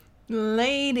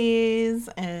Ladies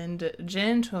and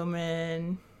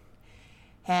gentlemen,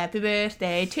 happy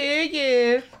birthday to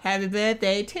you. Happy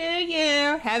birthday to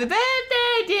you. Happy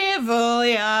birthday, dear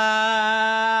Fulya.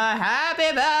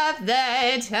 Happy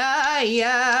birthday to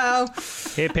you.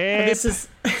 Hip hip. This is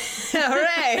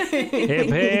hooray. Hip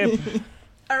hip.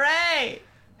 Hooray.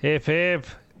 Hip hip.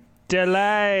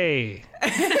 Delay.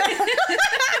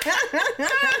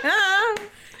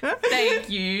 Thank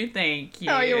you.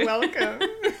 Oh, you're welcome.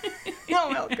 You're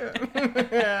welcome.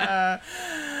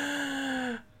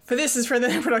 For this is for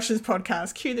the Productions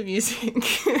podcast. Cue the music.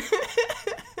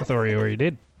 I thought you already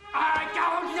did. I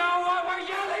don't know what we're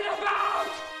yelling about!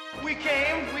 We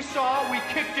came, we saw, we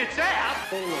kicked its ass!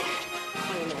 Wait a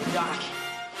minute, Doc.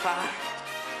 Are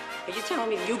you telling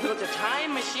me you built a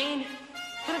time machine?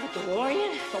 Kind of a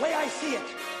DeLorean? The way I see it,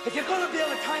 if you're gonna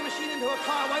build a time machine into a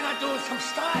car, why not do it with some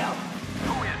style?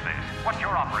 Who is this? What's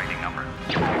your operating number?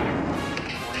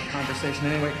 Boring conversation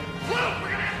anyway. Look,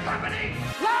 we're gonna have company!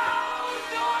 Loud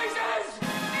noises!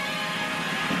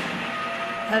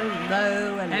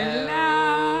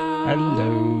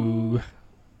 Hello.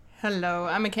 Hello.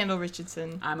 I'm a Kendall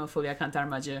Richardson. I'm a Fulya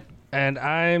Kantarmaja. And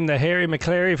I'm the Harry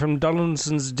McClary from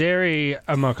Donaldson's Dairy,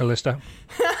 a Mokalista.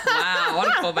 Wow, what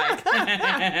a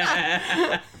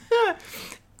callback.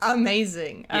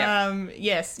 Amazing. Yeah.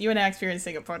 Yes, you are now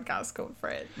experiencing a podcast called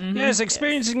Fred. Mm-hmm. Yes,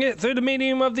 experiencing it through the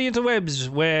medium of the interwebs,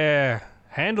 where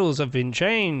handles have been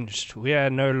changed. We are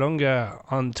no longer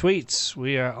on tweets.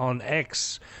 We are on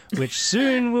X, which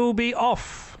soon will be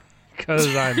off,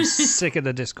 because I'm sick of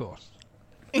the discourse.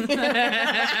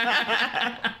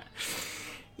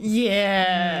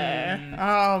 Yeah.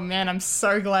 Oh, man, I'm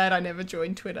so glad I never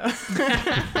joined Twitter.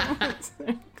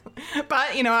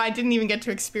 But, you know, I didn't even get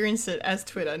to experience it as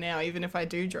Twitter now, even if I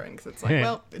do join, because it's like, Yeah.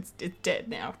 well, it's dead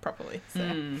now, properly.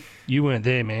 So. You weren't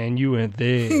there, man. You weren't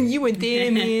there. You went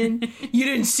there, man. You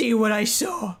didn't see what I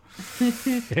saw.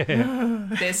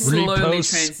 They're slowly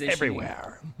Reposts transitioning.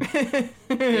 everywhere.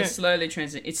 They're slowly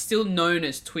transitioning. It's still known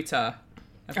as Twitter,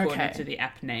 according Okay. to the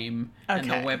app name and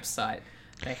the Okay. website.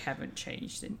 They haven't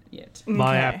changed it yet.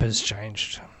 My Okay. app has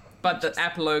changed. But the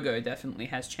app logo definitely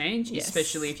has changed, Yes.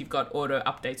 especially if you've got auto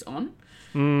updates on.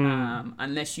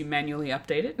 Unless you manually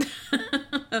update it,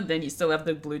 then you still have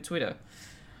the blue Twitter.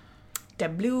 The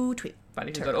blue tweet. But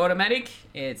if you've got automatic,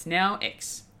 it's now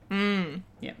X.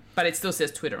 Yeah, but it still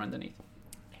says Twitter underneath.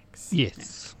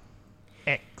 Yes.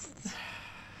 X.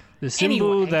 The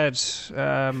symbol Anyway.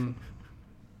 that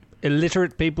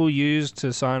illiterate people use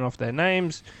to sign off their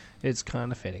names, it's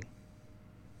kind of fitting.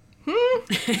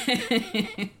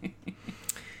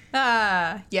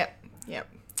 Yep.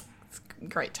 It's a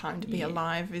great time to be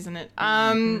alive, isn't it?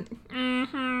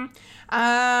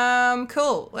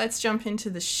 Cool. Let's jump into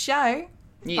the show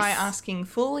Yes. by asking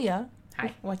Fulya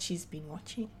Hi. what she's been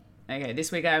watching. Okay,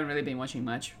 this week I haven't really been watching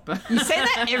much, but You say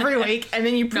that every week, and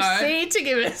then you proceed to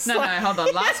give us. no, hold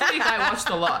on. Last week I watched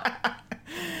a lot.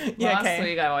 Yeah, Last okay.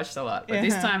 week I watched a lot, but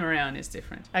this Uh-huh. time around is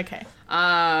different. Okay.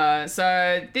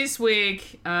 So this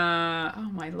week, oh,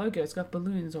 my logo's got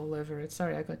balloons all over it.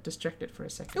 Sorry, I got distracted for a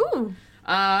second. Ooh.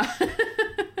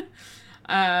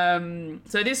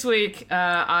 So this week,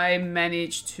 I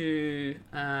managed to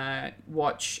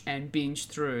watch and binge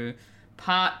through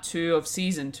part 2 of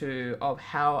season 2 of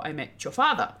How I Met Your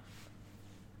Father.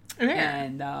 Yeah.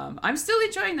 And I'm still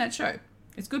enjoying that show.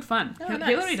 It's good fun. Oh, nice.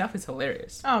 Hilary Duff is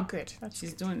hilarious. Oh, good. That's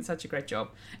She's doing such a great job.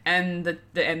 And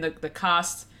the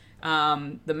cast,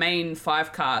 the main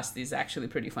 5 cast is actually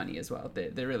pretty funny as well.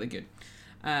 They're really good.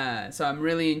 So I'm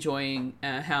really enjoying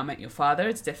How I Met Your Father.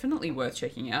 It's definitely worth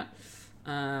checking out.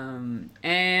 And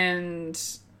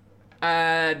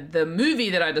the movie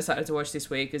that I decided to watch this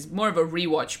week is more of a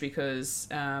rewatch because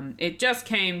it just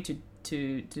came to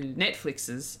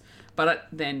Netflix's. But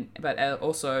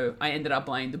also I ended up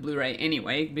buying the Blu-ray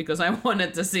anyway because I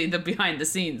wanted to see the behind the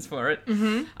scenes for it.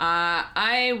 Mm-hmm.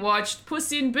 I watched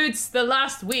Puss in Boots: The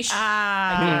Last Wish.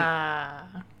 Yeah,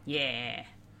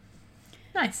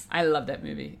 nice. I love that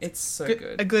movie. It's so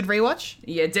good. A good rewatch?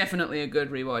 Yeah, definitely a good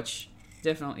rewatch.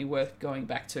 Definitely worth going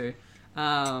back to.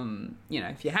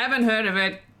 If you haven't heard of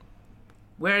it,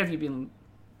 where have you been?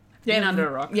 Been under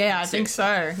a rock? Yeah, I think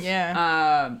so.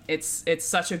 Yeah. It's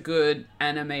such a good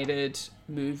animated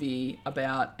movie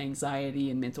about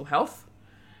anxiety and mental health.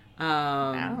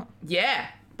 Wow. Yeah,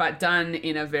 but done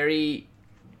in a very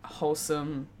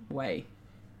wholesome way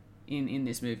in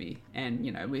this movie. And,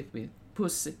 with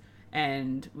Puss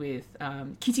and with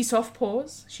Kitty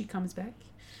Softpaws, she comes back.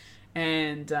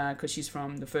 And because she's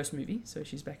from the first movie, so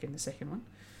she's back in the second one.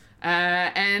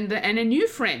 And a new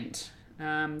friend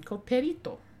called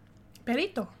Perito.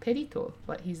 Perito. Perito,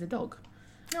 but he's a dog.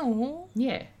 Oh.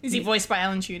 Yeah. Is he voiced by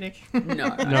Alan Tudyk? No.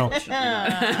 No.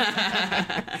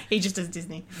 He just does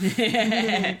Disney.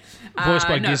 Voiced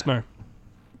by no. Gizmo.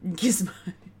 Gizmo.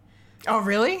 Oh,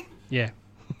 really? Yeah.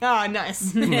 Oh,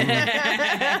 nice.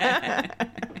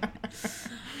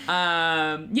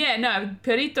 Yeah, no,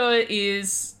 Perito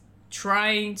is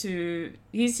trying to.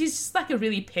 He's just like a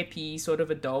really peppy sort of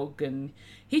a dog, and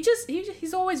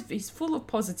he's full of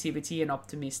positivity and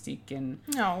optimistic, and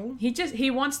No.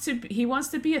 he wants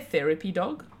to be a therapy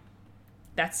dog.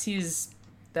 That's his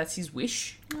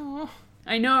wish. Oh.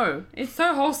 I know, it's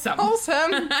so wholesome.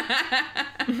 Awesome.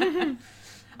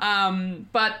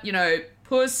 But you know,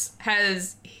 Puss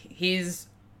has his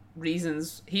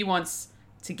reasons. He wants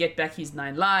to get back his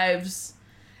 9 lives.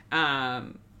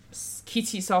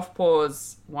 Kitty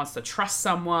Softpaws wants to trust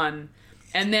someone.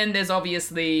 And then there's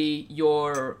obviously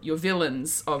your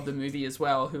villains of the movie as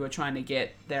well, who are trying to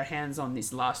get their hands on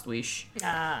this last wish.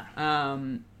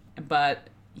 But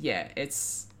yeah,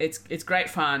 it's great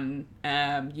fun.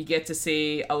 You get to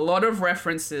see a lot of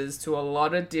references to a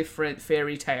lot of different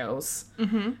fairy tales,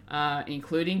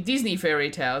 including Disney fairy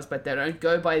tales, but they don't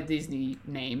go by Disney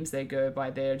names; they go by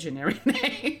their generic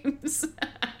names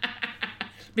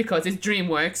because it's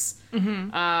DreamWorks.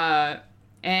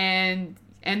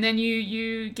 And then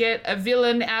you get a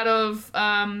villain out of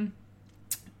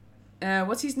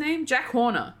what's his name? Jack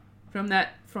Horner from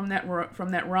that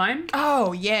rhyme.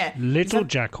 Oh, yeah. Little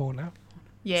Jack Horner.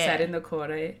 Yeah. Sat in the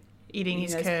corner. Eating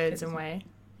his Yes, curds yes. and whey.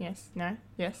 Yes. No?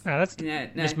 Yes. No, that's No,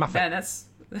 Miss Muffet. no, that's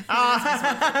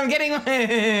I'm getting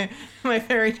my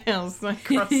fairy tales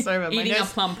crossed over. eating a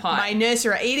plum pie. My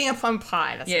nursery. Eating a plum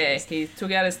pie. That's what it Yeah, is. he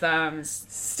took out his thumb, and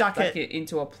Stuck stuck it. it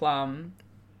into a plum,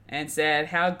 and said,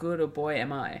 "How good a boy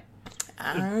am I?"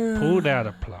 pulled out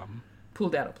a plum.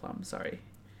 Pulled out a plum. Sorry.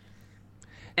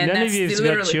 And None of that's you've got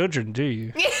literally- children, do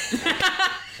you?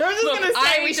 I was just Look, going to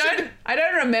say I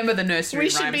don't remember the nursery we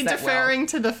should rhymes be that deferring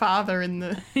to the father in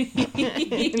the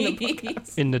well.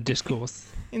 In the discourse.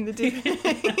 in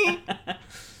the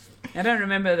I don't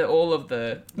remember all of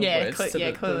the words to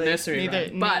the clearly. nursery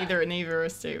rhyme. But Neither of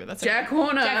us do, but that's Jack okay.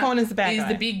 Horner Jack Horner's the bad is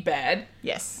guy. the big bad.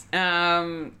 Yes.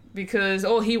 Because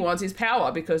all he wants is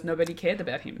power, because nobody cared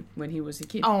about him when he was a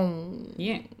kid. Oh.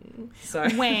 Yeah. So Wah.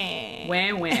 big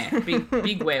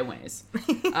where-wheres.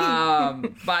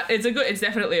 But it's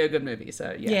definitely a good movie.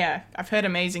 So yeah. Yeah, I've heard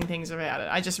amazing things about it.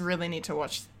 I just really need to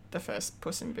watch the first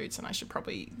Puss in Boots, and I should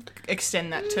probably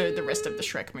extend that to the rest of the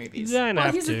Shrek movies. You don't Well,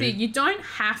 have here's to. the thing: you don't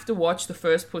have to watch the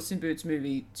first Puss in Boots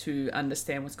movie to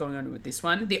understand what's going on with this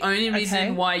one. The only reason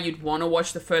Okay. why you'd want to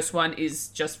watch the first one is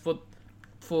just for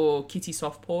Kitty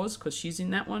Softpaws, because she's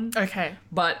in that one. Okay.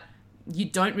 But you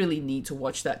don't really need to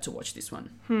watch that to watch this one.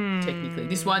 Technically,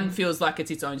 this one feels like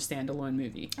it's its own standalone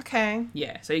movie. Okay.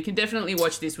 Yeah, so you can definitely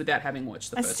watch this without having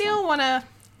watched the I first still one. want to...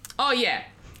 Oh yeah,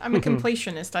 I'm a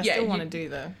completionist. I Yeah, still want you- to do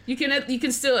the... you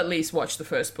can still at least watch the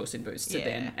first Puss in Boots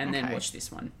Yeah, and then okay. watch this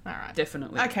one. All right.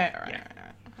 Definitely. Okay, all right, Yeah. all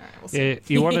right. We'll see. Yeah,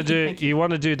 you want to do Thank you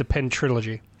want to do the Pen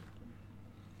trilogy.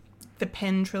 The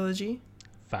Pen trilogy?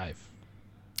 5.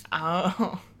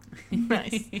 Oh,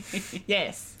 nice.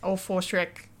 Yes, all 4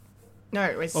 Shrek. No,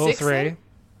 it was All 6 3. then?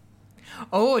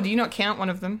 Oh, do you not count one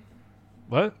of them?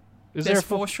 What? Is There's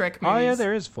there a 4 Shrek movies. Oh yeah,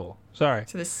 there is 4. Sorry.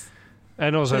 So there's,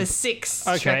 And also there's 6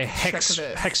 okay, Shrek,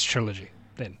 Shrekiverse. Hex trilogy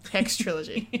then. Hex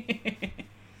trilogy.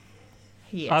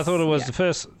 Yes. I thought it was Yeah.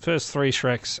 the first 3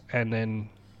 Shreks and then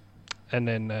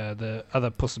the other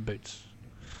Puss in Boots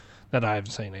that I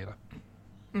haven't seen either.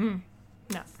 No.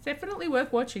 Definitely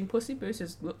worth watching. Puss in Boots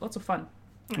is lots of fun.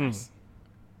 Nice.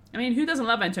 I mean, who doesn't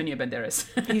love Antonio Banderas?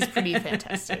 He's pretty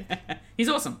fantastic. He's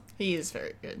awesome. He is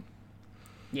very good.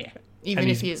 Yeah. Even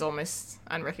And if he's- he is almost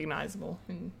unrecognizable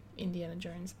in Indiana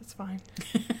Jones, that's fine.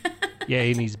 Yeah,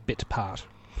 in his bit part.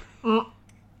 Well,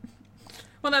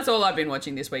 that's all I've been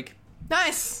watching this week.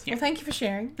 Nice. Yeah. Well, thank you for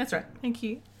sharing. That's right. Thank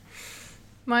you.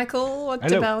 Michael, what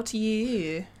Hello. about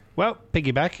you? Well,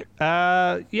 piggyback.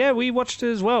 Yeah, we watched it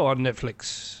as well on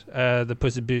Netflix. The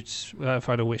Puss in Boots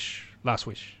Final Wish, Last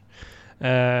Wish.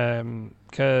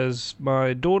 Because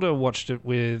my daughter watched it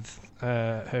with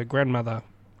her grandmother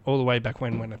all the way back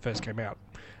when it first came out.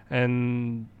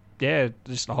 And yeah,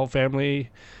 just the whole family.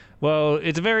 Well,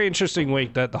 it's a very interesting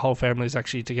week that the whole family is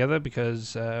actually together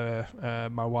because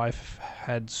my wife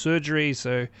had surgery,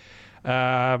 so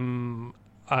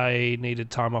I needed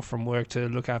time off from work to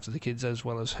look after the kids as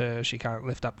well as her. She can't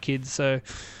lift up kids, so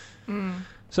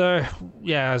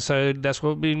yeah, so that's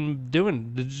what we've been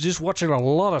doing. Just watching a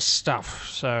lot of stuff.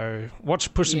 So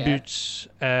watch Puss in Yeah. Boots,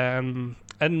 and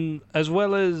and as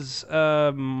well as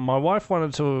my wife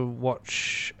wanted to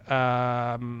watch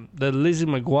the Lizzie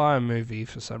McGuire movie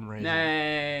for some reason.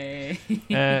 Nay.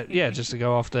 Just to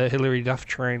go off the Hilary Duff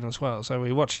train as well. So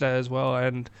we watched that as well,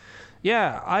 and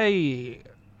yeah, I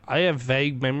have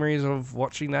vague memories of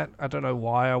watching that. I don't know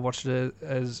why I watched it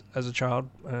as a child.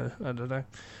 I don't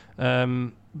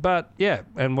know. But yeah,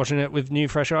 and watching it with new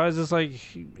fresh eyes is like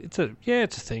it's a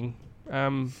thing.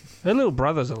 Her little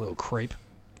brother's a little creep.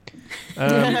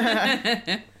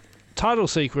 Title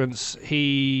sequence,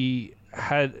 he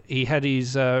had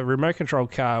his remote control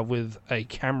car with a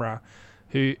camera,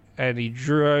 and he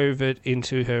drove it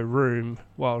into her room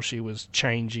while she was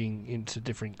changing into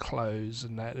different clothes,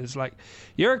 and that is like,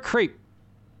 you're a creep,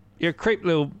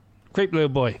 little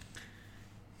boy.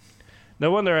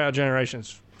 No wonder our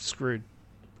generation's screwed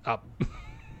up.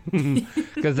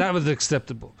 Because that was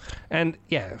acceptable. And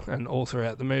yeah, and all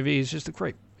throughout the movie, he's just a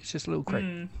creep. He's just a little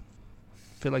creep.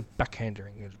 Feel like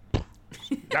backhandering.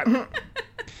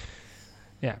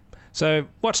 Yeah. So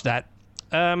watch that.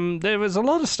 There was a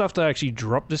lot of stuff that actually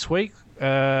dropped this week.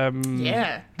 The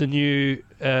new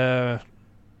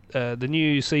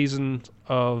season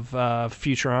of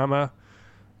Futurama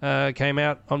came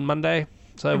out on Monday.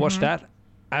 So I watched that.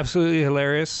 Absolutely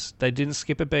hilarious. They didn't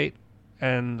skip a beat,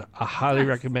 and I highly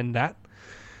recommend that.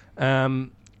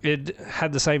 It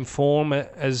had the same form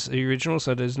as the original,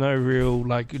 so there's no real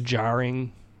like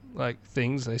jarring like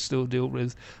things. They still deal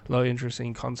with low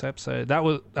interesting concepts, so that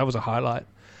was a highlight.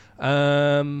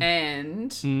 And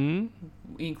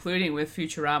including with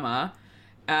Futurama,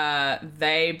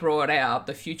 they brought out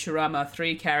the Futurama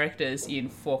 3 characters in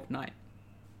Fortnite.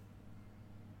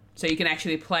 So you can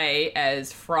actually play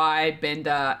as Fry,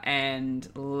 Bender, and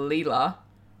Leela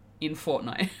in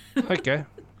Fortnite. Okay.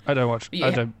 I don't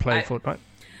play Fortnite.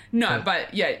 No,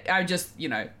 but yeah, I just,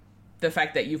 the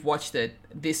fact that you've watched it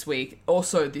this week,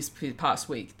 also this past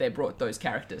week, they brought those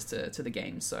characters to the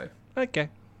game, so. Okay.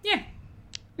 Yeah.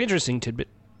 Interesting tidbit.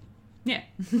 Yeah.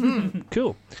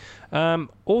 Cool.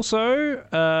 Also,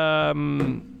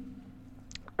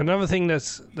 another thing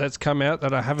that's come out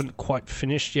that I haven't quite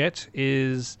finished yet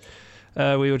is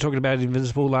we were talking about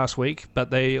Invincible last week,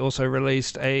 but they also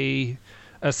released a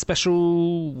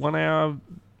special 1 hour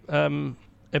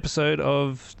episode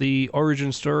of the origin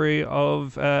story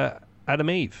of Adam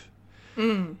Eve,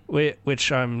 which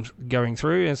I'm going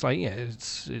through. And it's like, yeah,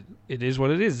 it is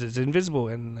what it is. It's invisible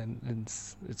and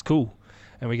it's cool,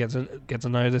 and we get to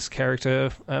know this character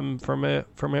from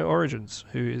her origins,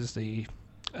 who is the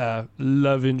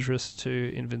love interest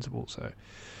to Invincible. So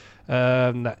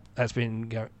that's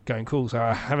been going cool. So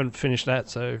I haven't finished that.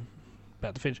 So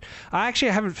about to finish. I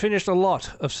actually haven't finished a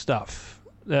lot of stuff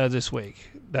this week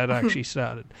that I actually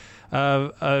started.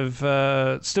 I've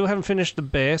still haven't finished The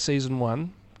Bear season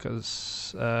 1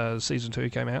 because season 2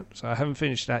 came out, so I haven't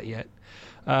finished that yet.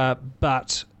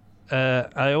 But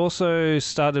I also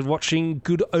started watching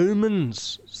Good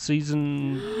Omens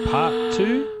season part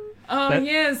 2. Oh,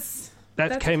 yes.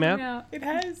 That came out. It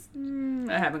has.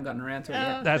 I haven't gotten around to it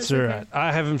yet. That's all right.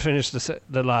 I haven't finished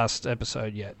the last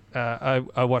episode yet.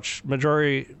 I watched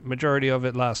majority of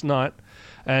it last night,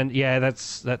 and yeah,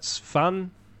 that's fun.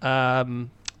 I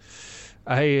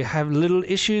have little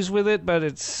issues with it, but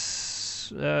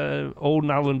it's all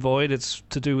null and void. It's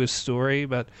to do with story,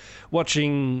 but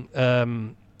watching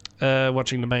the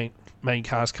main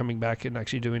cast coming back and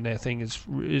actually doing their thing is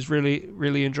really,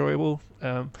 really enjoyable.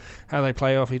 How they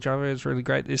play off each other is really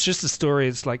great. It's just the story.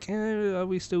 It's like, are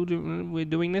we still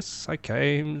doing this?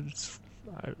 Okay,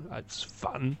 it's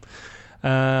fun.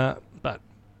 But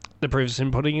the proof is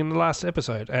in putting in the last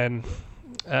episode, and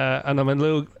I'm a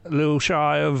little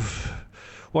shy of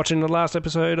watching the last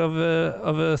episode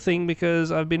of a thing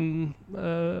because I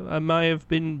may have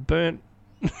been burnt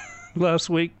last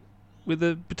week with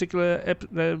a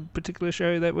particular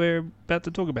show that we're about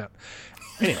to talk about.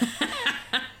 Anyway,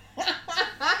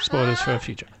 spoilers for the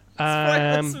future.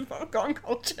 Spoilers for Gone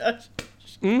Culture.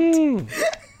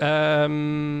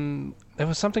 There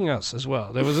was something else as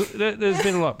well. There's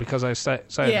been a lot because I stayed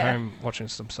at home watching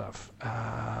some stuff.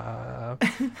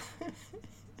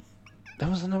 There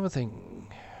was another thing.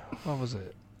 What was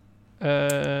it?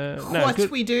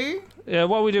 We do? Yeah,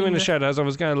 what we do in the shadows. I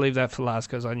was going to leave that for last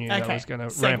because I knew that was going to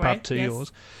ramp up to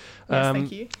yours. Yes,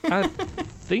 thank you. I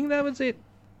think that was it.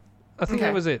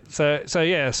 That was it. So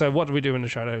yeah. So what do we do in the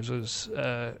shadows was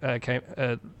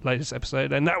latest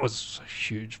episode, and that was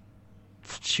huge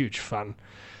fun.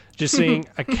 Just seeing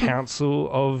a council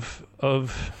of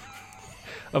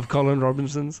Colin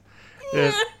Robinsons.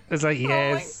 It's like,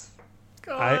 yes.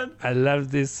 God. I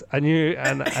love this. I knew,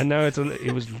 and I know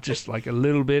it was just like a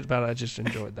little bit, but I just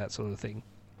enjoyed that sort of thing.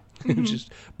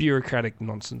 Just bureaucratic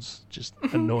nonsense, just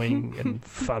annoying and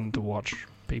fun to watch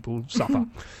people suffer.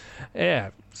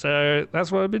 Yeah, so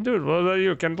that's what I've been doing. What about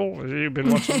you, Kendall? Have you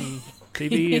been watching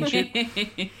TV and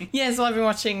shit? Yeah, so I've been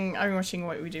watching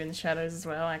What We Do in the Shadows as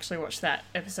well. I actually watched that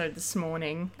episode this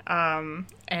morning. I loved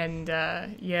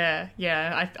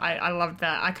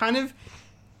that. I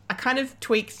kind of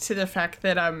tweaked to the fact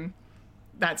that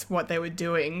that's what they were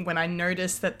doing when I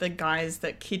noticed that the guys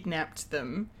that kidnapped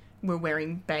them were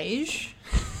wearing beige.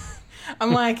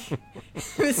 I'm like,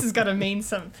 this has got to mean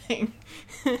something.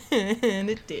 And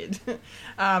it did.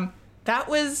 That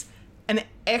was an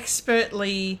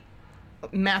expertly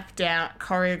mapped out,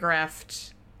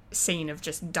 choreographed scene of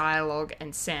just dialogue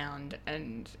and sound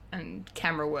and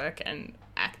camera work and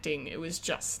acting. It was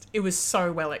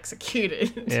so well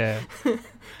executed. Yeah.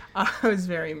 I was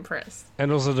very impressed.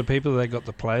 And also the people that got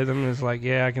to play them is like,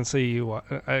 yeah, I can see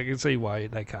why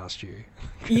they cast you.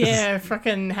 Yeah,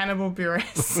 fucking Hannibal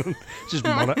Buress.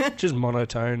 just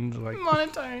monotone, like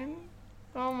monotone.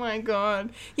 Oh my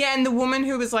god. Yeah, and the woman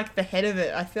who was like the head of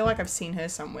it, I feel like I've seen her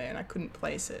somewhere and I couldn't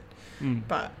place it.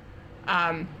 But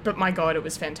my god, it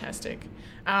was fantastic.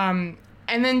 And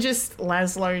then just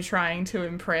Laszlo trying to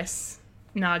impress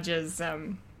Nadja's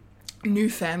new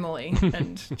family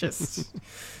and just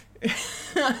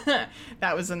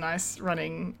that was a nice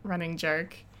running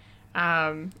joke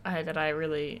that I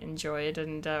really enjoyed,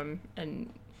 and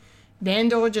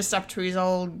Vandor just up to his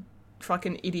old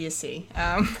fucking idiocy.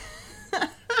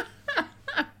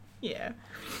 Yeah,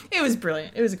 it was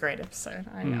brilliant. It was a great episode.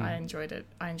 I enjoyed it.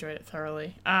 I enjoyed it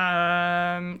thoroughly.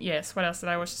 Yes, what else did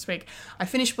I watch this week? I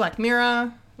finished Black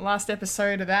Mirror, last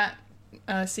episode of that,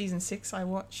 season 6 I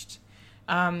watched,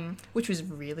 which was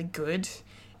really good.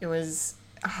 It was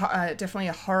definitely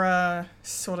a horror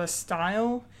sort of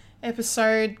style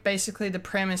episode. Basically, the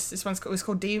premise, this one was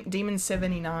called Demon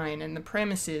 79, and the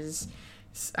premise is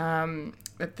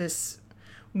that this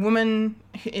woman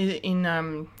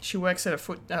she works at a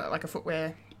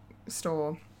footwear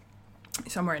store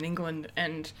somewhere in England,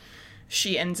 and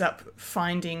she ends up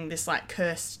finding this like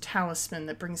cursed talisman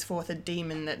that brings forth a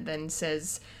demon that then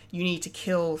says you need to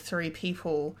kill 3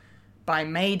 people by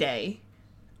Mayday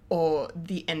or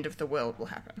the end of the world will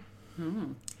happen.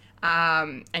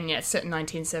 And yeah, it's set in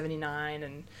 1979,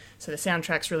 and so the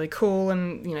soundtrack's really cool,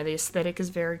 and you know the aesthetic is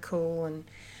very cool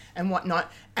and whatnot,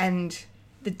 and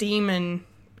the demon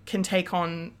can take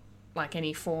on like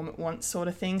any form at once, sort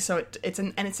of thing. So it's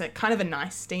a kind of a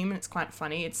nice demon. It's quite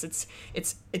funny. It's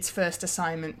first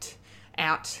assignment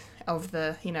out of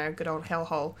the good old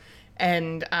hellhole,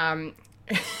 and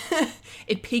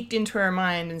it peeked into her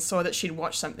mind and saw that she'd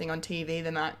watched something on TV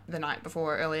the night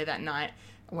before, earlier that night,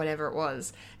 whatever it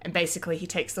was, and basically he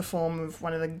takes the form of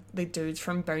one of the dudes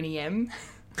from Boney M.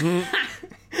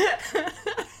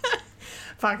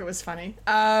 Fuck, it was funny.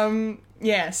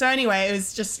 Yeah, so anyway, it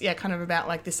was just, kind of about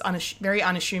like this very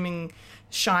unassuming,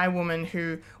 shy woman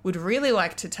who would really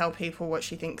like to tell people what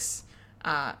she thinks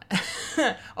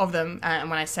of them. And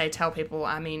when I say tell people,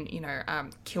 I mean,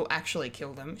 actually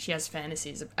kill them. She has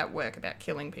fantasies at work about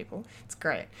killing people. It's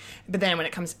great. But then when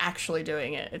it comes to actually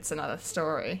doing it, it's another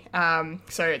story.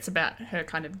 So it's about her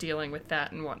kind of dealing with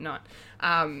that and whatnot.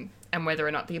 And whether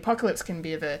or not the apocalypse can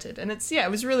be averted. And it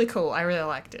was really cool. I really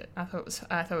liked it. I thought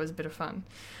it was a bit of fun.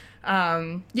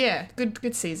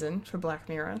 Good season for Black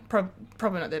Mirror.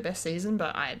 Probably not their best season,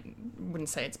 but I wouldn't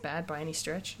say it's bad by any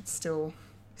stretch. It's still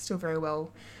very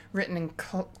well written and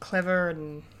clever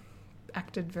and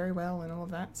acted very well and all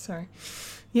of that. So,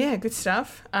 yeah, good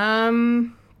stuff.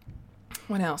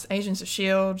 What else? Agents of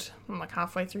S.H.I.E.L.D. I'm like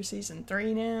halfway through season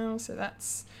 3 now, so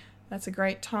that's a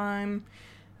great time.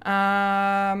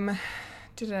 I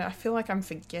feel like I'm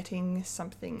forgetting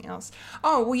something else.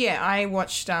 Oh, well, yeah, I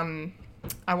watched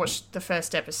the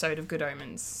first episode of Good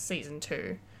Omens season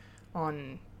 2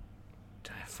 on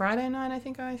Friday night. I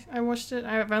think I watched it.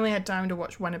 I've only had time to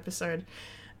watch one episode,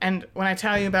 and when I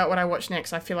tell you about what I watched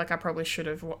next, I feel like I probably should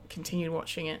have continued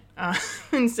watching it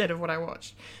instead of what I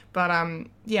watched. But I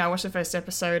watched the first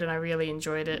episode and I really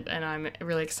enjoyed it, and I'm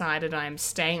really excited. I'm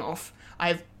staying off.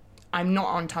 I'm not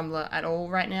on Tumblr at all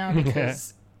right now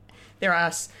because there are,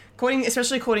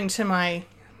 especially according to my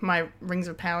Rings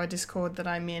of Power Discord that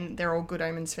I'm in, they're all Good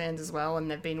Omens fans as well, and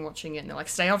they've been watching it, and they're like,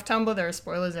 stay off Tumblr, there are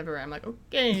spoilers everywhere. I'm like,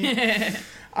 okay.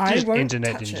 Just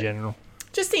internet in general.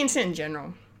 Just the internet in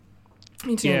general.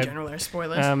 In general, there are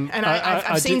spoilers. And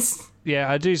I've seen...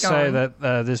 I do say that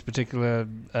this particular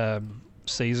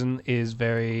season is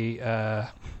very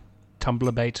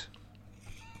Tumblr bait.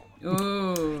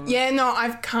 Ooh. Yeah, no,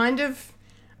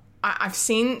 I've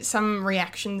seen some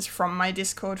reactions from my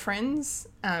Discord friends,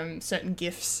 certain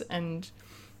GIFs and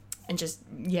just,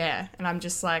 yeah. And I'm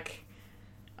just like,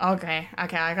 okay, I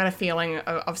got a feeling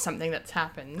of something that's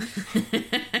happened.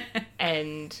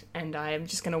 and I am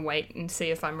just going to wait and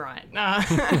see if I'm right.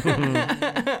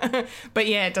 But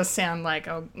yeah, it does sound like,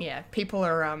 people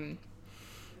are,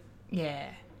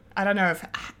 I don't know if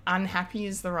unhappy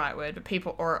is the right word, but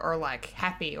people, or like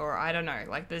happy, or I don't know,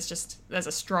 like there's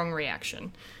a strong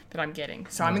reaction that I'm getting.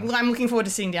 So I'm looking forward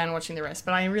to sitting down and watching the rest,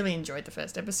 but I really enjoyed the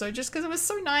first episode just because it was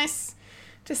so nice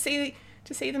to see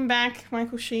them back,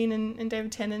 Michael Sheen and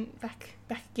David Tennant back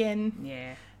again.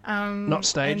 Yeah. Not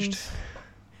staged.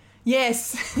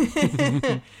 Yes.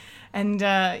 And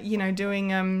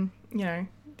doing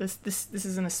this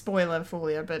isn't a spoiler for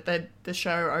you, but the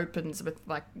show opens with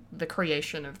like the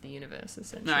creation of the universe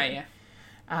essentially. Oh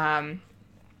yeah.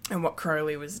 And what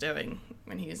Crowley was doing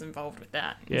when he was involved with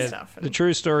that and stuff. And the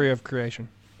true story of creation.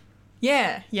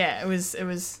 Yeah, it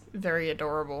was very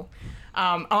adorable.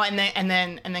 And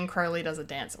then Crowley does a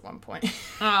dance at one point.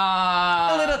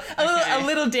 A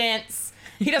little dance.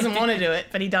 He doesn't want to do it,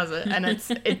 but he does it, and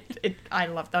I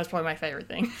love that. Was probably my favorite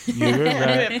thing. You were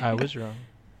right. I was wrong.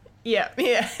 Yeah,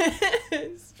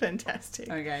 it's fantastic.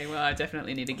 Okay, well, I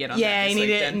definitely need to get on that. Yeah, this you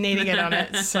week, need to get on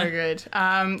it. It's so good.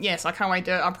 Yes, I can't wait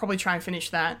to. I'll probably try and finish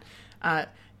that.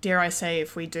 Dare I say,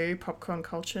 if we do popcorn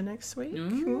culture next week,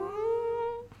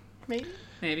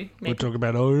 maybe We'll talk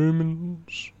about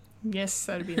omens. Yes,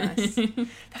 that'd be nice.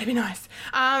 That'd be nice.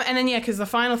 And then because the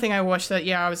final thing I watched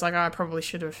I was like, I probably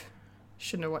shouldn't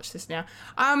have watched this now.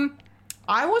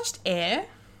 I watched Air.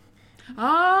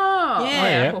 Oh,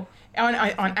 yeah. Cool. On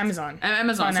Amazon.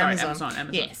 Amazon.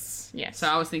 Yes. So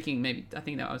I was thinking I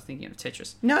think I was thinking of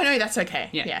Tetris. No, that's okay.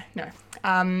 Yeah, no.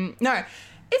 No,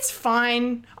 it's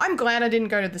fine. I'm glad I didn't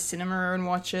go to the cinema and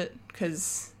watch it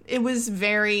because it was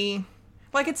very,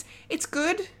 like, it's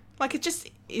good. Like, it just,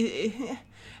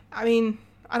 I mean,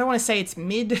 I don't want to say it's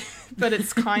mid, but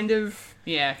it's kind of...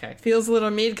 Yeah, okay. Feels a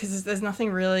little mid because there's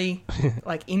nothing really,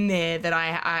 like, in there that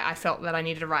I felt that I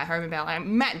needed to write home about. Like,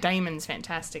 Matt Damon's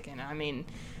fantastic in it. I mean,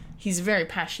 he's very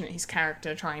passionate, his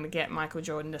character, trying to get Michael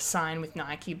Jordan to sign with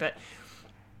Nike, but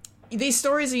these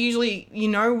stories are usually,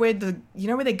 where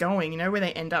they're going, where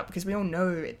they end up, because we all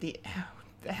know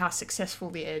how successful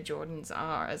the Air Jordans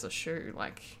are as a shoe.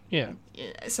 Like, yeah.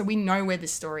 So we know where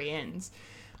this story ends.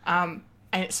 And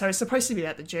so it's supposed to be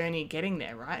about the journey getting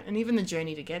there, right? And even the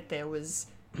journey to get there was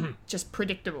just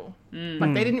predictable.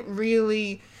 Like, they didn't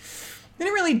really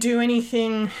do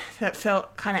anything that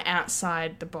felt kind of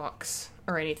outside the box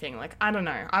or anything. Like, I don't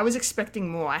know. I was expecting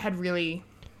more. I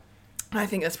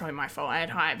think that's probably my fault. I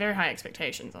had very high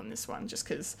expectations on this one just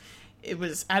because it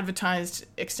was advertised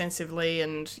extensively,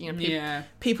 and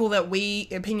people that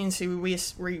opinions who we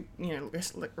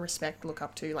respect, look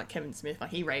up to, like Kevin Smith,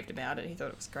 like he raved about it. He thought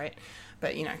it was great,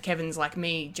 but Kevin's like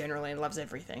me generally and loves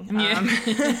everything.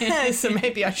 So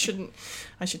maybe I should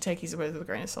take his words with a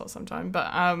grain of salt sometime.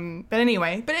 But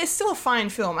anyway, but it's still a fine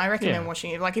film. I recommend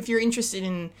watching it. Like, if you're interested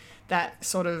in that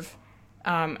sort of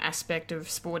aspect of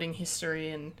sporting history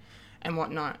and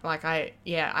whatnot. Like, I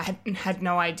had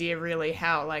no idea really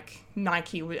how, like,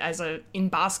 Nike in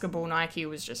basketball, Nike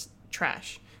was just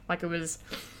trash. Like, it was,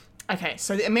 okay,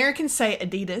 so the Americans say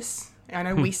Adidas. I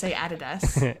know we say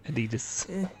Adidas.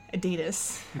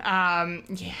 Adidas.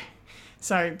 Yeah.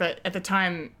 So, but at the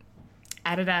time,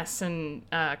 Adidas and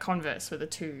Converse were the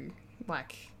two,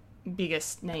 like,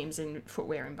 biggest names in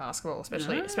footwear in basketball,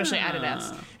 especially Adidas.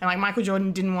 And, like, Michael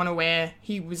Jordan didn't want to wear,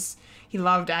 he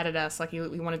loved Adidas, like he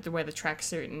wanted to wear the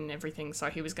tracksuit and everything, so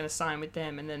he was going to sign with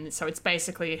them. And then, so it's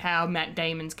basically how Matt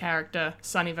Damon's character,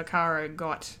 Sonny Vaccaro,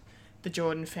 got the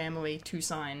Jordan family to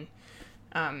sign.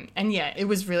 And yeah, it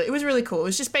was really cool. It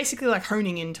was just basically like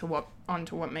honing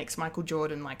onto what makes Michael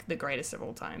Jordan like the greatest of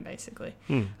all time, basically.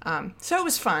 So it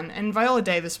was fun, and Viola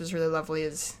Davis was really lovely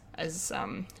as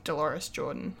Dolores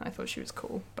Jordan. I thought she was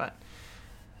cool, but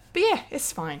yeah,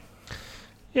 it's fine.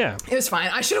 Yeah, it was fine.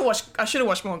 I should have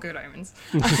watched more Good Omens.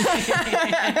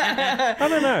 I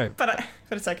don't know, but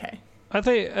it's okay. I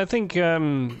think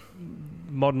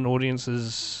modern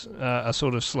audiences are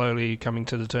sort of slowly coming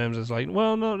to the terms as like,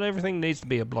 well, not everything needs to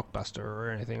be a blockbuster or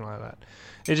anything like that.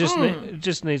 It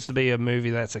just needs to be a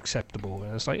movie that's acceptable,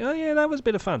 and it's like, oh yeah, that was a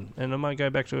bit of fun, and I might go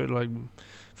back to it like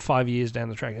 5 years down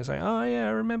the track and say, oh yeah,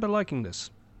 I remember liking this.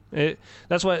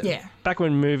 That's why back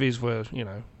when movies were,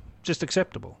 just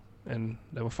acceptable. And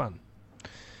they were fun,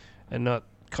 and not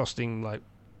costing like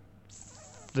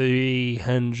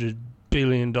 $300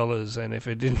 billion. And if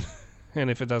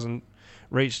it doesn't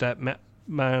reach that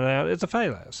amount out, it's a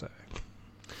failure. So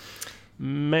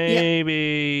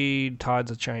maybe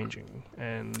tides are changing,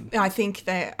 and I think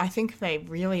they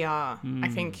really are. I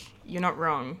think you're not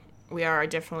wrong. we are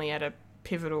definitely at a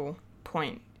pivotal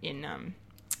point in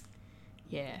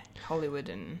Hollywood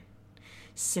and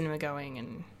cinema going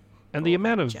and the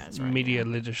amount of jazz right media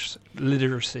now.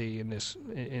 literacy in this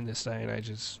day and age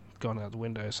has gone out the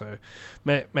window. So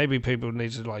maybe people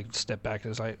need to like step back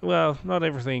and say, well, not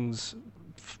everything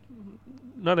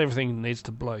needs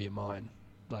to blow your mind.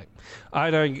 Like,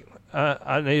 I need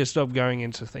to stop going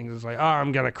into things as like, oh,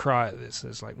 I'm going to cry at this.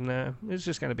 It's like, no, it's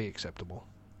just going to be acceptable.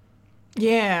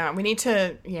 Yeah, we need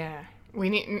to. Yeah,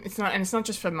 it's not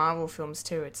just for Marvel films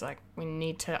too. It's like we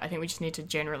need to. I think we just need to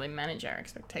generally manage our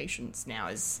expectations now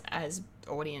as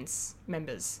audience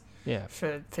members. Yeah.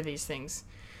 For these things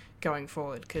going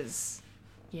forward, because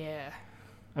I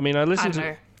mean, I listen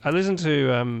know.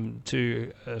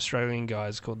 to Australian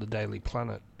guys called the Daily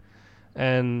Planet,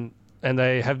 and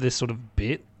they have this sort of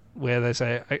bit where they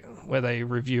say where they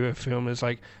review a film. It's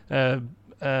like,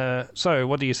 so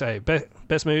what do you say?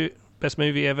 Best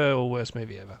movie ever or worst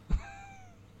movie ever?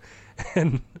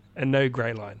 and no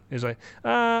grey line. It's like,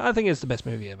 I think it's the best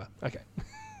movie ever. Okay.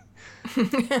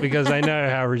 Because they know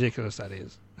how ridiculous that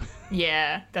is.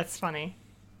 Yeah, that's funny.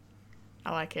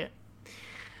 I like it.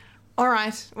 All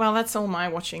right. Well, that's all my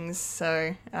watchings.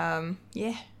 So,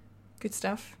 good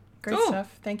stuff. Great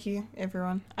stuff. Thank you,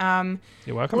 everyone.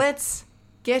 You're welcome. Let's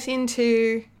get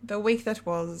into the week that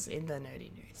was in the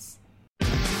nerdy news.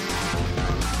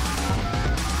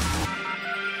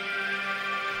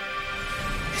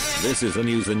 This is the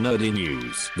news in nerdy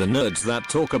news. The nerds that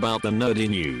talk about the nerdy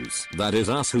news. That is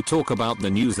us who talk about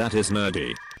the news that is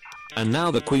nerdy. And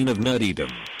now the queen of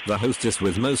nerdydom, the hostess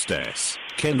with mostest,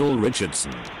 Kendall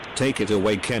Richardson. Take it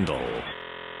away, Kendall.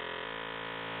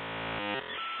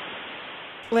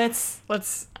 Let's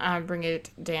bring it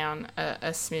down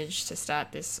a smidge to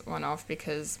start this one off,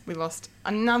 because we lost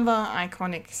another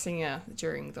iconic singer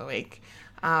during the week.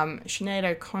 Sinead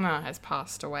O'Connor has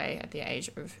passed away at the age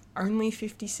of only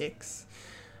 56.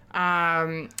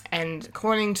 And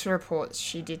according to reports,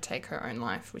 she did take her own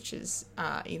life, which is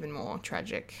even more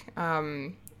tragic.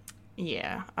 I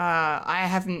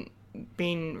haven't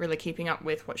been really keeping up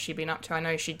with what she'd been up to. I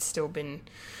know she'd still been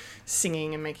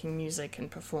singing and making music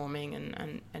and performing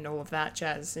and all of that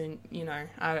jazz, and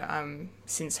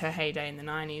since her heyday in the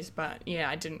 90s. But yeah,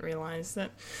 I didn't realise that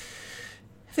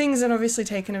things had obviously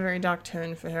taken a very dark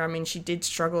turn for her. I mean, she did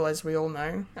struggle, as we all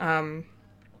know.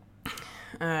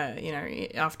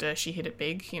 After she hit it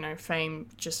big, fame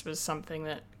just was something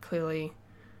that clearly,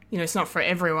 it's not for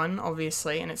everyone,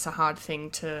 obviously, and it's a hard thing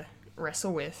to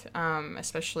wrestle with,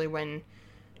 especially when,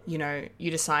 you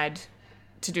decide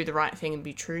to do the right thing and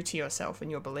be true to yourself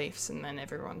and your beliefs, and then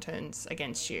everyone turns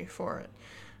against you for it.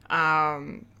 But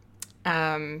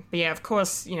yeah, of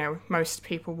course, most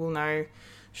people will know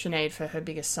Sinead for her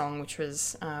biggest song, which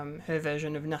was her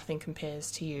version of Nothing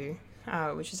Compares to You,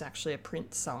 which is actually a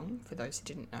Prince song, for those who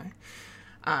didn't know.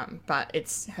 But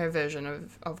it's her version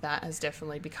of that has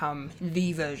definitely become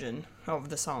the version of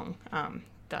the song,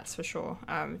 that's for sure.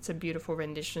 It's a beautiful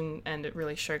rendition, and it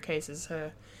really showcases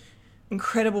her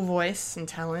incredible voice and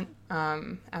talent,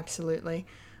 absolutely.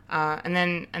 And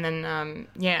then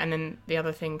the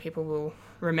other thing people will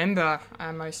remember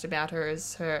most about her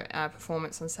is her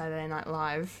performance on Saturday Night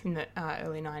Live in the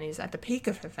early 90s, at the peak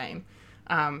of her fame,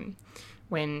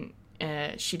 when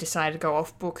she decided to go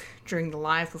off book during the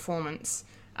live performance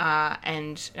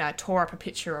and tore up a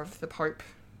picture of the Pope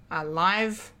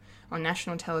live on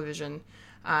national television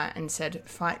and said,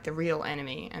 "Fight the real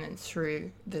enemy," and then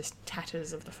threw the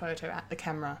tatters of the photo at the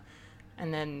camera,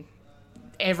 and then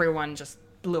everyone just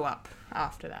blew up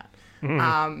after that.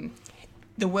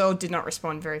 The world did not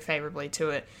respond very favourably to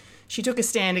it. She took a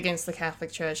stand against the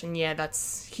Catholic Church, and yeah,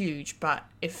 that's huge, but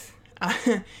if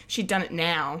she'd done it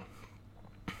now,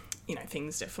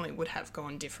 things definitely would have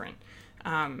gone different.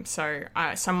 So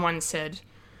someone said,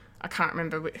 I can't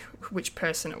remember which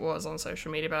person it was on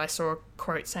social media, but I saw a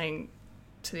quote saying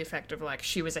to the effect of, like,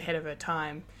 she was ahead of her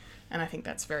time, and I think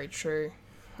that's very true.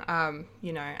 And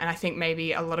I think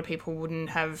maybe a lot of people wouldn't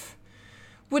have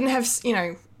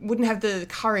the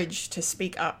courage to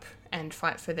speak up and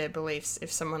fight for their beliefs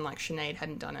if someone like Sinead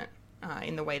hadn't done it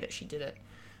in the way that she did it.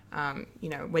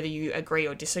 Whether you agree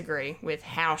or disagree with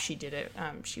how she did it,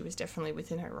 she was definitely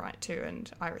within her right to,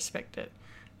 and I respect it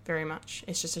very much.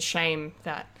 It's just a shame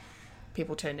that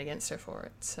people turned against her for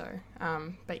it. So,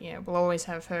 but yeah, we'll always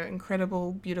have her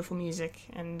incredible, beautiful music,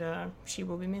 and she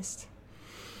will be missed.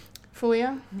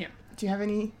 Fulya? Yeah. Do you have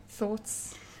any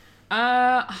thoughts?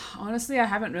 Honestly, I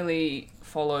haven't really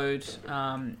followed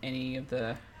any of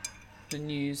the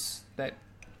news that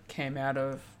came out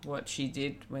of what she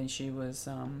did when she was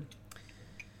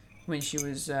when she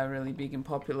was really big and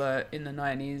popular in the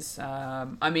 90s.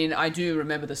 I mean, I do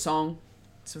remember the song.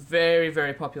 It's a very,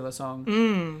 very popular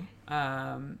song.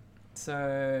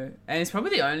 So, and it's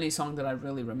probably the only song that I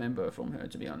really remember from her,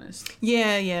 to be honest.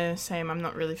 Yeah, same. I'm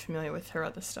not really familiar with her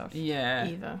other stuff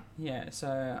either. Yeah,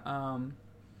 so,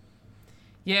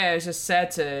 yeah, it was just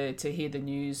sad to hear the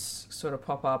news sort of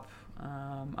pop up.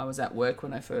 I was at work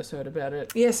when I first heard about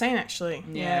it. Yeah, same actually.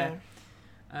 Yeah.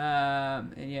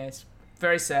 And yeah, it's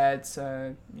very sad,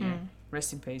 so, yeah,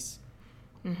 rest in peace.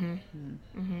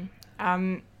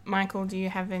 Michael, do you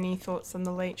have any thoughts on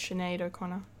the late Sinead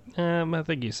O'Connor? I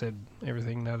think you said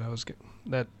everything that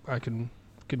that I can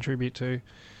contribute to.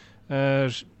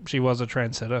 She was a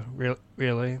trendsetter,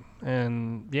 really,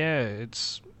 and yeah,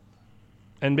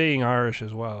 and being Irish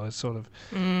as well. It's sort of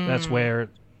that's where it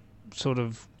sort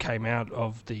of came out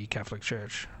of the Catholic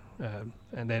Church,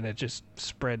 and then it just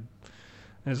spread.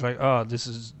 And it's like, oh, this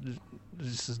is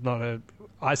not a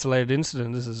isolated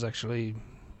incident. This is actually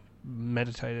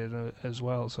meditated as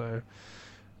well. So.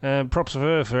 Props to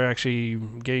her for actually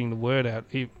getting the word out,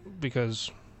 because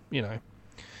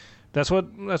that's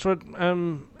what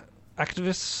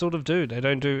activists sort of do. They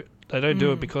don't do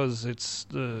it because it's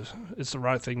the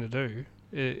right thing to do.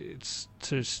 It's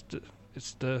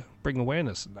to bring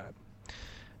awareness in that,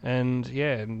 and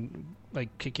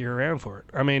like kick you around for it.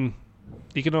 I mean,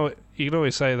 you can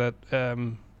always say that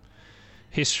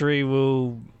history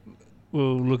will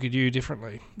look at you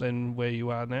differently than where you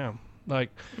are now.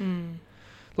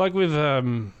 Like with,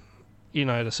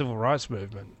 the civil rights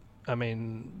movement, I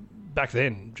mean, back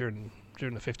then, during the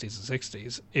 50s and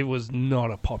 60s, it was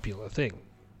not a popular thing.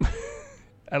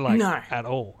 At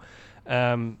all.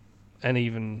 We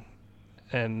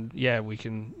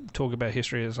can talk about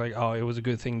history as like, oh, it was a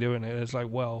good thing doing it. It's like,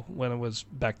 well, when it was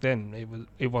back then,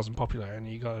 it wasn't popular, and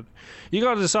you got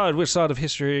to decide which side of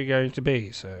history you're going to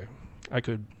be, so... I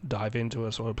could dive into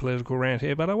a sort of political rant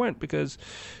here, but I won't, because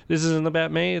this isn't about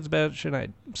me, it's about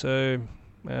Sinead. So,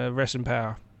 rest in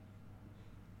power.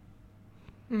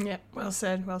 Yeah, well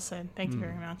said. Thank you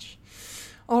very much.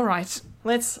 All right,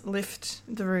 let's lift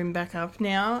the room back up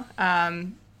now,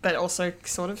 but also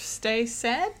sort of stay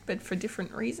sad, but for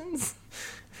different reasons.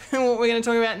 What we're going to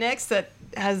talk about next that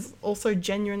has also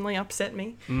genuinely upset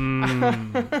me.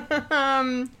 And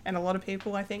a lot of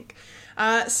people, I think.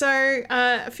 So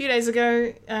a few days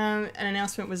ago, an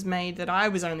announcement was made that I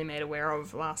was only made aware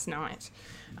of last night.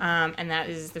 And that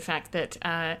is the fact that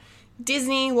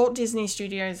Walt Disney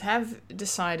Studios have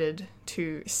decided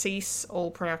to cease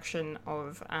all production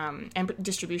of and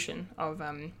distribution of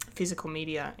physical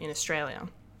media in Australia.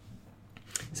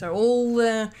 So all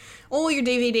your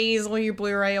DVDs, all your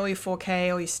Blu-ray, all your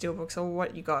 4K, all your steelbooks, all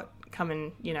what you got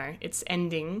coming, it's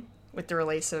ending with the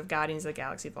release of Guardians of the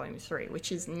Galaxy Volume 3,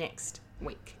 which is next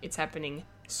week. It's happening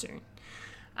soon.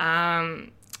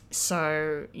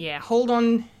 So yeah, hold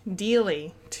on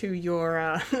dearly to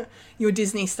your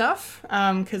Disney stuff,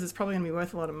 because it's probably going to be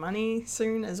worth a lot of money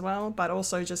soon as well, but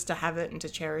also just to have it and to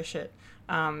cherish it,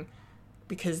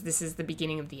 because this is the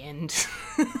beginning of the end.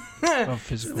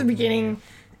 This is the beginning.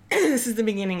 This is the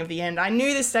beginning of the end. I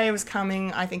knew this day was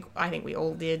coming. I think we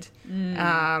all did.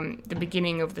 The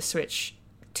beginning of the switch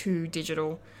to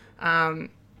digital.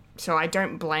 So I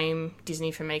don't blame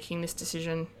Disney for making this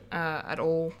decision at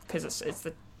all, because it's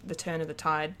the turn of the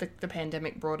tide. The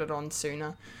pandemic brought it on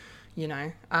sooner,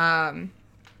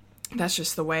 That's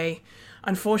just the way,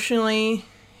 unfortunately,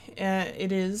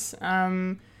 it is.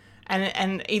 And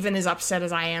even as upset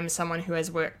as I am, someone who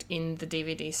has worked in the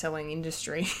DVD selling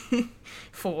industry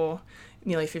for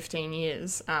nearly 15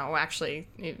 years, or actually,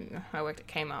 I worked at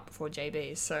Kmart before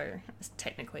JB, so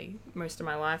technically most of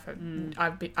my life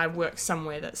I've worked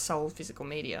somewhere that sold physical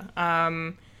media.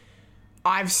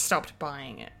 I've stopped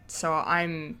buying it, so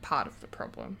I'm part of the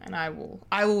problem, and I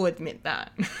will admit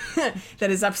that. That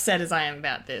as upset as I am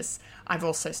about this, I've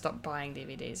also stopped buying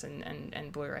DVDs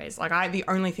and Blu-rays. The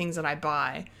only things that I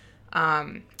buy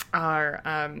are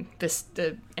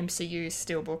the MCU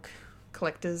Steelbook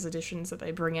collector's editions that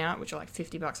they bring out, which are like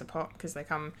 $50 a pop, because they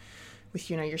come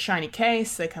with your shiny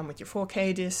case, they come with your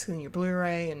 4K disc and your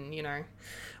Blu-ray and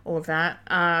all of that,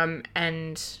 and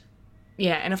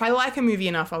if I like a movie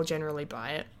enough, I'll generally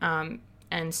buy it,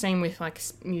 and same with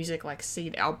music,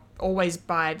 CD. I'll always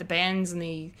buy the bands and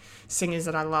the singers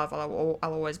that I love. I'll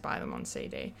always buy them on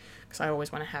CD, because I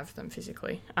always want to have them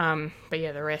physically. But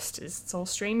yeah, the rest it's all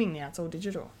streaming now. It's all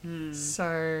digital.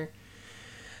 So,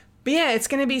 but yeah, it's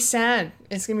going to be sad.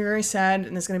 It's going to be very sad,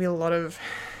 and there's going to be a lot of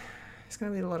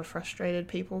frustrated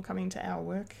people coming to our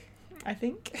work, I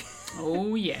think.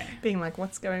 Oh yeah, being like,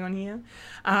 what's going on here?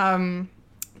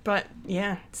 But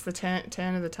yeah, it's the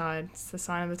turn of the tide. It's the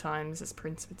sign of the times, as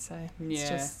Prince would say. It's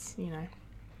just, it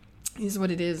is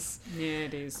what it is. Yeah,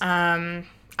 it is. I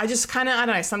just kind of, I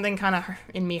don't know, something kind of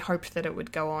in me hoped that it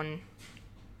would go on.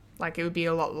 Like, it would be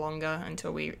a lot longer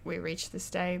until we reach this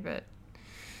day, but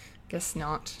guess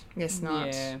not.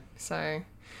 Yeah. So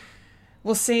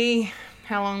we'll see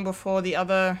how long before the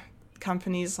other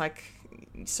companies like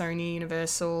Sony,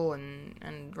 Universal,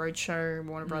 and Roadshow,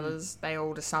 Warner Brothers, they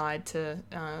all decide to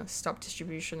stop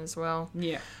distribution as well.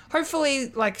 Yeah. Hopefully,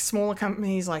 like, smaller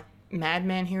companies like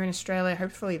Madman here in Australia,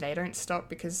 hopefully they don't stop,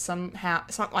 because some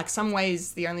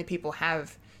ways the only people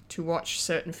have to watch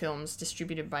certain films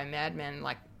distributed by Madman,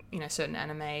 like, certain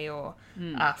anime or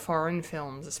foreign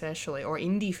films especially, or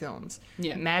indie films.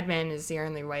 Yeah. Madman is the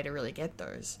only way to really get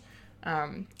those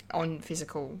on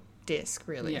physical disc,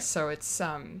 really. Yeah. So it's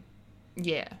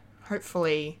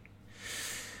hopefully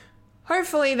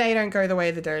they don't go the way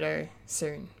of the dodo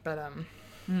soon, but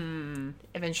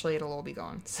eventually it'll all be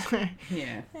gone. So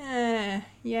Yeah.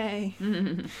 yay.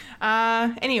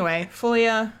 Anyway,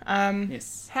 Fulya,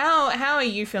 Yes. how are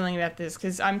you feeling about this?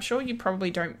 Because I'm sure you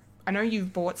probably don't. I know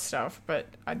you've bought stuff, but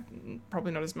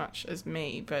probably not as much as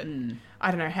me. But I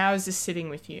don't know. How is this sitting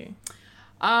with you?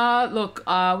 Look,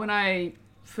 when I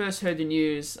first heard the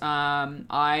news,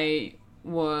 I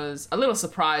was a little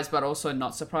surprised, but also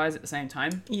not surprised at the same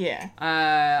time. Yeah.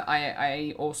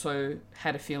 I also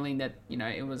had a feeling that,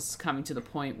 it was coming to the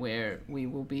point where we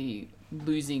will be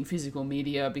losing physical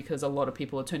media because a lot of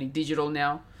people are turning digital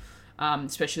now,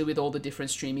 especially with all the different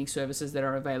streaming services that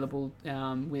are available,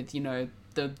 with,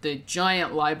 the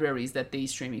giant libraries that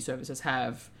these streaming services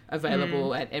have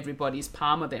available at everybody's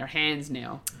palm of their hands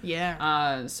now.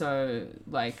 Yeah. So,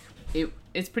 like,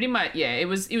 it's pretty much, it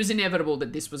was inevitable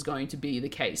that this was going to be the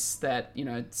case, that,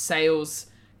 sales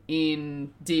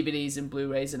in DVDs and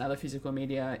Blu-rays and other physical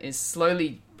media is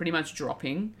slowly pretty much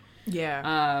dropping.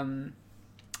 Yeah.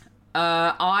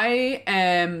 I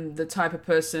am the type of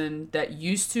person that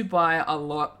used to buy a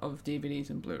lot of DVDs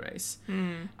and Blu-rays.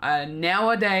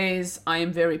 Nowadays, I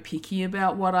am very picky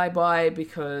about what I buy,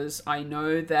 because I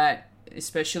know that,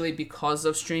 especially because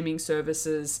of streaming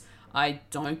services, I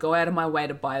don't go out of my way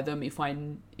to buy them if I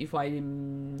know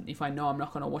I'm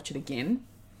not going to watch it again.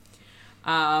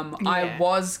 I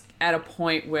was at a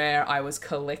point where I was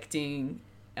collecting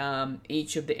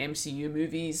each of the MCU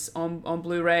movies on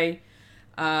Blu-ray.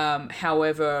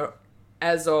 However,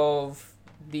 as of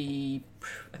I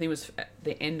think it was at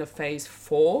the end of Phase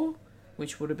 4,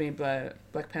 which would have been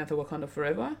Black Panther: Wakanda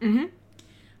Forever. Mm-hmm.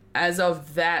 As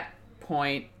of that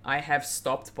point, I have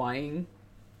stopped buying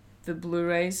the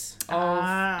Blu-rays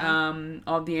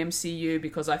of the MCU,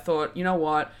 because I thought, you know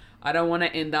what, I don't want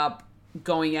to end up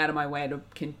going out of my way to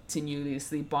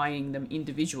continuously buying them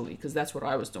individually, because that's what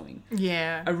I was doing.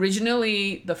 Yeah.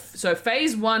 Originally, so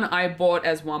Phase 1 I bought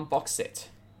as one box set.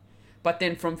 But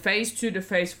then from Phase 2 to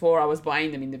Phase 4, I was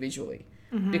buying them individually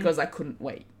because I couldn't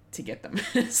wait to get them.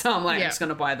 So I'm like, I'm just going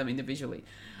to buy them individually.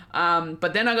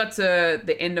 But then I got to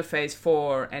the end of Phase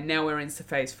 4, and now we're into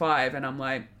Phase 5, and I'm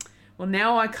like, well,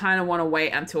 now I kind of want to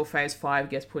wait until Phase 5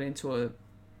 gets put into a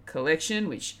collection,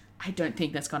 which I don't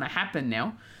think that's going to happen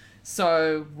now.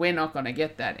 So we're not going to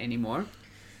get that anymore,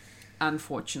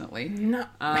 unfortunately. No.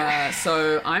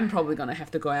 So I'm probably going to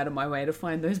have to go out of my way to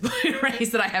find those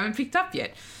Blu-rays that I haven't picked up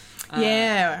yet.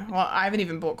 Yeah. Well, I haven't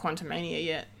even bought Quantumania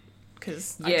yet,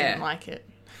 because I didn't like it.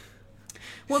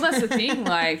 Well, that's the thing.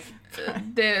 Like,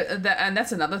 and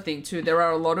that's another thing too. There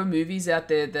are a lot of movies out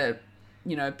there that,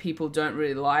 people don't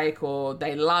really like, or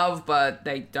they love, but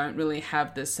they don't really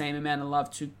have the same amount of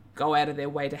love to go out of their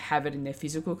way to have it in their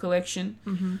physical collection.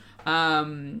 Mm-hmm.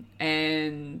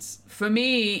 And for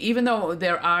me, even though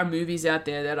there are movies out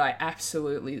there that I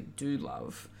absolutely do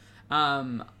love,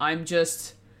 I'm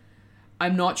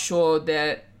not sure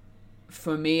that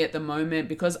for me at the moment,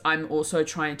 because I'm also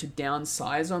trying to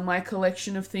downsize on my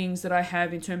collection of things that I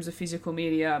have in terms of physical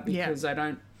media, because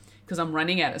I'm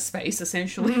running out of space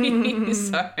essentially.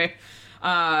 So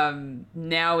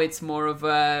now it's more of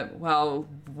a, well,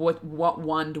 what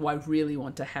one do I really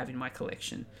want to have in my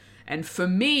collection? And for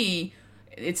me,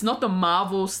 it's not the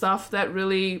Marvel stuff that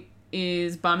really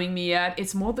is bumming me out.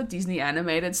 It's more the Disney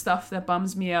animated stuff that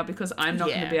bums me out, because I'm not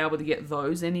going to be able to get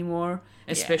those anymore,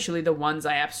 especially the ones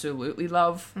I absolutely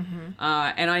love. Mm-hmm.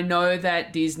 And I know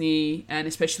that Disney, and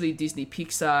especially Disney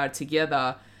Pixar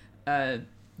together,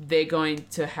 they're going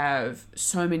to have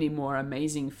so many more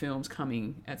amazing films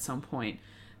coming at some point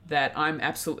that I'm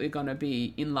absolutely going to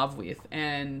be in love with,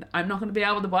 and I'm not going to be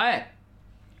able to buy it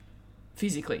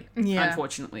physically,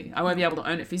 unfortunately. I won't be able to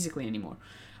own it physically anymore.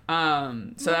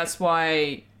 So that's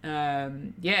why,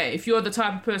 if you're the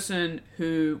type of person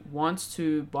who wants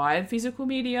to buy physical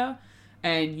media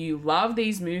and you love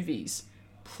these movies,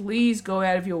 please go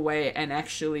out of your way and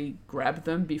actually grab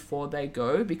them before they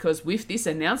go, because with this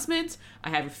announcement, I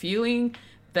have a feeling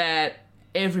that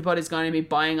everybody's going to be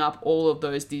buying up all of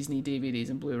those Disney DVDs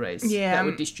and Blu-rays that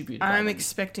were distributed. I'm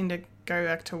expecting to go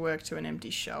back to work to an empty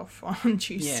shelf on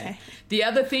Tuesday. Yeah. The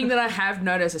other thing that I have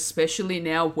noticed, especially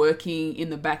now working in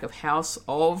the back of house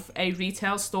of a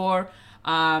retail store,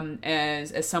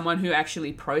 as someone who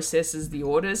actually processes the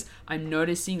orders, I'm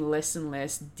noticing less and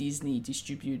less Disney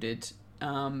distributed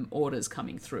orders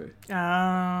coming through.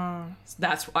 Oh.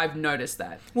 I've noticed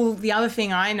that. Well, the other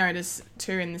thing I noticed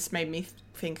too, and this made me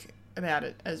think about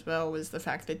it as well, was the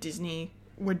fact that Disney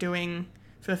were doing,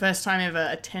 for the first time ever,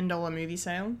 a $10 movie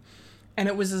sale. And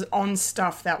it was on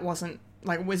stuff that wasn't,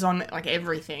 like, was on, like,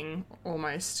 everything,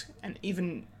 almost. And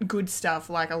even good stuff,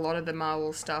 like a lot of the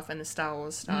Marvel stuff and the Star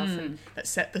Wars stuff, and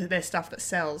their stuff that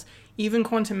sells. Even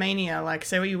Quantumania, like,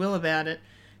 say what you will about it,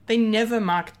 they never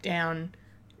marked down,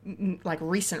 like,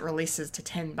 recent releases to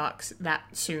 $10 that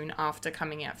soon after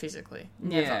coming out physically.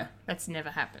 Never. Yeah. That's never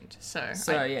happened.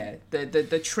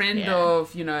 The trend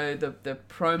of, the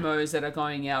promos that are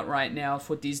going out right now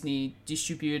for Disney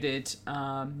distributed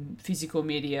physical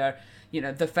media,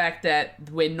 the fact that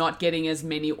we're not getting as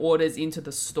many orders into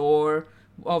the store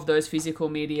of those physical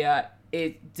media,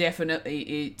 it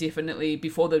definitely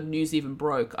before the news even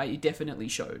broke, it definitely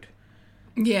showed.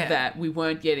 Yeah. That we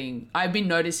weren't getting... I've been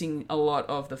noticing a lot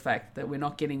of the fact that we're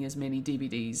not getting as many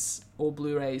DVDs or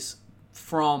Blu-rays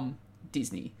from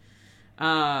Disney.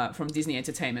 From Disney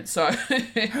Entertainment. So,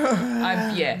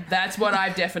 that's what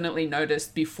I've definitely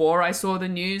noticed before I saw the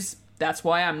news. That's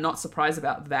why I'm not surprised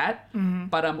about that. Mm-hmm.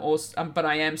 But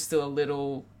I am still a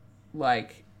little,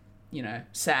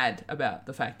 sad about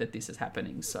the fact that this is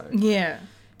happening. So yeah.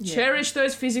 Cherish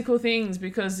those physical things,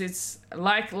 because it's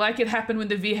like it happened with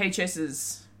the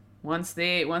VHSs. Once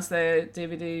the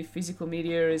DVD physical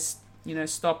media is,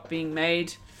 stopped being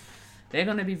made, they're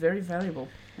going to be very valuable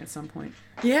at some point.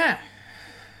 Yeah.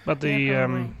 But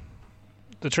the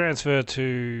transfer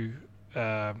to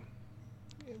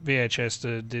VHS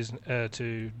to Disney,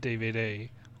 to DVD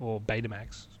or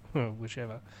Betamax,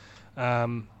 whichever,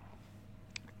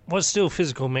 was still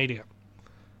physical media.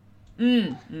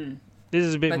 This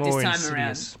is a bit more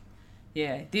insidious.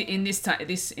 Yeah, in this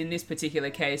particular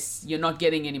case, you're not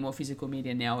getting any more physical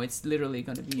media now. It's literally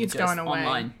going to be just going away.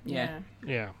 Online. Yeah.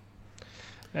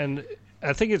 And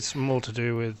I think it's more to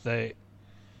do with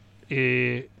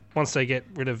once they get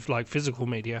rid of physical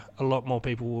media, a lot more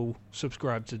people will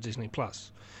subscribe to Disney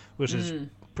Plus, which is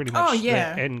pretty much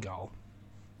their end goal.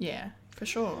 Yeah, for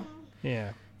sure.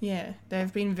 Yeah. Yeah,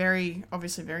 they've been very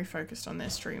focused on their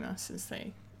streamer since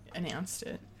they announced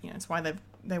it. It's why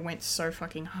they went so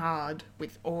fucking hard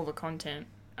with all the content,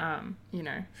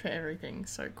 for everything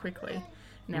so quickly.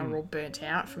 Now we're all burnt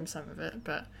out from some of it,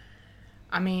 but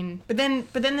I mean, but then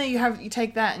you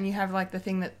take that and you have the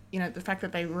thing that the fact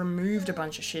that they removed a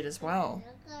bunch of shit as well,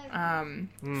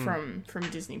 from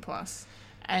Disney Plus,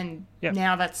 and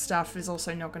now that stuff is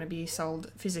also not going to be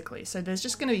sold physically. So there's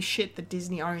just going to be shit that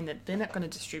Disney own that they're not going to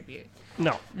distribute.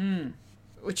 No.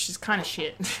 Which is kind of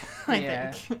shit.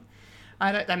 I think.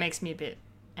 That makes me a bit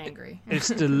angry. It's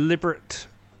deliberate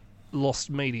lost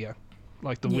media,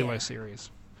 like the Willow series.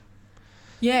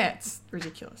 Yeah, it's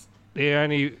ridiculous. The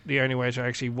only way to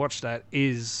actually watch that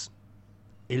is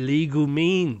illegal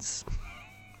means.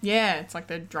 Yeah, it's like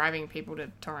they're driving people to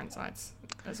torrent sites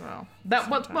as well.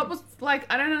 What was I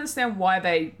don't understand why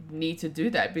they need to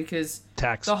do that, because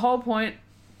tax. The whole point.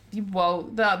 Well,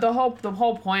 the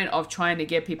whole point of trying to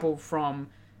get people from,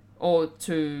 or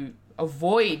to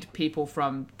avoid people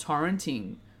from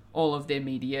torrenting all of their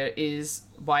media, is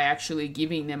by actually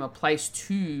giving them a place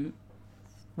to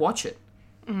watch it,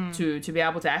 to be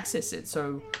able to access it.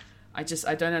 So I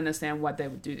don't understand why they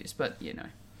would do this, but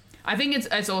I think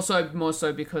it's also more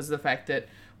so because of the fact that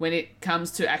when it comes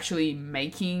to actually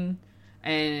making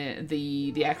and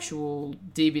the actual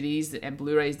DVDs and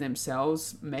Blu-rays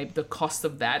themselves, maybe the cost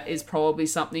of that is probably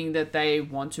something that they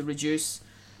want to reduce.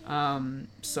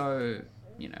 So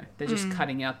they're just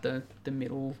cutting out the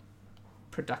middle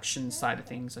production side of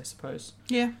things, I suppose.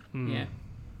 Yeah. Yeah.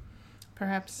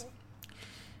 Perhaps.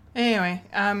 Anyway,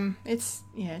 it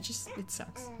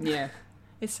sucks. Yeah.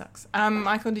 It sucks.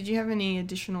 Michael, did you have any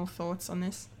additional thoughts on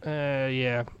this?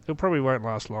 Yeah, it probably won't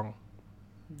last long.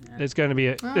 No. There's going to be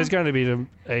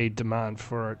a demand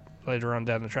for it later on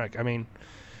down the track. I mean,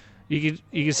 you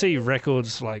can see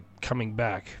records coming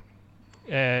back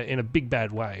in a big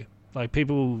bad way.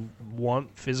 People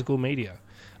want physical media.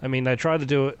 I mean, they try to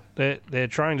do it. They're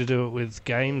trying to do it with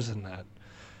games and that.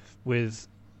 With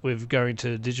going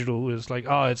to digital, it's like,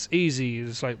 oh, it's easy.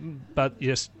 It's like, but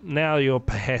yes, now you're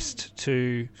pressed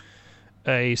to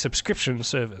a subscription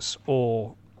service,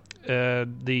 or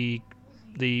the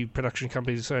production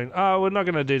companies saying, oh, we're not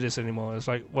going to do this anymore. It's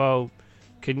like, well,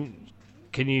 can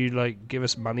you like give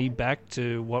us money back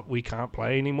to what we can't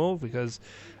play anymore? Because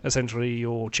essentially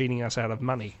you're cheating us out of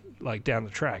money, like down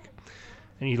the track.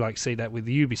 And you like see that with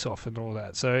Ubisoft and all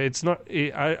that. So it's not.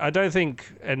 I don't think,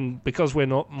 and because we're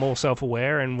not more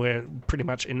self-aware, and we're pretty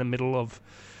much in the middle of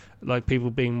like people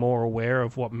being more aware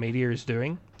of what media is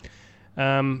doing.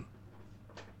 Yeah,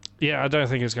 I don't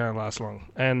think it's going to last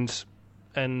long. And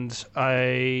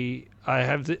I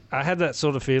had that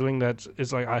sort of feeling that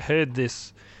it's like I heard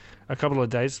this a couple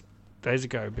of days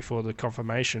ago before the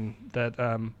confirmation that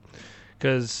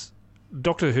because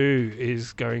Doctor Who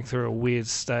is going through a weird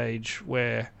stage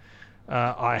where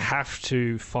I have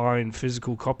to find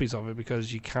physical copies of it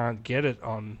because you can't get it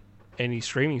on any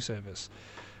streaming service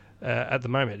at the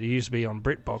moment. It used to be on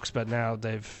BritBox, but now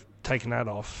they've taken that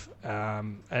off.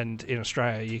 And in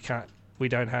Australia, we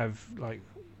don't have like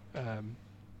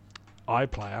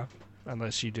iPlayer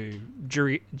unless you do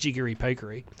jiggery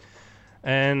pokery.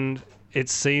 And it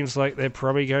seems like they're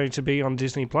probably going to be on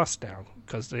Disney Plus now,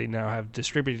 because they now have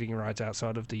distributing rights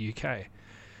outside of the UK.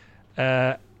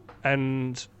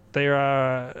 And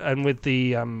with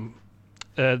the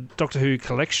Doctor Who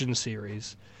collection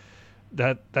series,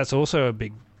 that's also a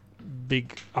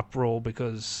big uproar,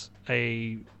 because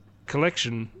a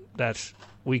collection that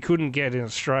we couldn't get in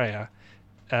Australia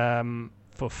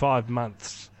for 5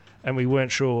 months, and we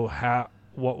weren't sure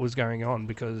what was going on,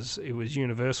 because it was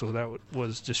Universal that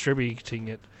was distributing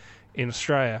it in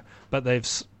Australia, but they've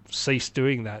ceased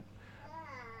doing that.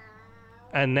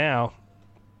 And now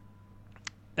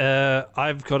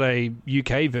I've got a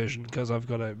UK version because I've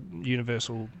got a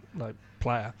Universal like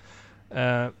player,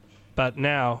 but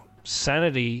now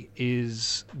Sanity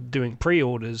is doing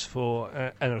pre-orders for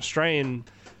an Australian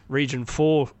Region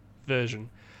 4 version,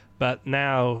 but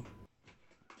now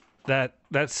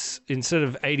that's instead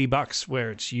of $80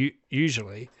 where it's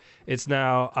usually, it's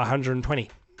now 120.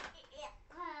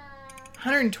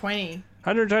 120.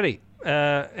 120,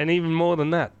 and even more than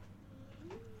that.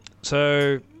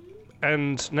 So,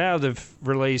 and now they've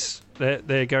released,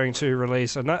 they're going to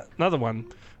release another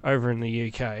one over in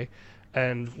the UK,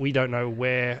 and we don't know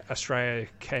where Australia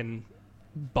can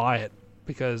buy it,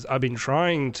 because I've been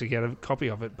trying to get a copy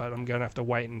of it, but I'm going to have to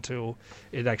wait until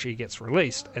it actually gets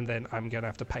released, and then I'm going to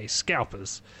have to pay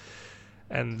scalpers,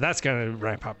 and that's going to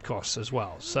ramp up costs as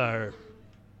well. So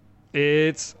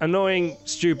it's annoying,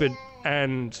 stupid,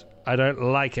 and I don't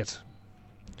like it.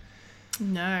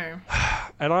 No.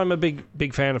 And I'm a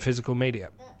big fan of physical media.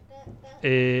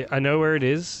 I know where it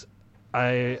is.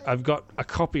 I've got a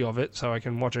copy of it, so I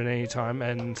can watch it anytime,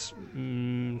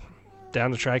 and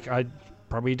down the track, I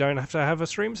probably don't have to have a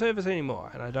stream service anymore,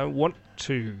 and I don't want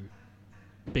to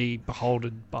be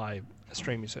beholden by a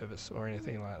streaming service or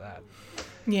anything like that.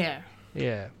 Yeah.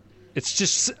 Yeah. It's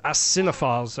just us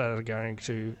cinephiles that are going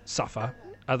to suffer.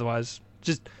 Otherwise,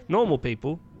 just normal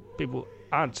people who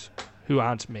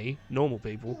aren't me, normal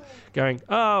people, going,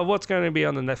 oh, what's going to be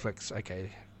on the Netflix?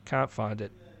 Okay, can't find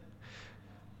it.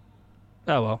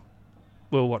 Oh, well,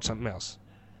 we'll watch something else.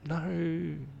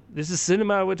 No, this is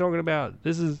cinema we're talking about.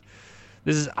 This is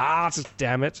art,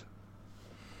 damn it.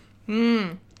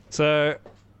 So,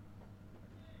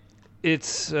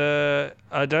 it's,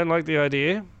 I don't like the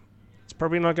idea. It's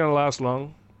probably not going to last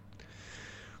long,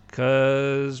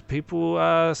 because people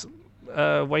are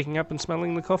waking up and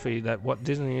smelling the coffee that what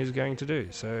Disney is going to do.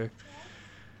 So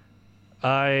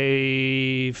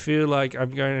I feel like I'm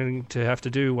going to have to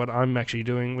do what I'm actually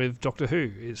doing with Doctor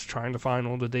Who, is trying to find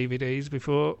all the DVDs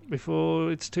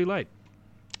before it's too late.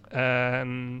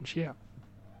 And yeah.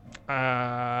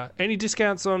 Any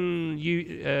discounts on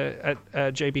you at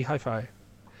JB Hi-Fi?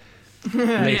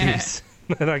 Ladies.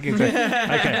 That I can say.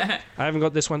 Okay, I haven't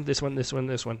got this one.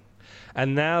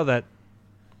 And now that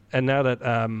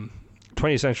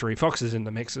 20th Century Fox is in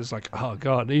the mix, it's like, oh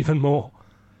god, even more.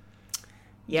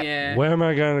 Yep. Yeah. Where am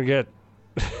I going to get?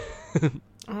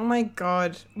 Oh my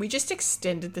god, we just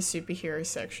extended the superhero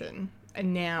section,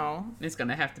 and now It's going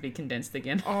to have to be condensed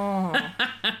again.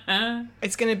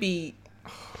 it's gonna be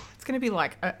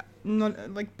like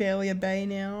not like barely a bay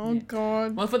now. Oh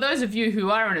god. Well, for those of you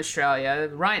who are in Australia,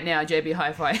 right now JB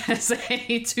Hi-Fi has a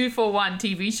 2-for-1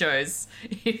 TV shows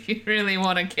if you really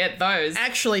want to get those.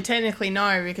 Actually, technically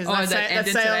no, because that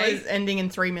sale is ending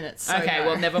in 3 minutes. So Okay, no.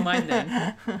 well, never mind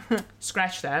then.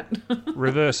 Scratch that.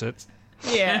 Reverse it.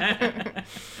 Yeah.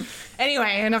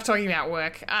 Anyway, enough talking about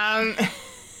work.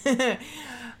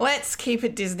 Let's keep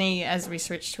it Disney as we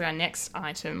switch to our next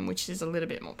item, which is a little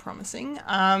bit more promising. We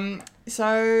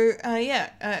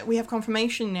have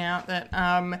confirmation now that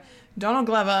Donald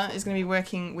Glover is going to be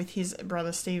working with his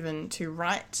brother Stephen to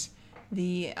write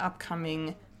the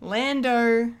upcoming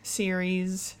Lando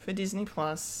series for Disney+.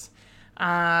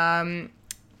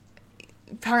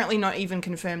 Apparently not even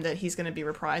confirmed that he's going to be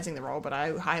reprising the role, but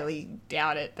I highly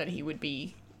doubt it that he would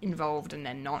be involved and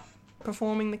then not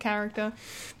performing the character.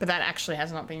 But that actually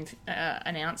has not been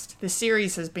announced. The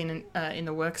series has been in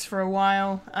the works for a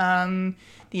while.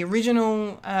 The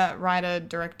original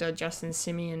writer-director, Justin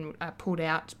Simeon, pulled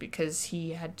out because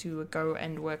he had to go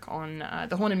and work on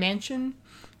The Haunted Mansion,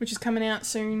 which is coming out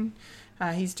soon.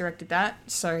 He's directed that,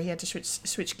 so he had to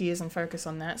switch gears and focus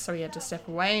on that, so he had to step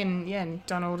away, and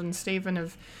Donald and Stephen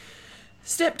have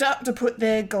stepped up to put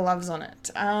their gloves on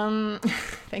it.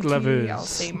 Thank Glovers. you.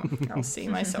 I'll see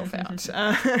myself out.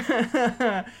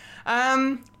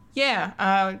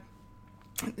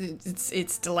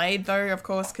 It's delayed though, of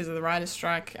course, because of the writer's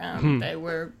strike. They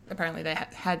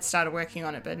had started working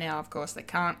on it, but now, of course, they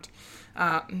can't.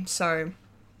 So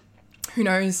who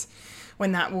knows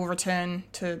when that will return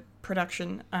to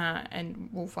production, and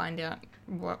we'll find out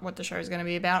what the show is going to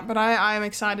be about. But I am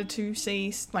excited to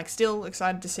see, still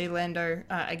excited to see Lando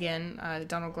again.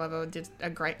 Donald Glover did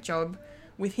a great job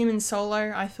with him in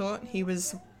Solo. I thought he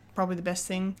was probably the best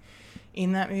thing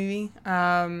in that movie.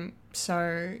 I'm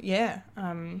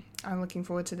looking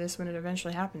forward to this when it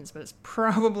eventually happens, but it's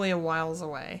probably a whiles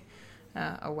away.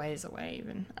 A ways away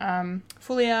even.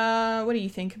 Fulya, what do you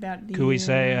think about these? Could we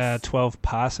say 12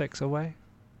 parsecs away?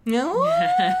 No.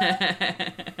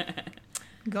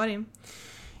 Got him.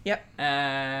 Yep.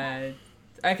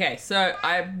 Okay, so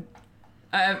I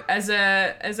as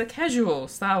a casual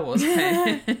Star Wars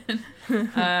fan,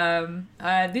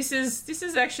 this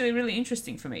is actually really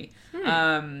interesting for me.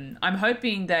 I'm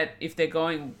hoping that if they're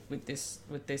going with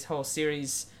this whole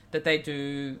series, that they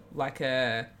do like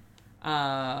a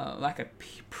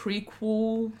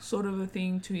prequel sort of a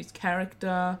thing to his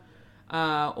character,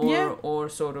 or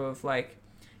sort of like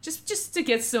just to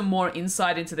get some more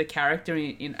insight into the character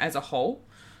in as a whole,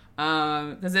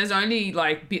 because there's only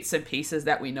like bits and pieces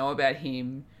that we know about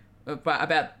him,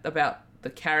 about the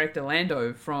character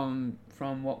Lando from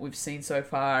what we've seen so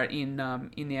far in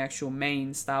the actual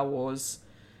main Star Wars,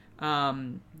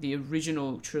 the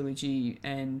original trilogy,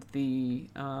 and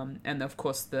of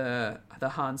course the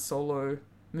Han Solo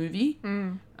movie,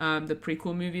 the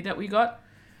prequel movie that we got.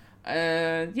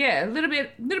 A little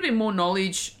bit more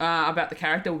knowledge about the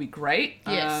character would be great.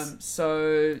 Yes.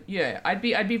 I'd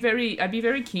be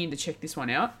very keen to check this one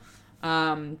out.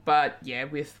 But yeah,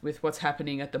 with what's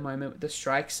happening at the moment with the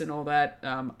strikes and all that,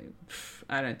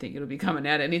 I don't think it'll be coming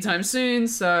out anytime soon.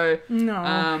 So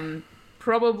no.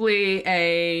 Probably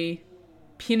a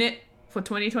pin it for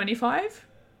 2025,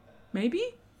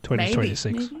 maybe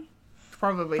 2026. Maybe.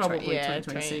 Probably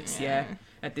 2026.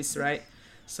 At this rate.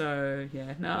 So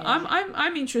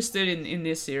I'm interested in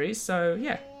this series. So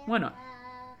yeah, why not?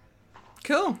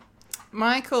 Cool.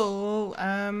 Michael,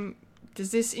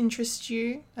 does this interest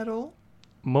you at all?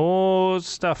 More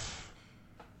stuff.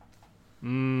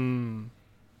 Trying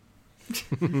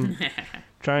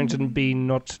to be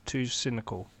not too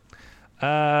cynical.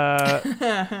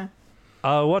 I'll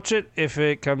watch it if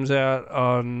it comes out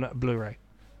on Blu-ray.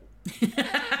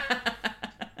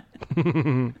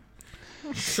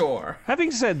 Sure.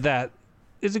 Having said that,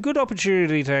 it's a good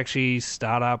opportunity to actually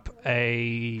start up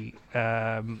a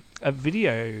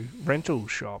video rental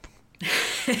shop.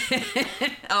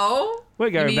 Oh,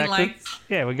 we're going back like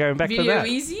we're going back to that. Video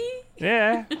Easy?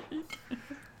 Yeah.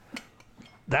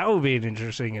 That will be an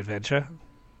interesting adventure,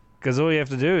 because all you have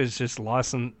to do is just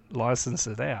license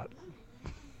it out.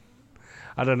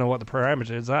 I don't know what the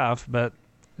parameters are, but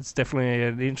it's definitely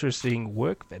an interesting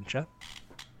work venture.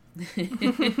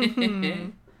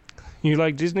 You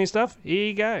like Disney stuff? Here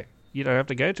you go. You don't have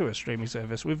to go to a streaming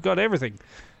service. We've got everything.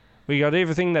 We got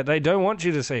everything that they don't want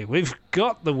you to see. We've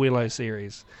got the Willow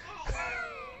series.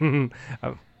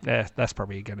 That's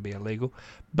probably going to be illegal,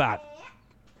 but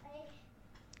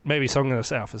maybe Song of the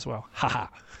South as well. Haha.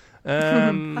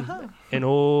 In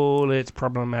all its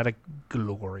problematic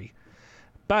glory.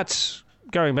 But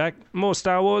going back, more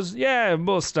Star Wars. Yeah,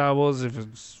 more Star Wars if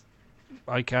it's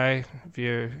okay, if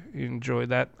you enjoy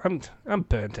that. I'm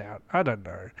burnt out. I don't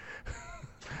know.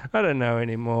 I don't know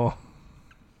anymore.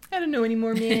 I don't know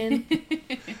anymore, man.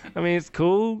 I mean, it's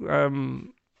cool. Donald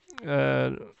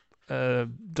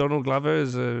Glover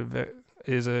is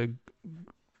a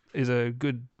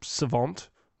good savant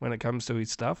when it comes to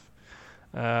his stuff.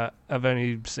 I've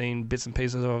only seen bits and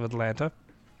pieces of Atlanta,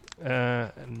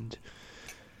 and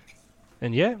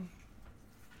yeah.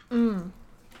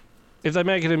 If they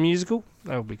make it a musical,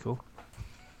 that would be cool.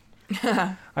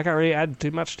 I can't really add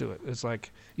too much to it. It's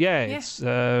like, it's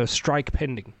strike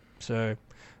pending, so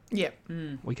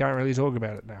we can't really talk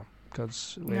about it now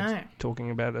because we're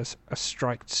talking about a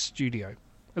striked studio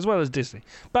as well as Disney.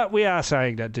 But we are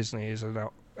saying that Disney is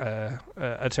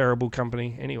a terrible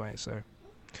company anyway, so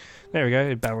there we go.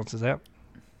 It balances out.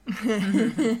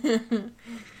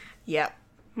 Yep.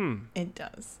 It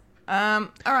does. All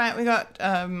right, we got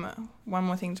one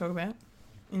more thing to talk about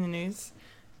in the news,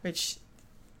 which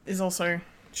is also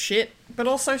shit, but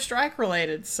also strike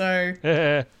related. So,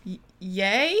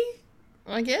 yay,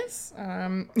 I guess.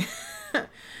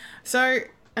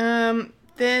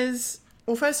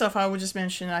 Well, first off, I will just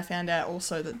mention I found out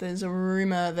also that there's a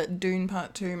rumour that Dune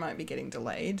Part 2 might be getting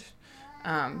delayed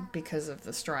because of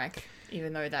the strike,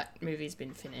 even though that movie's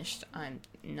been finished. I'm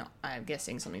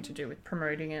guessing something to do with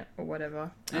promoting it or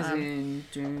whatever. As in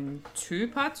Dune 2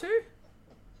 Part 2?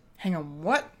 Hang on,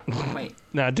 what? Wait.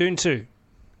 No, Dune 2.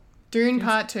 Dune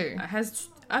Part 2. I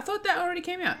thought that already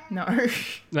came out. No.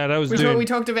 No, that was Dune. We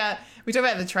talked about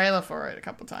the trailer for it a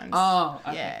couple times. Oh,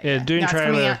 okay. Yeah. Dune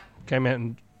trailer came out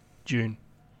in June.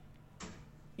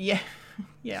 Yeah.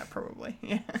 Yeah, probably.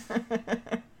 Yeah.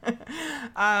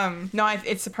 No,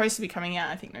 it's supposed to be coming out,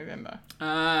 I think, November.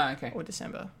 Okay. Or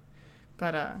December.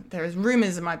 But there is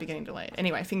rumours it might be getting delayed.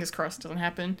 Anyway, fingers crossed it doesn't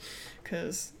happen,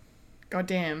 because,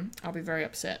 goddamn, I'll be very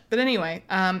upset. But anyway,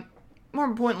 more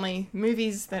importantly,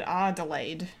 movies that are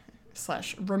delayed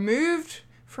 / removed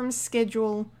from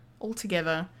schedule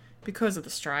altogether because of the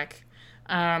strike.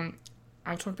 I'll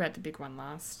talk about the big one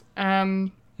last.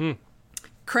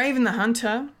 Kraven the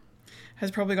Hunter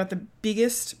has probably got the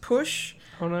biggest push.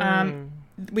 Oh no.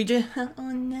 We just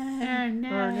yeah,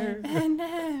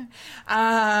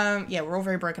 we're all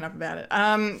very broken up about it.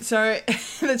 So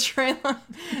the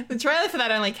trailer for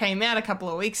that only came out a couple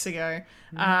of weeks ago.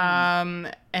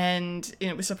 And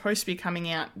it was supposed to be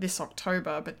coming out this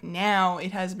October, but now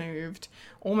it has moved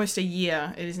almost a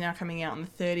year. It is now coming out on the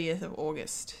 30th of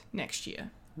August next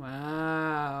year.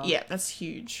 Wow. Yeah, that's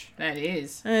huge. That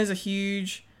is. That is a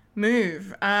huge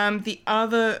move. The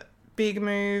other big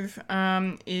move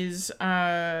is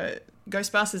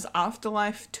Ghostbusters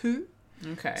Afterlife 2.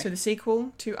 Okay. So the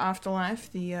sequel to Afterlife,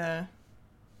 the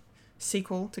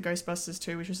sequel to Ghostbusters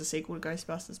 2, which was a sequel to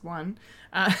Ghostbusters 1.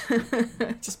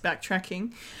 Just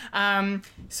backtracking.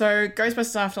 So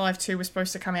Ghostbusters Afterlife 2 was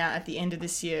supposed to come out at the end of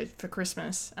this year for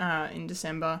Christmas in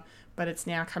December, but it's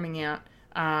now coming out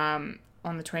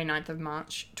on the 29th of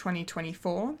March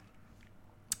 2024.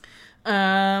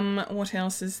 What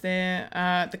else is there?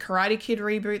 The Karate Kid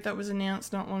reboot that was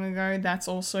announced not long ago, that's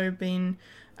also been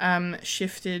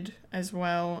shifted as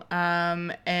well.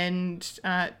 And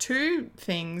two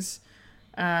things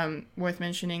worth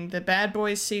mentioning: the Bad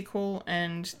Boys sequel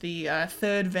and the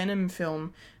third Venom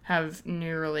film have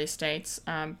new release dates.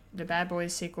 The Bad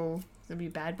Boys sequel will be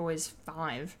Bad Boys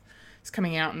 5. It's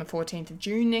coming out on the 14th of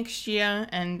June next year,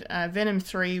 and Venom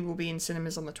 3 will be in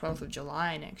cinemas on the 12th of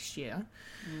July next year.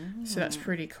 So that's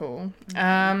pretty cool.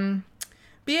 But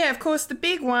yeah, of course, the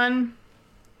big one,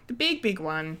 the big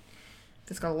one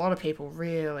that's got a lot of people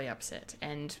really upset,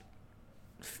 and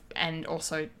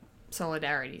also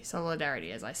solidarity.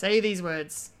 As I say these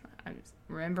words, I'm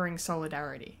remembering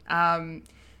solidarity.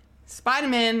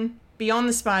 Spider-Man Beyond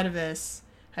the Spider-Verse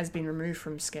has been removed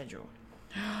from schedule.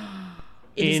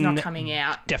 It is not coming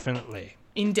out.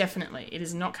 Indefinitely. It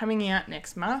is not coming out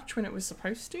next March when it was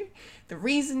supposed to. The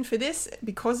reason for this,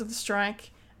 because of the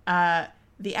strike,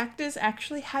 the actors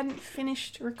actually hadn't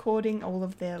finished recording all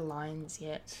of their lines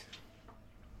yet.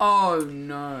 Oh,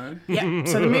 no. Yeah,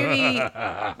 so the movie...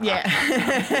 Yeah.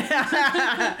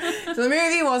 So the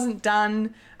movie wasn't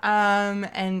done,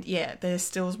 and yeah, there's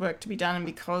still work to be done, and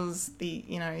because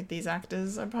these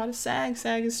actors are part of SAG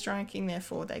is striking,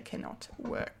 therefore they cannot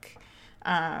work.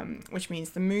 Which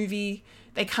means the movie,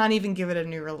 they can't even give it a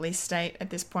new release date at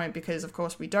this point because, of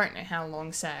course, we don't know how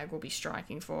long SAG will be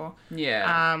striking for.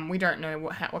 Yeah. We don't know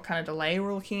what kind of delay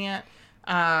we're looking at.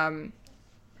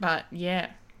 But,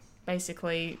 yeah,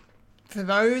 basically, for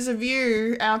those of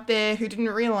you out there who didn't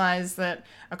realise that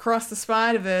Across the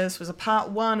Spider-Verse was a part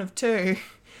 1 of 2...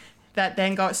 that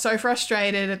then got so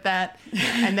frustrated at that,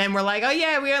 and then we're like, oh,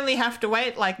 yeah, we only have to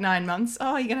wait like 9 months.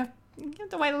 Oh, you have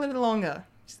to wait a little bit longer.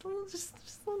 Just a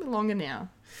little bit longer now.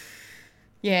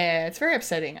 Yeah, it's very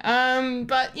upsetting.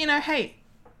 But, hey,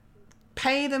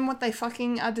 pay them what they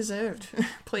fucking are deserved,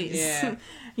 please.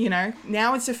 Yeah.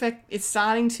 Now it's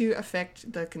starting to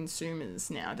affect the consumers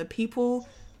now. The people,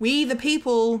 we the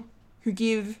people, who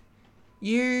give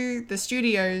you, the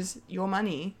studios, your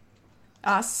money,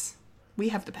 us, we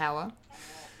have the power.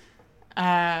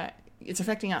 It's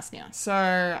affecting us now.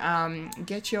 So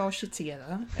get your shit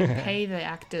together and pay the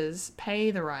actors, pay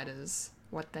the writers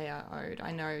what they are owed.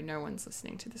 I know no one's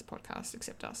listening to this podcast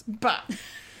except us, but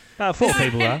 4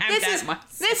 people are.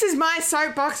 this is my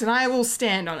soapbox and I will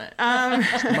stand on it.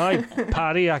 My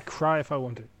party, I cry if I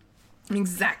want to.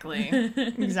 Exactly.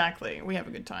 We have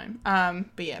a good time.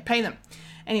 But yeah, pay them.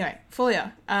 Anyway,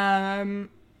 Fulya,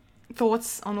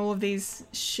 thoughts on all of these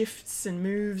shifts and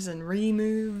moves and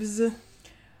removes?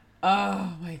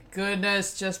 Oh my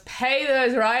goodness, just pay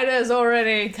those writers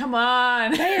already. Come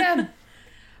on. Pay them.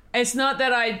 It's not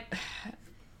that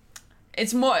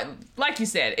it's more, like you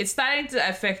said, it's starting to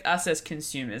affect us as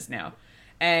consumers now.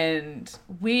 And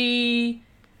we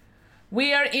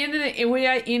are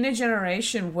in a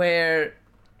generation where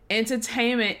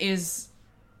entertainment is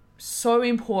so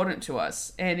important to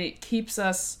us, and it keeps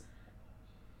us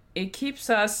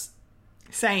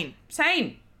Sane.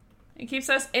 It keeps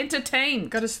us entertained.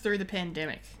 Got us through the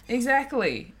pandemic.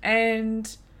 Exactly.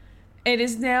 And it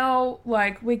is now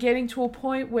like we're getting to a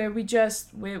point where we're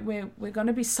going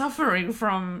to be suffering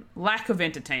from lack of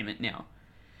entertainment now.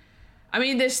 I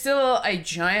mean, there's still a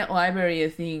giant library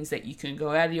of things that you can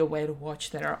go out of your way to watch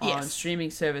that are on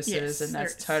streaming services, and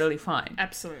that's totally fine.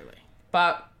 Absolutely.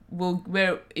 But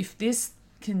if this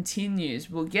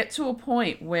continues, we'll get to a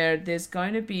point where there's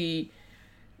going to be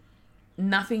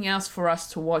nothing else for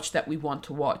us to watch that we want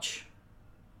to watch.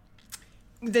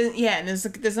 There's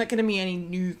not going to be any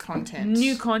new content.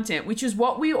 Which is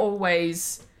what we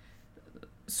always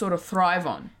sort of thrive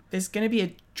on. There's going to be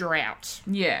a drought.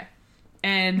 Yeah.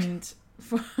 And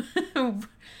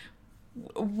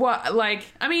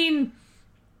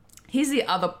here's the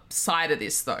other side of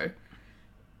this though.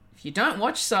 If you don't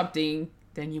watch something,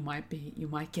 then you might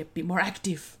get a bit more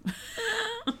active.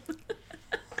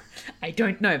 I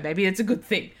don't know. Maybe it's a good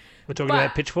thing. We're talking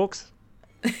about pitchforks?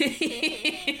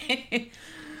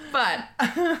 But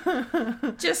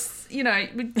just,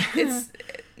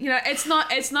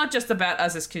 it's not just about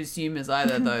us as consumers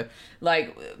either though.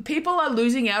 Like, people are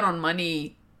losing out on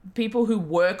money. People who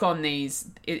work on these,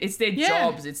 it's their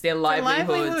jobs, it's their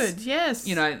livelihoods. Yes.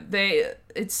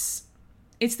 It's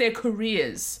their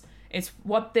careers. It's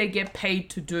what they get paid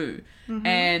to do. Mm-hmm.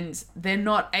 And they're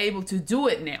not able to do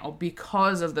it now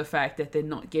because of the fact that they're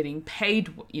not getting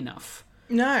paid enough.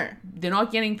 No. They're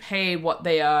not getting paid what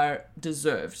they are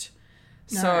deserved.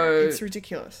 No, so it's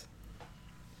ridiculous.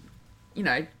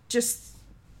 Just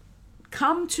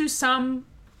come to some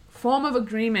form of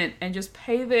agreement and just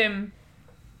pay them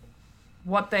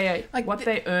what they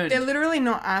earn. They're literally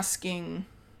not asking.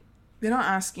 They're not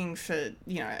asking for,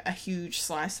 a huge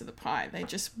slice of the pie. They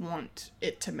just want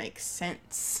it to make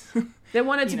sense. They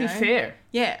want it to be fair.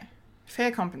 Yeah.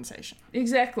 Fair compensation.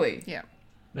 Exactly. Yeah.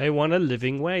 They want a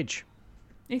living wage.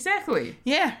 Exactly.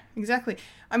 Yeah, exactly.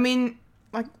 I mean,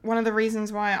 like, one of the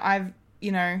reasons why I've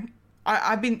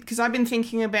been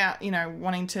thinking about,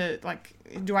 wanting to, like,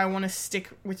 do I want to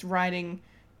stick with writing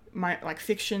my, like,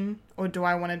 fiction, or do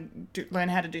I want to learn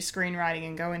how to do screenwriting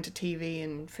and go into TV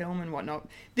and film and whatnot?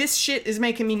 This shit is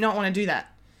making me not want to do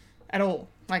that at all.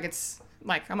 Like, it's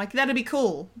like, I'm like, that'd be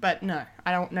cool, but no,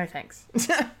 I don't. No thanks.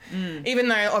 Even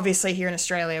though obviously here in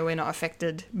Australia we're not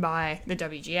affected by the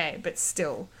WGA, but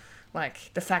still,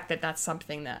 like, the fact that that's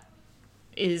something that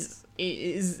is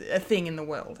a thing in the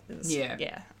world is,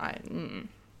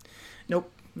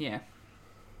 nope. Yeah,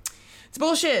 it's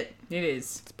bullshit. It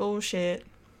is. It's bullshit.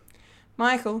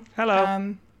 Michael.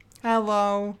 Hello.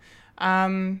 Hello.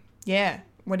 Yeah.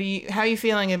 How are you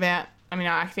feeling about, I mean,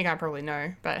 I think I probably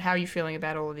know, but how are you feeling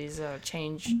about all of these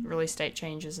release date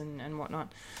changes and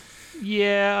whatnot?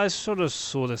 Yeah, I sort of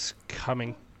saw this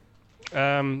coming.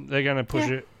 They're going to push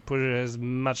it as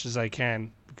much as they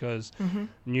can, because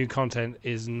new content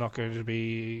is not going to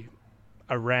be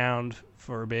around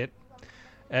for a bit.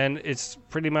 And it's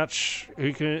pretty much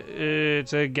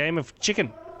it's a game of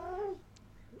chicken.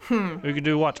 Who can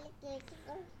do what?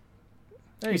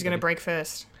 Who's going to break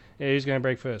first? Yeah, who's going to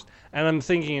break first? And I'm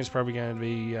thinking it's probably going to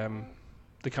be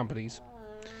the companies,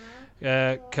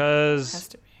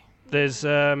 because there's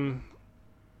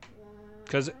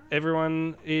because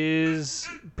everyone is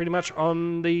pretty much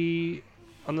on the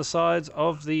sides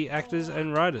of the actors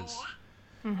and writers.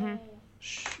 Mm-hmm.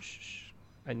 Shh.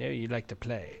 I know you like to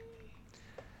play.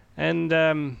 And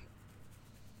and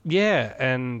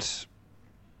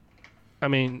I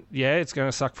mean, it's going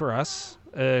to suck for us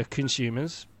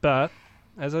consumers, but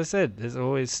as I said, there's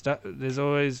always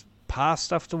past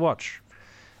stuff to watch,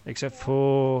 except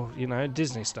for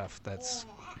Disney stuff. That's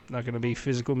not going to be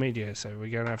physical media, so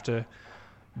we're going to have to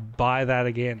buy that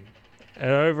again,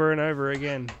 over and over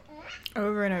again.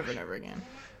 Over and over and over again.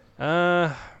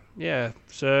 Yeah,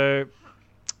 so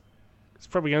it's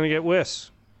probably going to get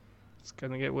worse. It's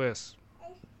going to get worse.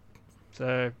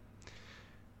 So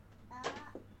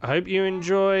I hope you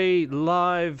enjoy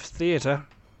live theatre.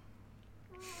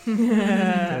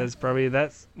 There's probably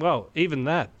even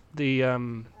that.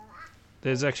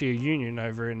 There's actually a union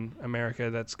over in America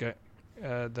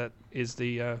that is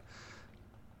the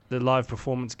Live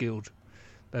Performance Guild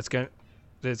that's going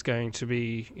to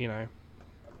be,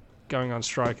 going on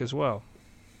strike as well.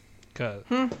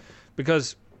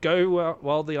 Because go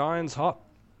while the iron's hot.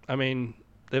 I mean,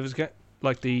 there was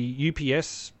like the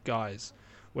UPS guys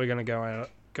were going to go out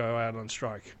on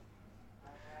strike,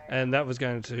 and that was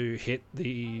going to hit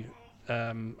the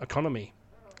economy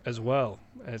as well.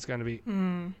 And it's going to be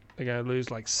they're going to lose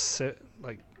like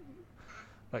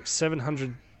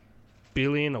 700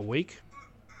 billion a week,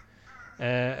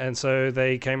 and so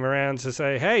they came around to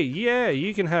say, hey, yeah,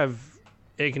 you can have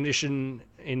air conditioning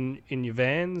in your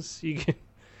vans. You can,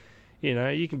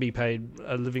 you can be paid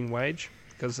a living wage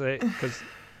because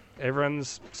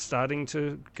everyone's starting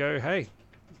to go, hey.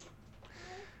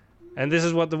 And this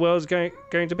is what the world's going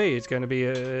to be. It's going to be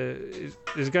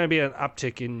there's going to be an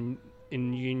uptick in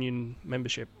union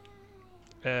membership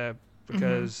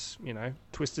because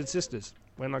Twisted Sisters.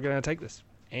 We're not going to take this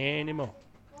anymore.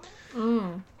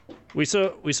 We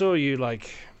saw you like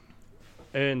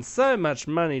earn so much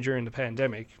money during the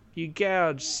pandemic. You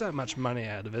gouged so much money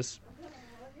out of us.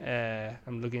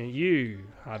 I'm looking at you,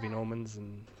 Harvey Normans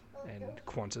and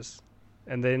Qantas,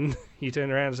 and then you turn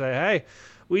around and say, hey,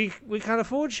 we can't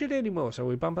afford shit anymore, so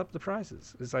we bump up the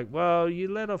prices. It's like, well, you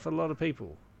let off a lot of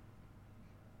people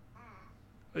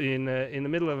in the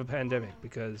middle of a pandemic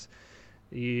because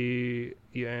you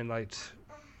earn like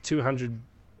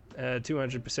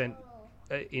 200%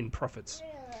 in profits,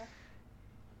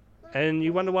 and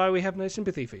you wonder why we have no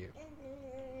sympathy for you.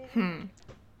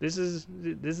 This is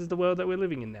the world that we're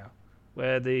living in now,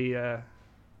 where the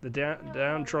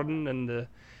downtrodden and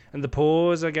the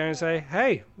poors are going to say,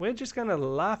 "Hey, we're just going to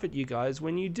laugh at you guys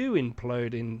when you do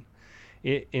implode in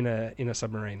a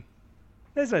submarine."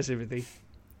 There's no sympathy.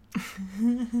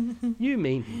 You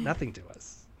mean nothing to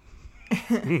us.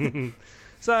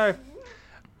 So,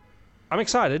 I'm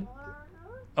excited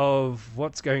of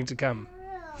what's going to come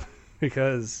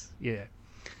because,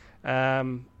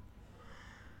 I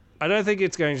don't think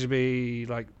it's going to be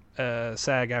like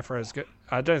SAG-AFTRA's.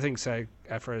 I don't think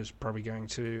SAG-AFTRA is probably going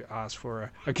to ask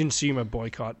for a consumer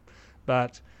boycott,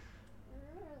 but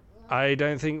I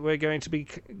don't think we're going to be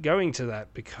going to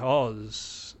that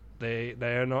because they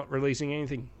are not releasing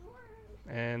anything,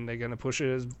 and they're going to push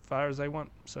it as far as they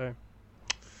want. So,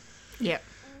 yeah,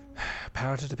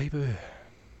 power to the people.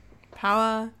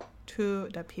 Power to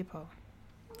the people.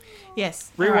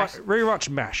 Yes. Rewatch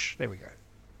MASH. There we go.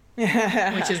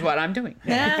 Which is what I'm doing.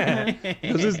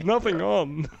 Because there's nothing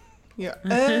on. You're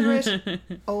over it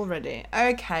already.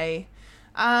 Okay.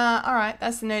 All right.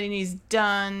 That's the nerdy news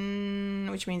done,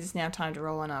 which means it's now time to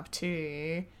roll on up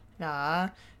to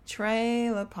the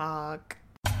trailer park.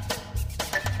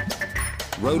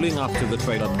 Rolling up to the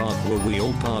trailer park where we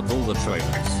all park all the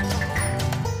trailers.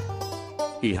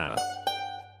 Yeah.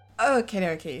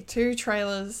 Okay. 2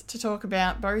 trailers to talk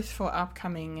about, both for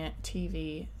upcoming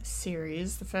TV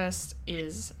series. The first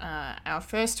is our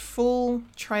first full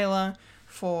trailer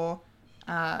for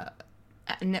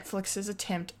Netflix's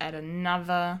attempt at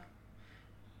another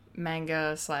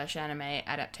manga/anime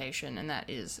adaptation, and that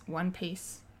is One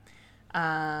Piece.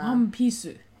 One Piece.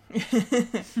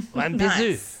 One Piece.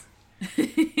 Nice.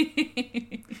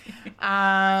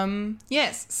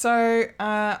 Yes, so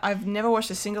I've never watched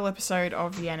a single episode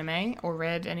of the anime or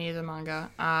read any of the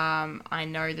manga. I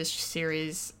know this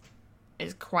series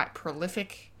is quite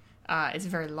prolific. It's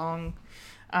very long.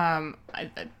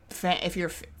 If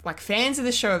you're like fans of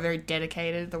the show are very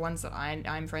dedicated. The ones that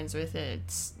I'm friends with,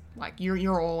 it's like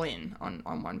you're all in on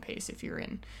One Piece if you're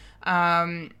in.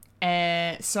 And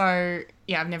so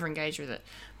yeah, I've never engaged with it,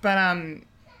 but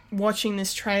watching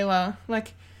this trailer,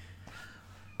 it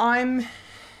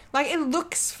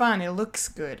looks fun, it looks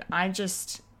good. I'm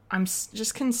just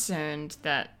concerned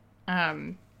that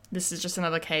this is just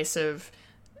another case of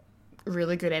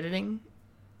really good editing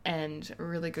and a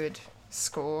really good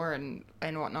score and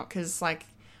whatnot, because I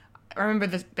remember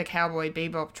the Cowboy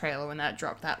Bebop trailer when that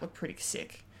dropped. That looked pretty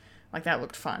sick. That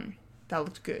looked fun, that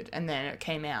looked good, and then it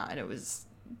came out and it was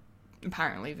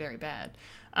apparently very bad.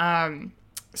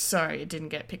 So it didn't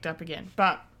get picked up again.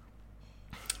 But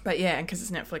yeah, and because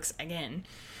it's Netflix again,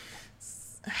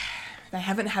 they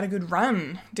haven't had a good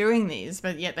run doing these,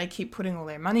 but yet they keep putting all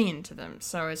their money into them.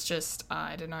 So it's just,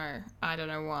 I don't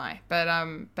know why, but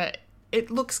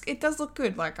it does look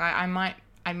good. Like I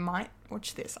might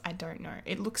watch this. I don't know.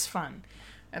 It looks fun,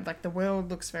 and like the world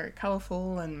looks very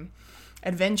colourful and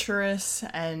adventurous,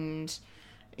 and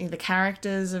the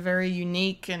characters are very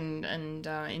unique and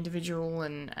individual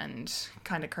and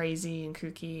kind of crazy and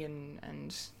kooky,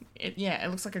 and it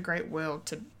looks like a great world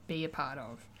to be a part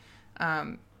of.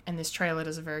 And this trailer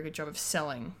does a very good job of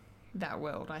selling that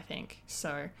world, I think.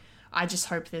 So I just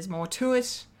hope there's more to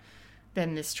it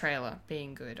than this trailer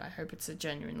being good. I hope it's a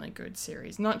genuinely good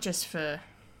series, not just to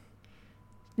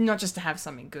have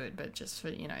something good, but just for,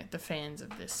 you know, the fans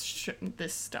of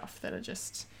this stuff that are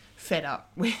just fed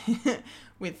up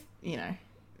with you know,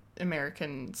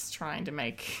 Americans trying to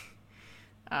make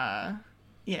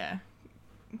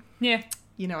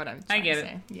you know what I'm trying to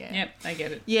say. Yeah. Yep, I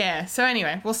get it. Yeah, so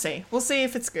anyway, we'll see. We'll see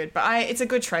if it's good. But it's a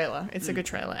good trailer. It's a good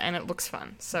trailer, and it looks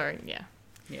fun. So, yeah.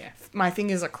 Yeah. My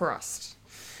fingers are crossed.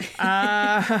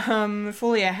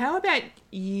 Fulya, how about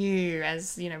you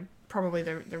as, you know, probably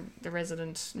the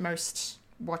resident most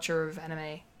watcher of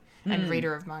anime and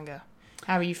reader of manga?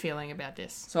 How are you feeling about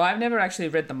this? So I've never actually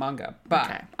read the manga, but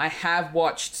Okay. I have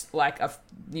watched like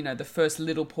the first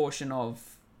little portion of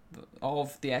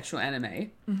the actual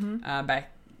anime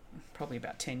back probably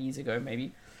about 10 years ago,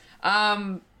 maybe.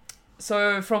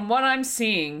 So from what I'm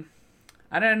seeing,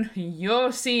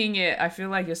 you're seeing it. I feel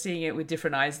like you're seeing it with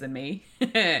different eyes than me.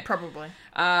 Probably.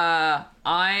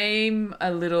 I'm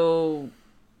a little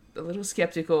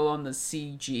skeptical on the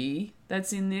CG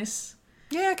that's in this.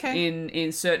 Yeah, okay.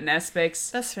 In certain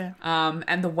aspects. That's fair.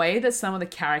 And the way that some of the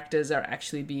characters are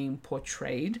actually being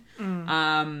portrayed.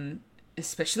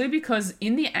 Especially because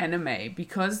in the anime,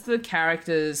 because the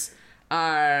characters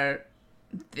are,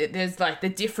 there's like the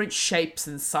different shapes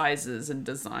and sizes and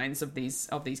designs of these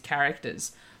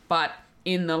characters, but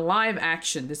in the live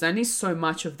action, there's only so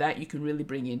much of that you can really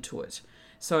bring into it.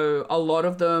 So a lot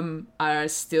of them are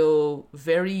still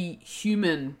very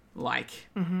human-like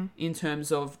in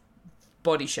terms of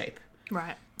body shape.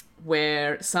 Right.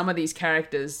 Where some of these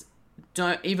characters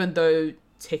don't, even though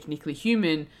technically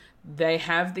human, they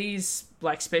have these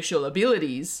like special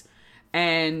abilities,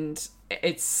 and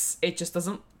it just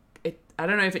doesn't. I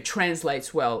don't know if it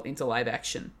translates well into live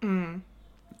action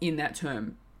in that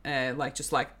term, like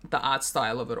the art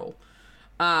style of it all.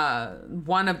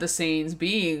 One of the scenes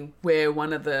being where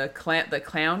one of the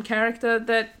clown character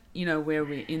that, you know, where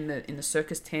we're in the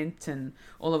circus tent, and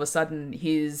all of a sudden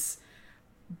his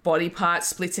body part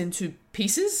splits into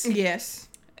pieces. Yes.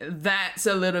 That's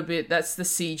the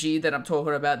CG that I'm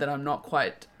talking about, that I'm not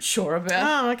quite sure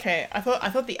about. Oh, okay. I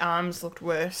thought the arms looked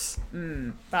worse.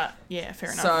 But yeah,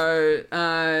 fair enough. So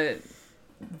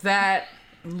that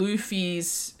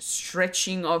Luffy's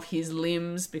stretching of his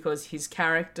limbs, because his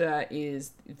character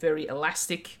is very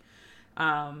elastic. So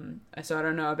I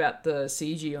don't know about the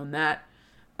CG on that.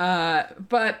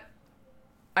 But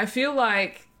I feel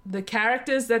like the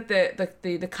characters that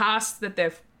the cast that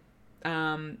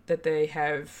they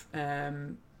have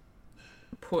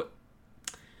put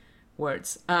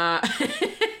words.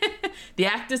 The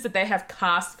actors that they have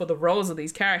cast for the roles of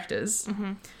these characters,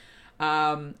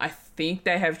 I think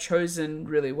they have chosen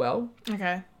really well.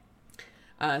 Okay.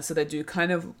 So they do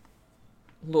kind of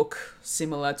look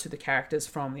similar to the characters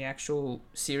from the actual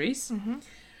series.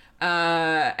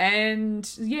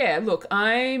 And yeah, look,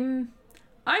 I'm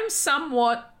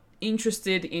somewhat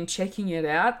interested in checking it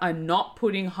out. I'm not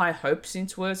putting high hopes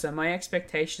into it, so my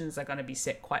expectations are going to be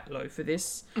set quite low for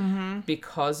this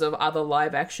because of other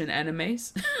live action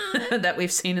animes that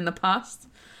we've seen in the past.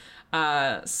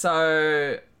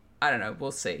 So I don't know,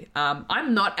 we'll see.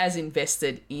 I'm not as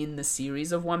invested in the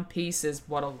series of One Piece as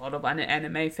what a lot of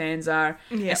anime fans are,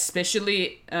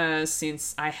 especially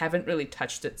since I haven't really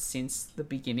touched it since the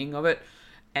beginning of it,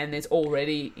 and it's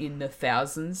already in the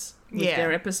thousands with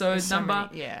their episode number.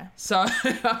 So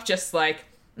I'm just like,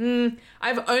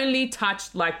 I've only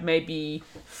touched like maybe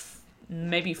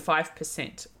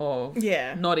 5% of,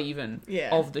 not even,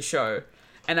 of the show,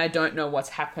 and I don't know what's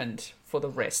happened for the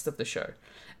rest of the show.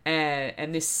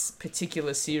 And this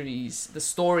particular series, the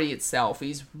story itself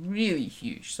is really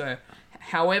huge. So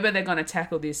however they're going to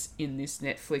tackle this in this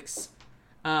Netflix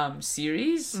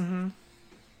series,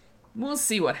 we'll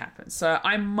see what happens. So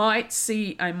I might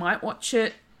watch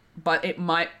it, but it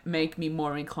might make me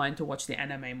more inclined to watch the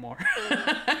anime more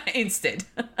instead.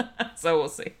 So we'll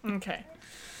see. Okay.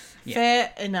 Yeah.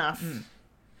 Fair enough.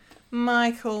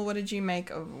 Michael, what did you make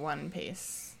of One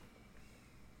Piece?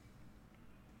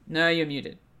 No, you're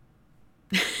muted.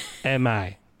 Am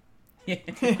I? No,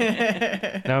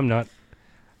 I'm not.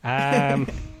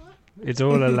 It's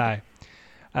all a lie.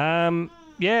 I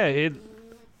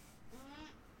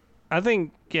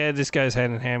think this goes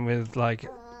hand in hand with like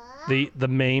the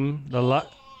meme, the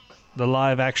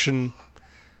live action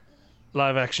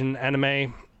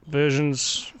anime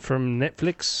versions from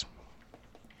Netflix.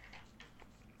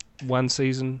 One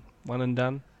season, one and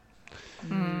done.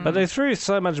 But they threw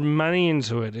so much money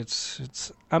into it.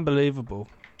 It's unbelievable.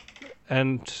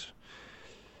 And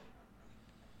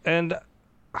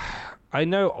I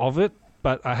know of it,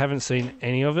 but I haven't seen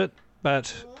any of it.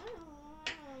 But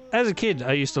as a kid,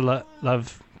 I used to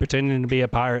love pretending to be a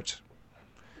pirate.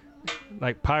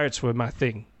 Like, pirates were my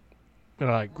thing,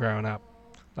 like, growing up.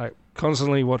 Like,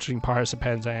 constantly watching Pirates of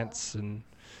Penzance.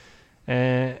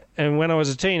 And when I was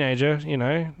a teenager, you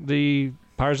know, the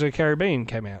Pirates of the Caribbean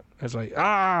came out. I was like,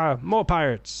 more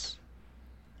pirates.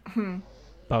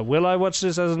 But will I watch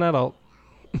this as an adult?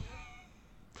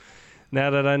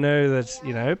 Now that I know that,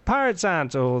 you know, pirates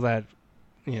aren't all that,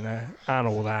 you know,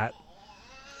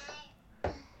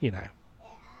 you know.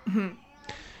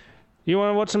 You want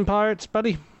to watch some pirates,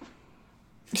 buddy?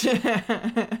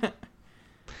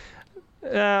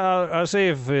 I'll see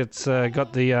if it's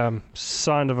got the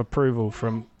sign of approval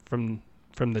from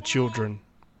the children.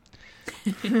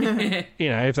 You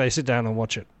know, if they sit down and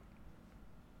watch it.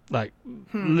 Like,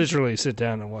 literally sit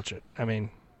down and watch it. I mean,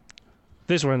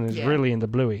 this one is really into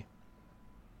Bluey.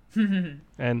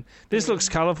 And this looks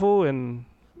colourful and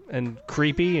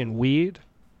creepy and weird.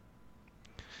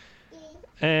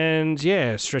 And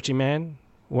yeah, Stretchy Man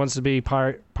wants to be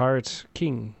pirate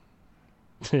king.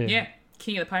 Yeah,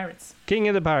 king of the pirates. King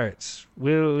of the pirates.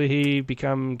 Will he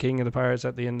become king of the pirates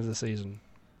at the end of the season?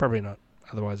 Probably not.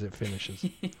 Otherwise, it finishes.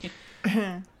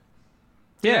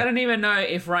 Yeah, I don't even know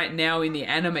if right now in the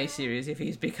anime series if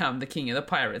he's become the king of the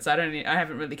pirates. I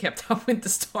haven't really kept up with the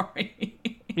story.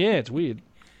 Yeah, it's weird.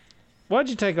 Why'd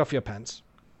you take off your pants?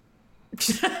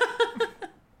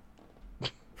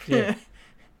 Yeah.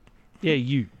 Yeah,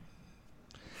 you.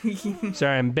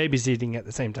 Sorry, I'm babysitting at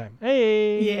the same time.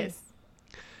 Hey. Yes.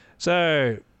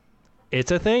 So,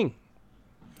 it's a thing.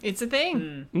 It's a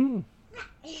thing.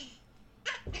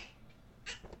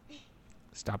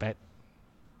 Stop it.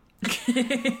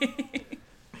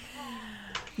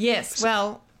 Yes,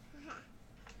 well,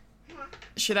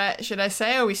 should I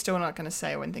say, or are we still not going to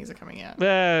say when things are coming out?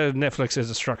 Netflix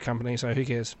is a struck company, so who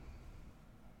cares?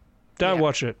 Don't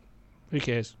watch it. Who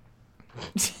cares?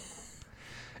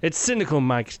 It's cynical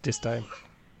Mike this time.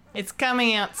 It's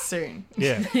coming out soon.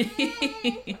 Yeah.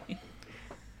 It's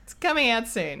coming out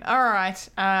soon. All right.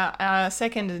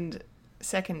 Second and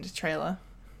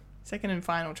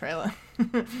final trailer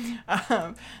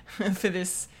for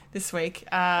this week is...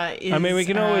 I mean, we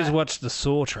can always watch the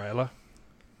Saw trailer.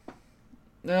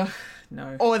 Ugh,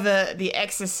 no. Or the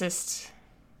Exorcist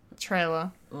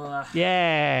trailer. Ugh.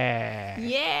 Yeah.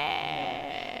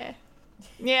 Yeah.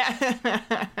 Yeah.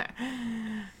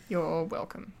 You're all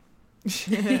welcome.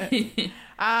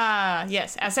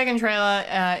 Yes, our second trailer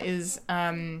is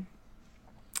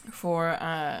for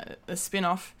a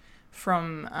spin-off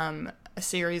from a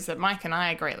series that Mike and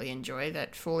I greatly enjoy,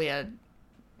 that Fulya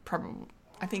probably...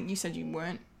 I think you said you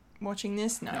weren't watching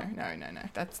this? No.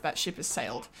 That ship has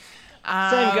sailed.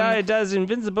 Same guy does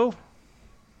Invincible.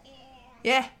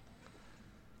 Yeah.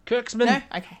 Kirksman. No?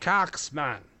 Okay.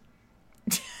 Kirksman.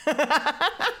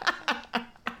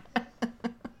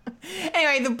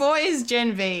 Anyway, The Boys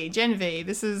Gen V.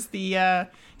 This is the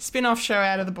spin-off show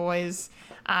out of The Boys,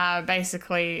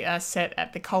 basically set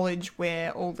at the college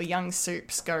where all the young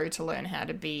soups go to learn how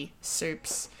to be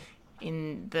soups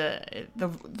in the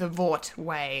Vought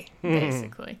way,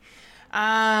 basically.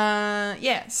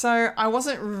 So I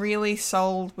wasn't really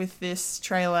sold with this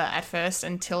trailer at first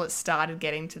until it started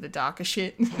getting to the darker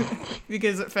shit.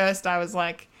 Because at first I was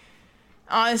like,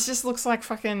 oh, this just looks like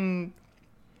fucking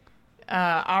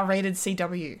R-rated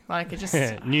CW. Like, it just...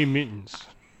 New Mutants.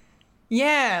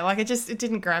 Yeah, like, it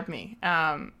didn't grab me,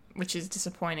 which is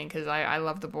disappointing because I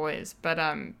love The Boys. But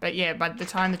yeah, by the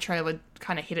time the trailer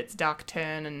kind of hit its dark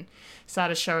turn and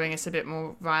started showing us a bit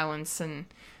more violence and...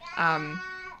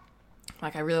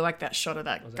 like, I really like that shot of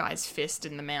that guy's fist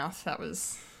in the mouth. That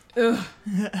was... Ugh.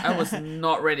 I was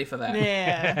not ready for that.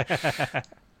 Yeah.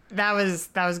 That was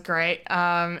great.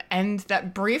 And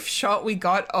that brief shot we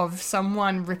got of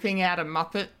someone ripping out a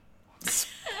Muppet,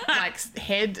 like,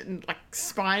 head and, like,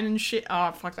 spine and shit.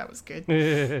 Oh, fuck, that was good.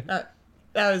 That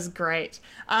was great.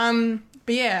 But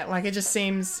yeah, like, it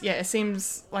seems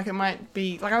like it might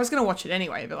be... Like, I was going to watch it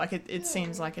anyway, but, like, it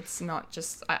seems like it's not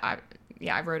just... I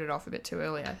wrote it off a bit too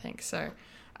early, I think. So,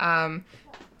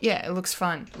 Yeah, it looks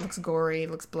fun. It looks gory. It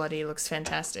looks bloody. It looks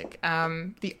fantastic.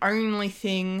 The only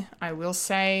thing I will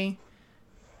say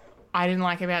I didn't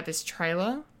like about this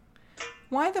trailer,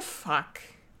 why the fuck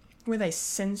were they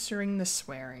censoring the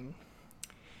swearing?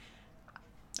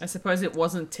 I suppose it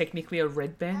wasn't technically a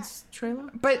Red Band's trailer.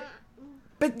 But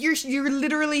you're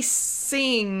literally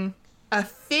seeing a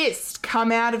fist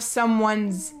come out of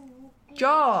someone's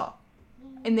jaw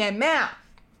in their mouth.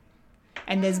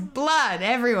 And there's blood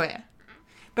everywhere.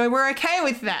 But we're okay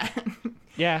with that.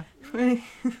 Yeah.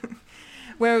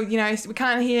 Well, you know, we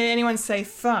can't hear anyone say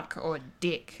fuck or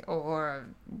dick or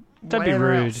Don't be whatever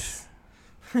rude. else.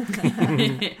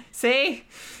 See?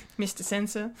 Mr.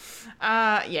 Censor.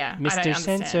 Yeah. Mr. I don't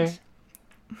Censor. understand.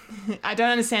 I don't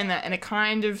understand that, and it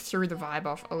kind of threw the vibe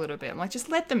off a little bit. I'm like, just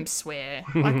let them swear.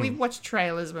 Like, we watch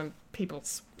trailers when people...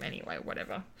 Anyway,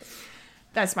 whatever.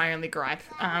 That's my only gripe.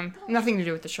 Nothing to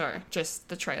do with the show, just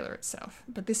the trailer itself.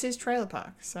 But this is Trailer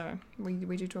Park, so we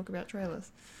do talk about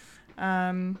trailers.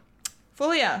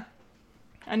 Fulya,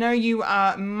 I know you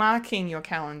are marking your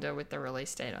calendar with the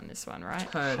release date on this one,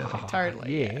 right?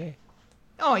 Totally. Yeah.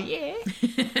 Oh, yeah.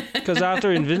 Because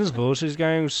after Invincible, she's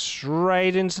going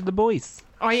straight into The Boys.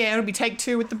 Oh, yeah, it'll be take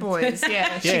 2 with the boys.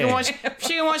 Yeah, she can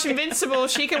watch Invincible,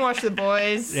 she can watch the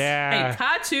boys. Yeah.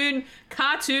 Hey,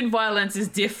 cartoon violence is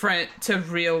different to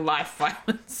real life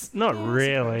violence. Not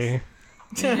really.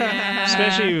 Yeah.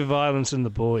 Especially with violence in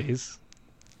The Boys.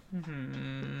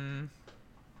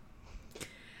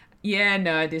 Yeah,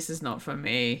 no, this is not for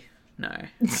me. No,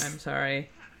 I'm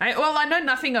sorry. I know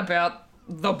nothing about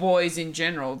The Boys in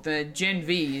general. The Gen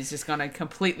V is just gonna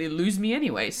completely lose me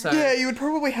anyway. So Yeah, you would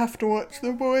probably have to watch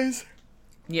the boys.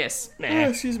 yes, Oh,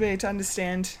 excuse me, to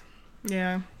understand.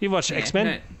 Yeah. You watch X-Men?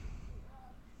 no.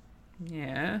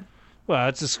 Yeah. Well,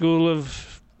 it's a school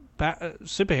of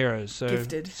superheroes, so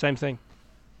Gifted. same thing.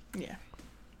 Yeah.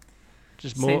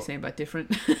 Just more, Same but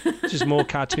different. just more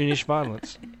cartoonish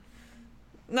violence.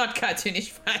 Not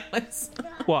cartoonish violence.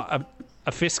 What?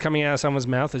 A fist coming out of someone's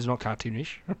mouth is not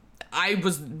cartoonish. I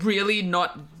was really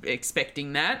not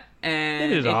expecting that,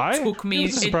 and Neither did I. took me. It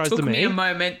was a surprise to me. A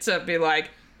moment to be like,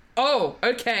 "Oh,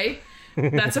 okay,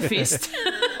 that's a fist."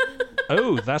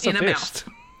 Oh, that's In a a fist.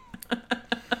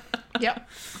 Yep.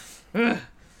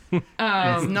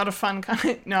 It's not a fun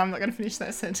kind. No, I'm not going to finish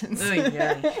that sentence.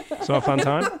 Yeah. It's not a fun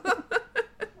time.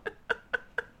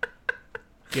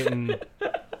 Getting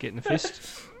a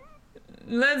fist.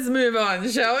 Let's move on,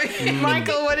 shall we?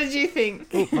 Michael, what did you think?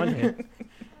 Oh, my head.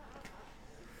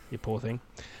 You poor thing.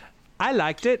 I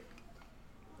liked it.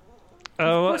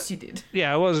 Of course you did.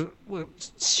 Yeah, I was. Well,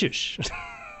 shush.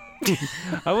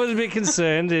 I was a bit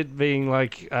concerned it being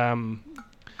like,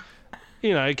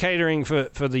 catering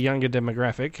for the younger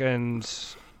demographic and,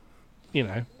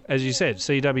 as you said,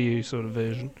 CW sort of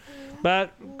version.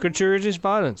 But gratuitous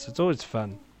violence, it's always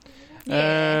fun.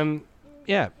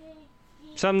 Yeah.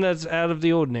 Something that's out of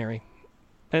the ordinary.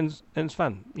 And it's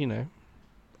fun,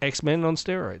 X-Men on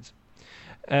steroids.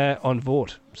 On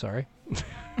Vought, sorry.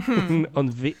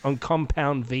 on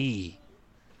Compound V.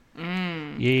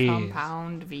 Yeah.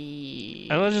 Compound V.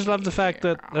 And I just love the fact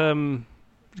that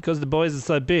because the boys are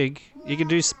so big, you can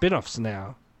do spin-offs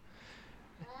now.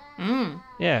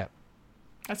 Yeah.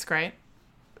 That's great.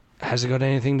 Has it got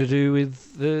anything to do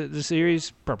with the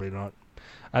series? Probably not.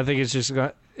 I think it's just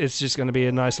going to be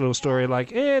a nice little story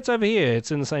like, it's over here,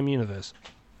 it's in the same universe.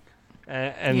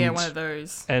 And yeah, one of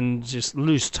those. And just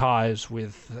loose ties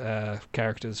with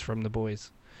characters from the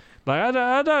boys. Like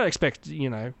I don't expect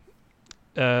any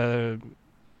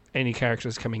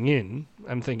characters coming in.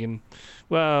 I'm thinking,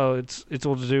 well, it's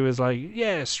all to do with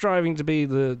striving to be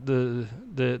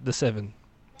the seven,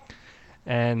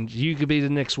 and you could be the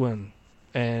next one,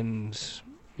 and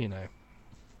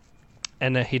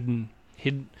and the hidden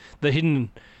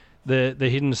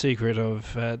secret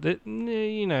of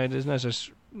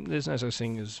there's no such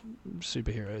thing as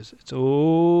superheroes. It's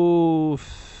all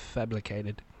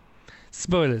fabricated.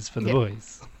 Spoilers for the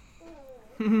boys.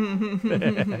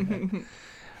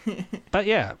 But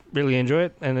yeah, really enjoy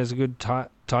it, and there's a good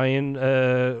tie-in.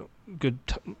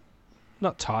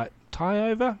 Not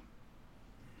tie-over.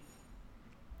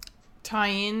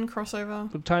 Tie-in,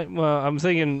 crossover. Well, I'm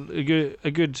thinking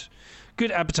a good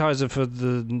appetizer for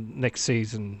the next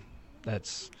season.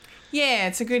 Yeah,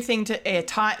 it's a good thing to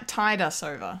tide us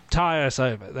over. Tie us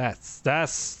over.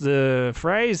 That's the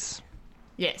phrase.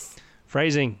 Yes.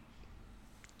 Phrasing.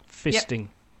 Fisting.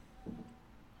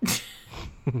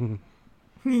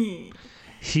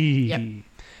 Yep.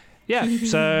 Yeah.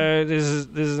 So this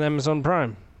is Amazon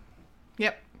Prime.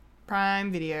 Yep.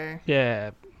 Prime Video.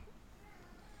 Yeah.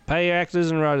 Pay your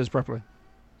actors and writers properly.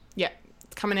 Yep.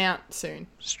 coming out soon.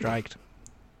 Striked.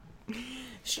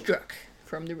 Struck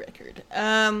from the record.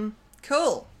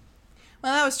 Cool.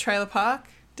 Well, that was Trailer Park.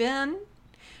 Done.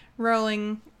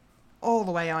 Rolling all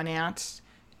the way on out.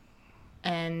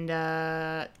 And,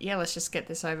 let's just get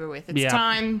this over with. It's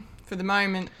time for the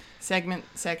moment, segment,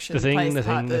 section, the thing.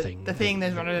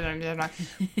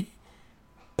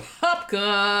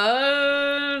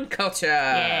 Popcorn culture.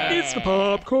 Yeah. It's the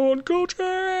popcorn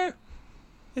culture.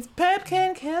 It's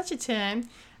popcorn culture time.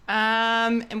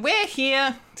 And we're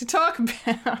here to talk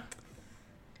about...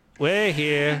 We're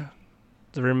here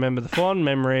to remember the fond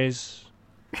memories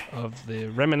of the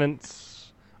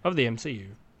remnants of the MCU.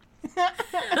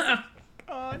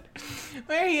 God.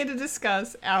 We're here to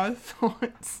discuss our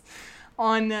thoughts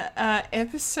on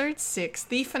episode 6,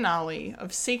 the finale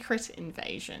of Secret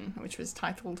Invasion, which was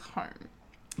titled Home.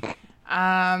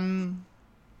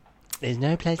 There's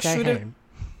no place like home.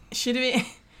 Should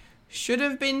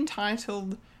have been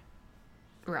titled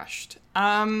Rushed.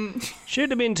 Should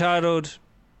have been titled.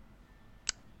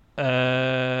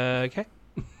 Okay.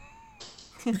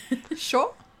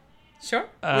 Sure.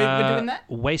 We're doing that.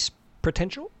 Waste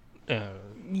potential.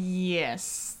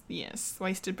 Yes,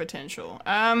 wasted potential.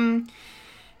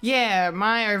 Yeah,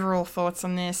 my overall thoughts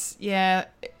on this. Yeah,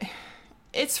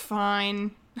 it's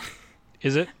fine.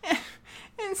 Is it?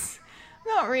 It's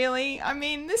not really. I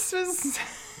mean, this was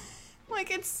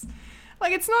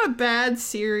it's not a bad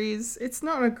series. It's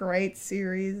not a great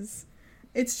series.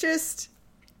 It's just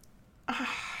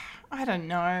I don't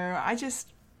know. I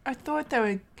thought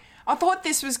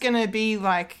this was gonna be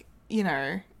like, you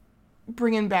know,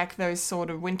 bringing back those sort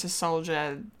of Winter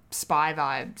Soldier spy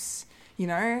vibes, you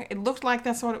know? It looked like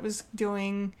that's what it was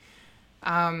doing.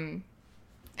 It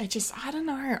just, I don't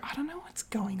know what's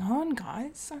going on,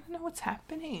 guys. I don't know what's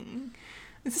happening.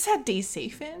 Is this how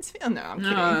DC fans feel? No, I'm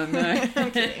kidding. No.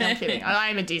 I'm kidding.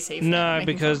 I'm a DC fan. No,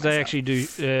 because they actually do,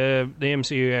 the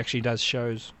MCU actually does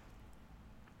shows.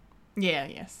 Yeah,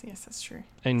 yes, that's true.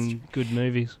 And good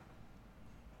movies.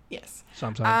 Yes.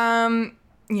 Sometimes.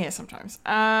 Yeah, sometimes.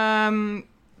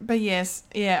 But yes,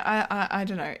 yeah, I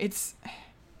don't know. It's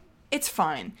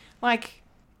fine. Like,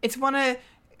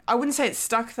 I wouldn't say it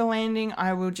stuck the landing.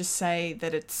 I will just say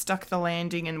that it stuck the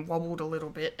landing and wobbled a little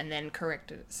bit and then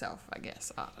corrected itself, I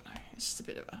guess. I don't know. It's just a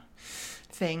bit of a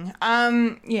thing.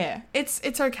 Yeah,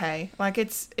 it's okay. Like,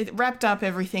 it wrapped up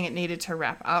everything it needed to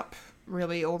wrap up.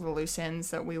 Really, all the loose ends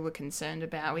that we were concerned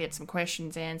about. We had some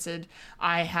questions answered.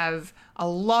 I have a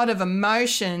lot of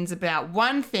emotions about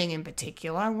one thing in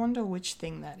particular. I wonder which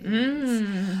thing that is.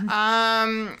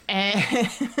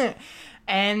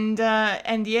 And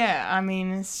yeah, I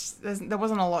mean, there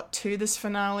wasn't a lot to this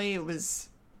finale. It was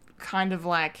kind of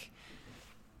like,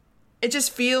 it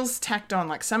just feels tacked on.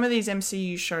 Like, some of these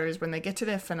MCU shows, when they get to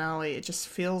their finale, it just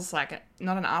feels like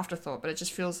not an afterthought, but it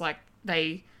just feels like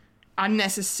they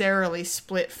unnecessarily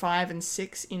split 5 and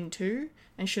 6 in two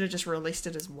and should have just released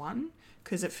it as one,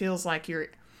 because it feels like you're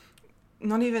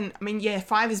not even, I mean, yeah,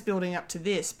 5 is building up to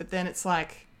this, but then it's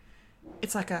like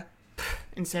a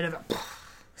instead of a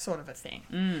sort of a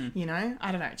thing, you know?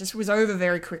 I don't know, it just was over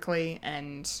very quickly,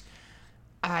 and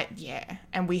yeah,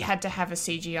 and we had to have a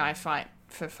CGI fight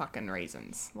for fucking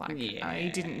reasons. Like,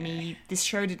 this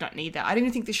show did not need that. I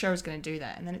didn't think this show was going to do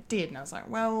that, and then it did, and I was like,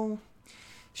 well,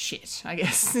 shit, I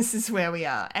guess this is where we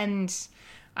are. And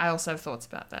I also have thoughts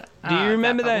about that. Do you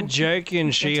remember that joke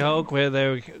in She-Hulk where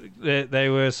they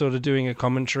were sort of doing a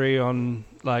commentary on,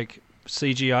 like,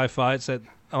 CGI fights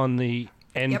on the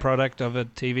end product of a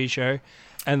TV show,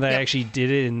 and they actually did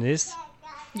it in this?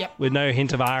 Yep. With no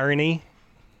hint of irony?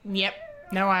 Yep.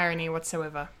 No irony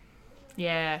whatsoever.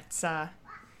 Yeah, that's a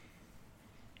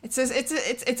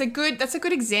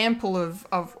good example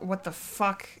of what the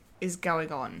fuck is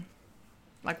going on.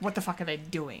 Like, what the fuck are they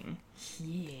doing?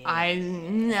 Yeah.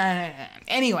 No.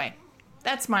 Anyway,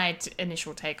 that's my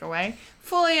initial takeaway.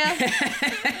 Fulya,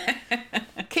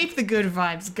 keep the good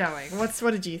vibes going. What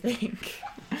did you think?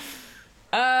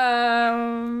 I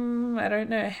don't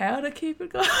know how to keep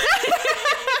it going.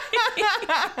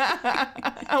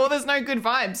 Well, there's no good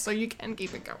vibes, so you can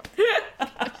keep it going.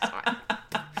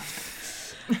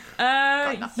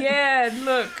 Yeah,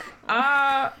 look,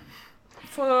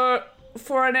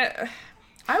 for an.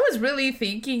 I was really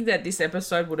thinking that this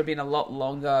episode would have been a lot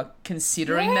longer,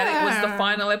 considering that it was the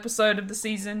final episode of the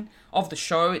season, of the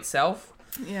show itself.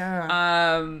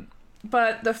 Yeah.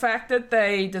 But the fact that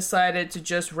they decided to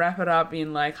just wrap it up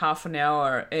in like half an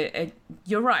hour,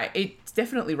 you're right, it's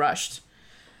definitely rushed.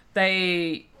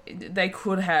 They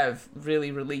could have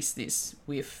really released this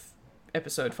with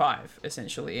episode 5,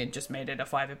 essentially, and just made it a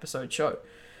 5-episode show.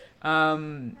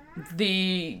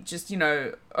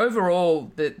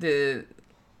 Overall, the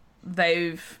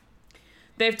they've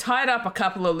tied up a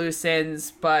couple of loose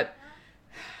ends, but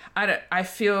I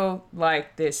feel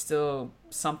like there's still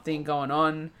something going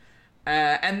on.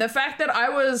 And the fact that I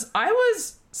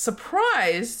was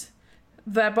surprised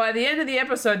that by the end of the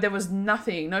episode there was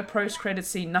nothing, no post-credit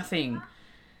scene, nothing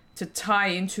to tie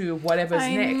into whatever's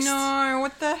next. I know,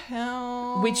 what the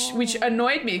hell? Which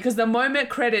annoyed me, because the moment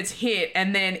credits hit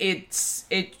and then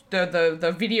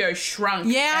the video shrunk.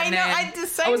 Yeah, I and know. then I did the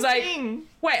same I was thing. like,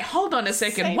 wait, hold on a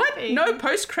second. Same What? thing. No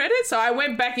post credits? So I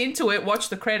went back into it, watched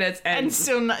the credits, and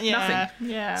still nothing.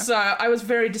 Yeah. So I was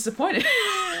very disappointed.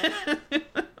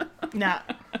 Nah.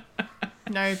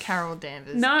 No Carol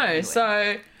Danvers. No, anyway.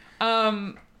 so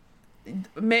I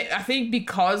think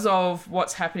because of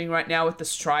what's happening right now with the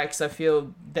strikes, I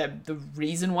feel that the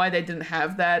reason why they didn't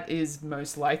have that is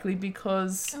most likely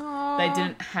because they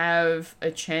didn't have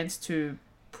a chance to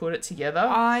put it together.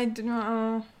 I don't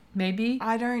know. Maybe.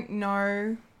 I don't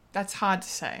know. That's hard to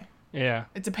say. Yeah.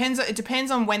 It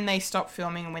depends on when they stopped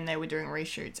filming and when they were doing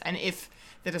reshoots, and if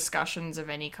the discussions of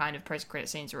any kind of post-credit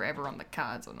scenes were ever on the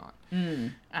cards or not.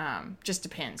 Just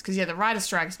depends. Because, the writer's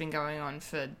strike has been going on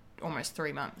for almost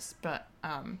 3 months, but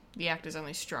the actors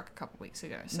only struck a couple weeks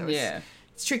ago. So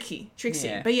it's tricky.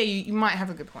 Yeah. But you might have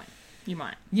a good point. You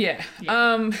might. Yeah.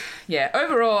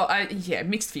 Overall,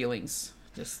 mixed feelings.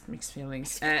 Just mixed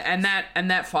feelings. And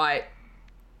that fight,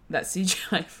 that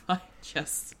CGI fight,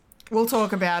 just... We'll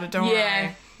talk about it, don't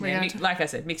worry. Like I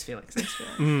said, mixed feelings.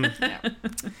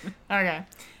 Okay.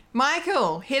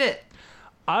 Michael, hit it.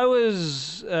 I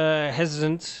was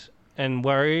hesitant and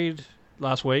worried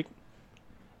last week,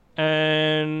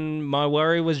 and my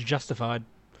worry was justified.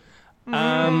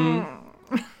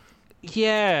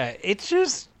 It's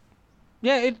just...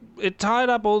 it tied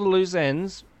up all the loose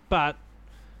ends, but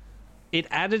it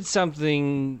added some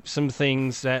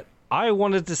things that I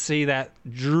wanted to see that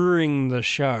during the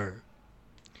show.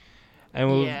 And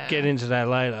we'll get into that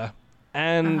later.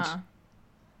 And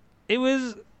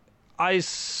I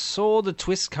saw the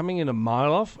twist coming in a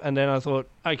mile off, and then I thought,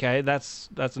 okay, that's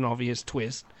an obvious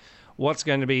twist. What's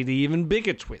going to be the even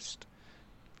bigger twist?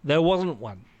 There wasn't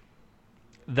one.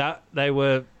 That they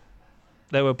were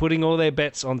putting all their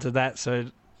bets onto that,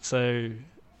 so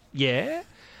yeah.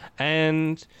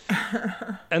 And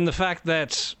the fact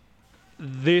that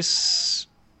this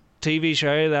TV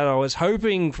show that I was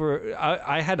hoping for,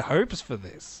 I had hopes for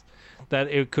this, that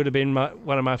it could have been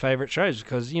one of my favourite shows,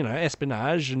 because,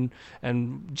 espionage and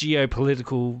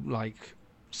geopolitical,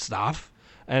 stuff,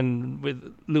 and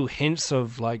with little hints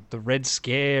of, the Red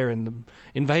Scare and the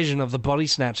invasion of the Body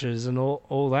Snatchers and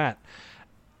all that.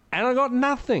 And I got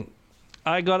nothing.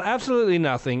 I got absolutely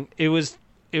nothing. It was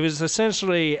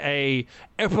essentially a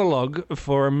epilogue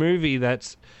for a movie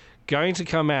that's going to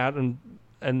come out and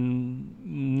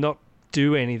not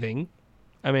do anything.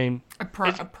 I mean, a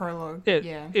prologue.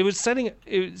 Yeah. It was setting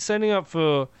up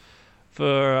for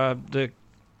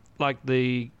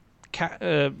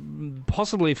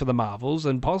possibly for the Marvels,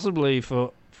 and possibly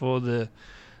for the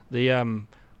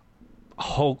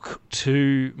Hulk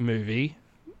 2 movie,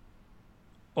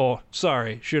 or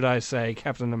sorry, should I say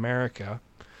Captain America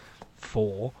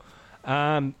 4.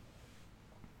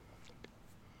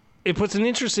 It puts an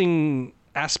interesting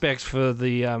aspect for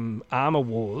the Armor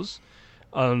Wars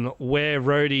on where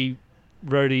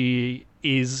Rhodey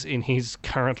is in his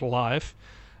current life,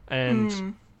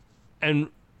 and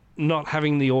not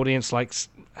having the audience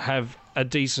have a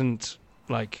decent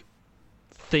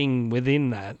thing within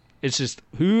that. It's just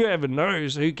whoever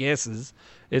knows, who guesses.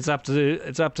 It's up to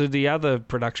the other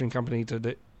production company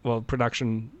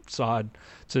production side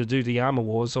to do the Armor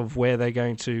Wars of where they're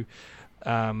going to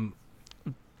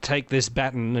take this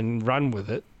baton and run with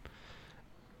it.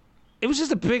 It was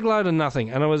just a big load of nothing,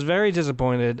 and I was very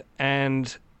disappointed,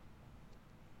 and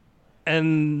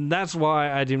that's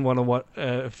why I didn't want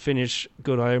to finish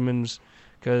Good Omens,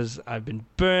 because I've been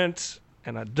burnt,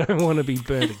 and I don't want to be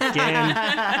burnt again.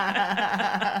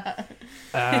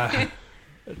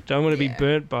 Don't want to be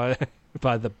burnt by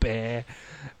the bear,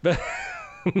 but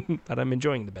I'm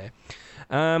enjoying the bear.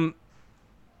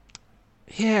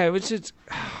 It was just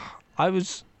I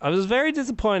was very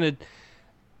disappointed,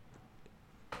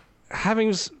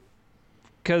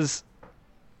 because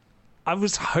I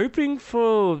was hoping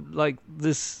for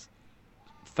this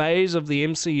phase of the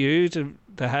MCU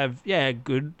to have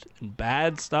good and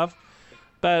bad stuff,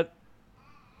 but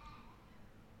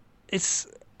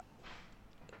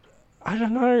I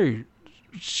don't know.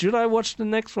 Should I watch the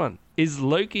next one? Is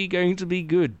Loki going to be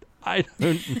good? I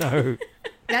don't know.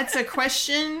 That's a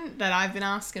question that I've been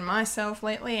asking myself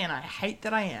lately, and I hate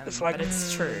that I am. But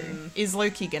it's true. Is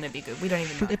Loki going to be good? We don't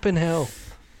even know. Flippin' hell.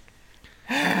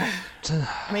 It's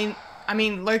I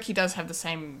mean, Loki does have the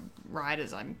same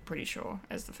writers, I'm pretty sure,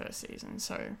 as the first season,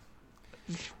 so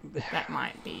that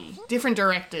might be different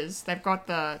directors. They've got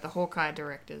the Hawkeye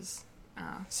directors,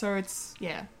 so it's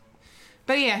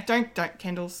But yeah, don't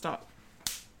Kendall, stop.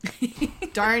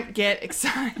 Don't get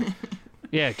excited.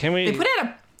 Yeah, can we?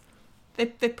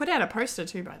 They put out a poster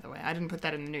too, by the way. I didn't put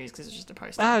that in the news because it's just a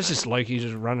poster. It's just Loki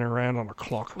just running around on a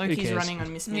clock. Loki's running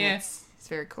on Miss Minutes. It's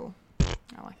very cool.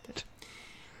 I liked it.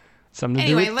 Something to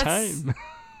do with time.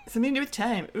 Something to do with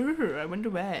time. Ooh, I wonder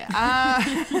why.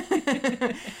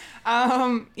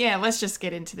 Let's just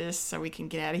get into this so we can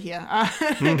get out of here.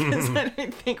 Because I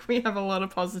don't think we have a lot of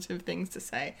positive things to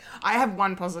say. I have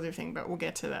one positive thing, but we'll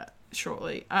get to that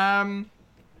shortly. So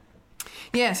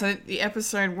the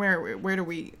episode, where do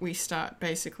we start,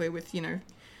 basically, with,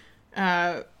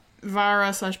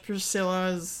 Vara /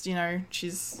 Priscilla's,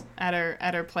 she's at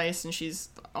her place and she's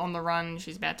on the run.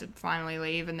 She's about to finally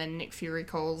leave, and then Nick Fury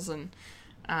calls, and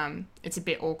it's a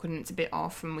bit awkward and it's a bit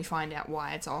off, and we find out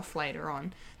why it's off later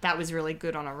on. That was really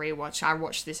good on a rewatch. I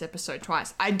watched this episode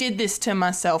twice. I did this to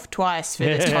myself twice for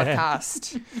this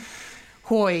podcast.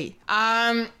 Hoi.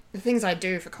 The things I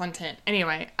do for content.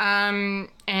 Anyway, watching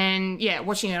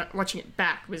it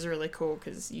back was really cool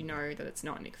because you know that it's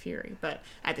not Nick Fury, but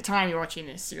at the time you're watching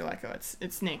this, you're like, oh,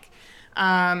 it's Nick.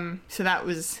 So that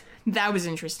was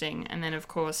interesting, and then of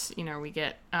course, we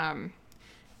get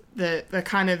the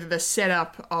kind of the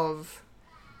setup of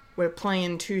we're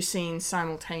playing two scenes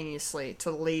simultaneously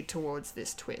to lead towards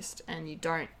this twist, and you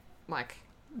don't, like,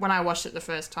 when I watched it the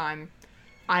first time,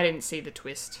 I didn't see the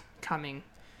twist coming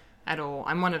at all.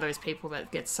 I'm one of those people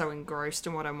that gets so engrossed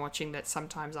in what I'm watching that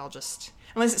sometimes I'll just,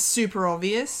 unless it's super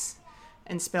obvious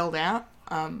and spelled out,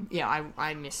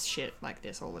 I miss shit like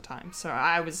this all the time. So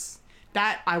I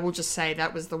will just say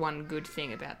that was the one good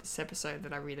thing about this episode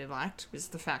that I really liked, was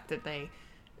the fact that they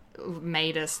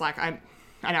made us, like, I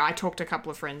know I talked to a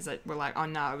couple of friends that were like, oh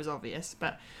no, it was obvious,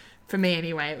 but for me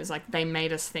anyway, it was like they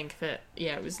made us think that,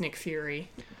 it was Nick Fury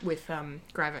with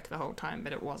Gravik the whole time,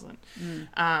 but it wasn't.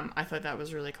 I thought that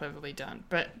was really cleverly done.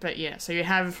 But yeah, so you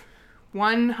have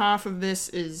one half of this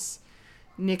is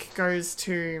Nick goes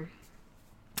to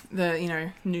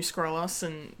the, New Skrullos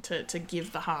and to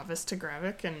give the harvest to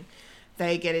Gravik, and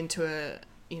they get into a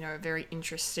very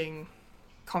interesting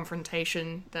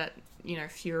confrontation that,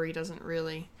 Fury doesn't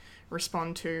really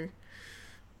respond to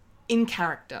in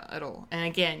character at all. And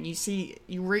again, you see,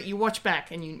 you watch back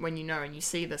and and you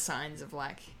see the signs of,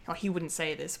 like, oh, he wouldn't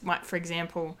say this. For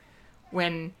example,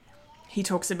 when he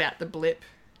talks about the blip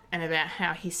and about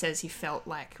how he says he felt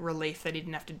like relief that he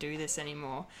didn't have to do this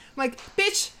anymore. I'm like,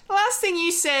 bitch, the last thing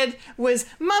you said was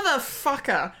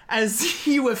motherfucker as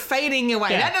you were fading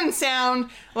away. Yeah. That doesn't sound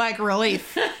like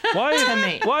relief to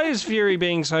me. Why is Fury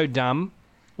being so dumb?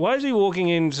 Why is he walking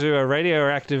into a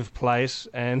radioactive place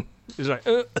and he's like,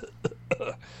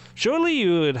 surely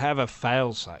you would have a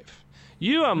fail-safe.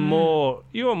 You are more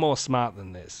smart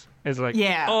than this. It's like,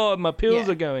 oh, my pills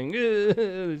are going.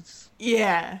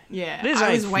 Yeah.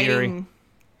 I was waiting.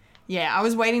 Yeah, I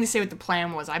was waiting to see what the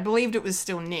plan was. I believed it was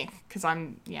still Nick because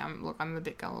I'm a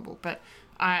bit gullible, but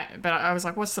I was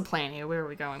like, what's the plan here? Where are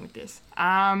we going with this?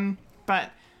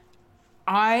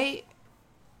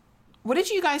 What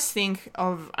did you guys think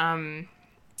of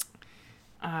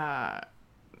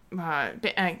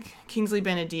Kingsley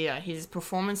Benadir, his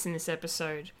performance in this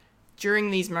episode during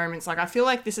these moments? Like, I feel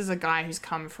like this is a guy who's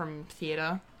come from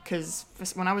theatre, because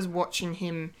when I was watching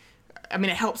him, I mean,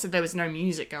 it helps that there was no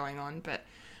music going on, but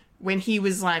when he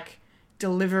was, like,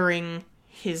 delivering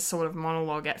his sort of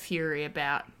monologue at Fury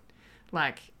about,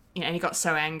 like, and he got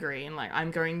so angry and, like, I'm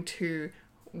going to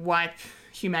wipe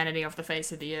humanity off the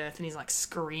face of the earth, and he's, like,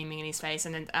 screaming in his face,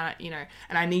 and then and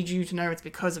I need you to know it's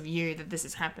because of you that this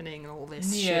is happening and all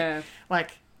this shit.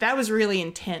 Like, that was really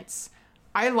intense.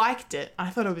 I liked it. I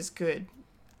thought it was good.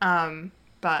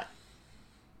 But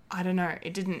I don't know.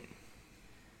 It didn't.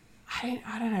 I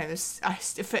don't know.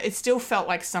 It still felt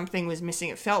like something was missing.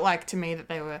 It felt like to me that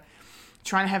they were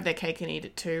trying to have their cake and eat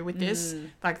it too with this.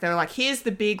 Like, they were like, here's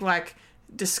the big, like,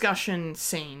 discussion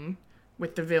scene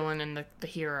with the villain and the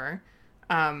hero,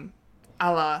 a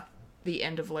la the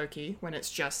end of Loki, when it's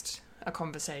just a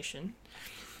conversation.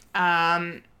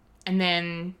 And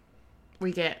then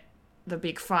we get the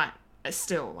big fight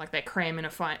still. Like, they cram in a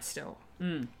fight still.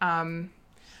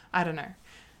 I don't know.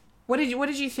 What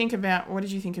did you think about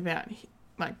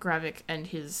like Gravik and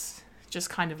his just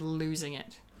kind of losing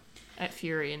it at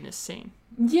Fury in this scene?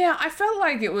 Yeah, I felt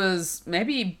like it was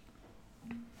maybe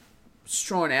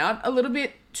drawn out a little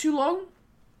bit too long.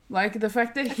 Like, the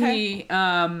fact that he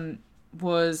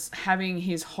was having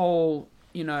his whole,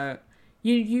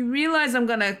 you realize I'm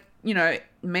gonna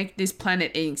make this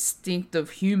planet extinct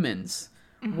of humans.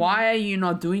 Why are you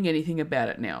not doing anything about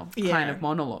it now? Kind of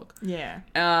monologue. Yeah.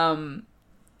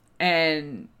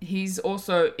 And he's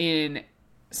also in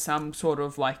some sort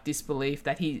of like disbelief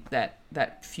that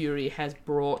that Fury has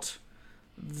brought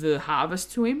the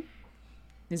harvest to him.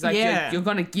 He's like, you're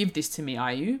going to give this to me,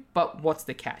 are you? But what's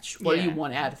the catch? What do you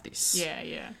want out of this?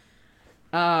 Yeah.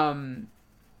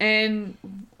 And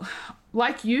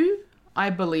like you, I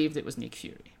believed it was Nick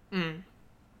Fury.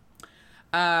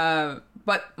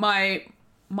 But my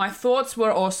thoughts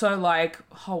were also like,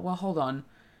 hold on.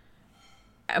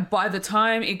 By the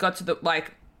time it got to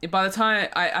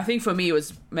I think for me it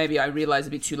was maybe I realized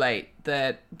a bit too late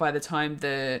that by the time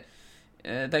that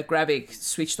Gravik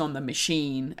switched on the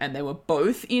machine and they were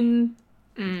both in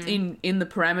the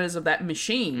parameters of that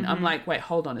machine, I'm like, wait,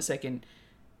 hold on a second.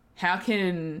 How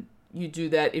can you do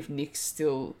that if Nick's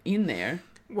still in there?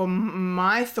 Well,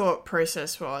 my thought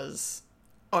process was,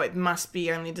 it must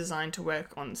be only designed to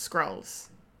work on Skrulls.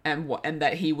 And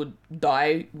that he would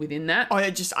die within that?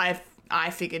 I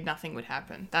figured nothing would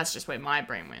happen. That's just where my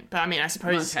brain went. But I mean, I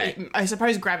suppose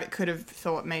Gravik could have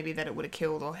thought maybe that it would have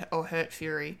killed or hurt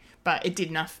Fury, but it did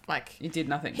nothing. It did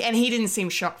nothing, and he didn't seem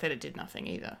shocked that it did nothing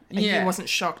either. He wasn't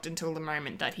shocked until the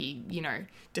moment that he,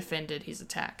 defended his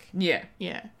attack. Yeah.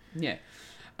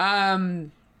 I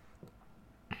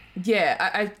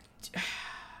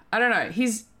don't know.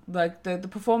 He's like the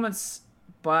performance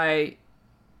by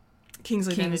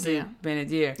Kingsley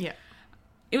Ben-Adir. Yeah.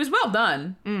 It was well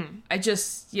done. I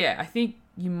think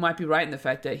you might be right in the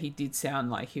fact that he did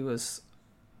sound like he was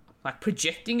like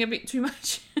projecting a bit too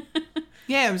much.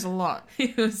 Yeah, it was a lot.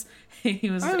 It was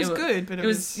good, but it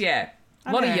was a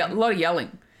lot of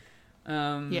yelling.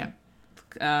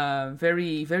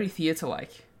 Very, very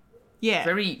theatre-like. Yeah.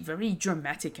 Very, very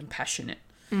dramatic and passionate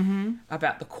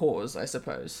about the cause, I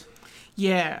suppose.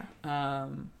 Yeah.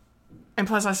 And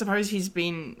plus, I suppose he's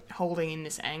been holding in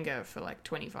this anger for like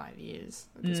 25 years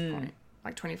at this point.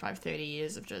 Like 25, 30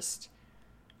 years of just,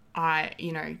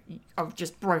 of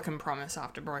just broken promise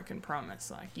after broken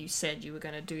promise. Like, you said you were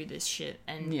going to do this shit.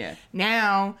 And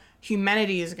now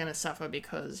humanity is going to suffer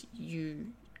because you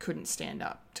couldn't stand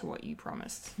up to what you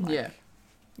promised. Like,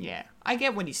 yeah. I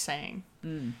get what he's saying.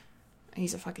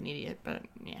 He's a fucking idiot, but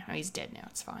he's dead now.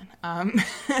 It's fine.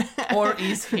 Or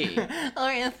is he?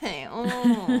 Or is he?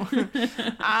 Oh.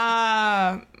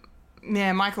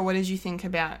 Michael, what did you think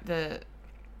about that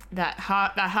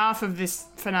half of this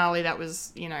finale? That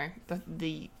was,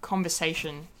 the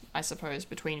conversation, I suppose,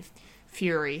 between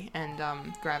Fury and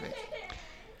Gravik.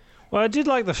 Well, I did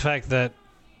like the fact that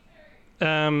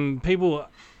people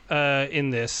in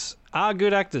this are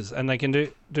good actors and they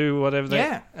can do whatever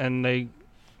they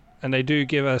and they do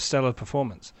give a stellar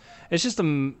performance. It's just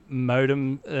the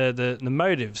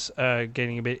motives are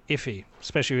getting a bit iffy,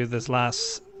 especially with this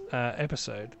last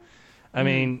episode. I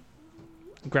mean,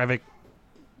 Gravik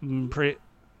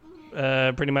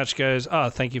pretty much goes, "Oh,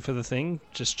 thank you for the thing.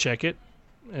 Just check it,"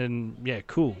 and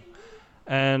cool.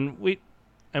 And we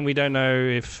don't know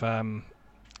if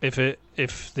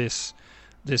this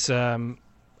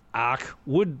arc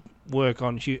would work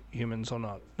on humans or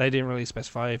not. They didn't really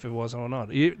specify if it was or not.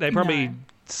 They probably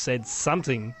said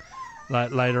something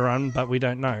like later on, but we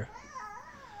don't know.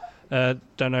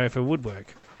 Don't know if it would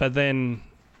work. But then,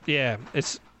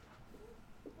 it's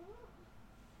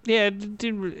it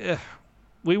didn't.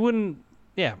 We wouldn't.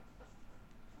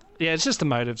 It's just the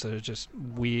motives that are just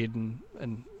weird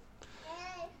and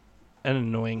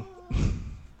annoying.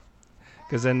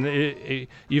 Because then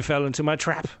you fell into my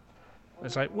trap.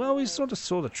 It's like, well, we sort of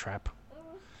saw the trap.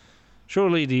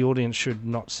 Surely the audience should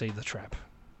not see the trap.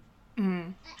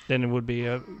 Then it would be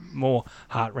more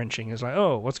heart-wrenching. It's like,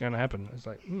 oh, what's going to happen? It's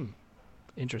like,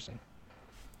 interesting.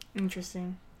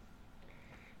 Interesting.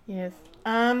 Yes.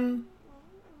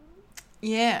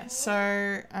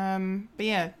 So,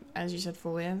 but as you said,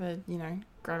 Fulya,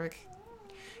 Gravik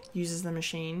uses the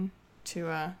machine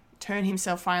to turn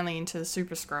himself finally into the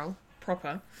Super Skrull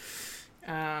proper,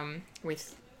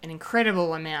 with an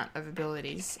incredible amount of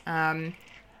abilities.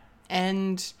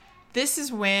 And this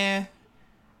is where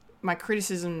my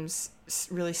criticisms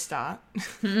really start.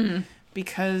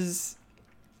 Because,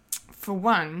 for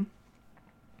one,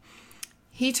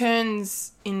 he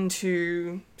turns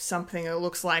into something that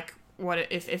looks like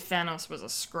if Thanos was a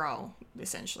Skrull,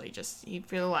 essentially. He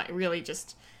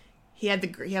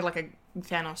had like a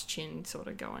Thanos chin sort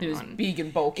of going on. He was big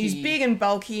and bulky. He's big and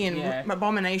bulky and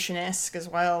Abomination-esque as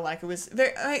well. Like, it was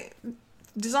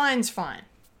design's fine.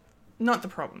 Not the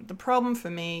problem. The problem for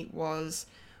me was,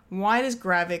 why does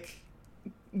Gravik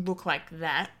look like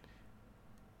that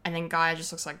and then Gaia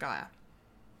just looks like Gaia?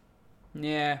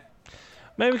 Yeah.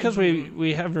 Maybe because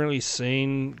we haven't really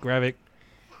seen Gravik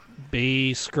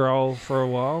be Skrull for a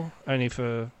while. Only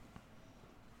for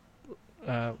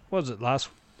what was it last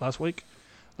week,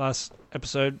 last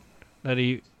episode that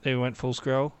he went full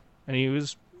Skrull, and he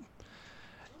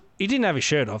didn't have his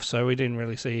shirt off, so we didn't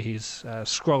really see his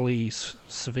Skrully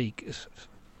physique.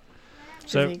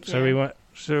 So we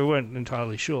weren't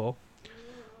entirely sure,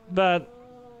 but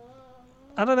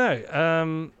I don't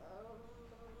know.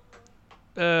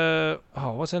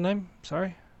 What's her name?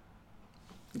 Sorry,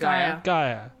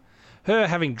 Gaia. Her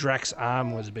having Drax's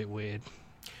arm was a bit weird.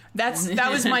 That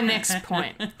was my next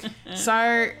point.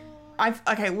 So, I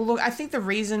think the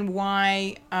reason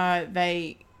why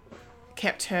they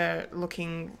kept her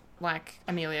looking like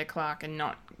Amelia Clarke and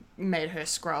not made her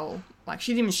Skrull, like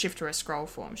she didn't even shift to her Skrull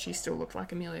form. She still looked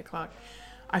like Amelia Clarke.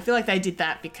 I feel like they did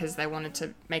that because they wanted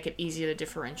to make it easier to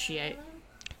differentiate.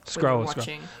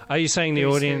 Skrull. Are you saying the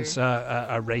audience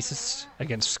are racist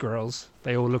against Skrulls?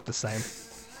 They all look the same.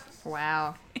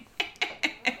 Wow.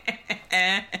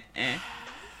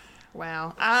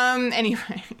 Wow.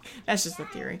 Anyway, that's just a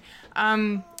theory.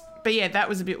 But yeah, that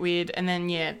was a bit weird. And then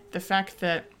the fact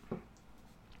that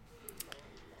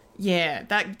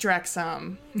that Drax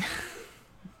arm,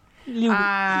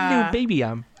 little baby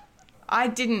arm. I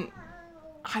didn't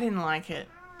like it.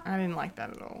 I didn't like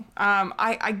that at all.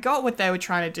 I got what they were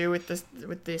trying to do with the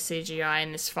CGI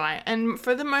in this fight, and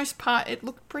for the most part, it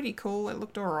looked pretty cool. It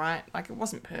looked alright. Like, it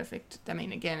wasn't perfect. I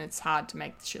mean, again, it's hard to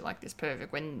make shit like this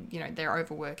perfect when, you know, they're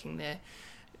overworking their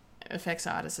effects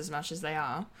artists as much as they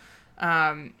are.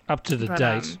 Up to the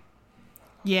date.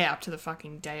 Yeah, up to the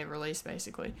fucking day of release,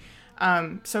 basically.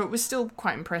 So it was still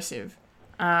quite impressive.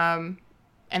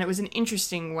 And it was an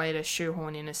interesting way to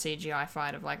shoehorn in a CGI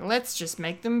fight of like, let's just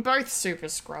make them both Super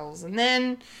Skrulls and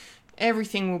then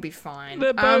everything will be fine.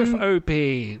 They're both OP.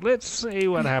 Let's see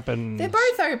what happens. They're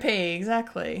both OP,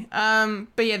 exactly.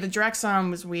 But yeah, the Drax arm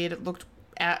was weird. It looked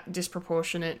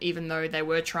disproportionate, even though they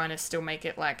were trying to still make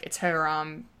it like it's her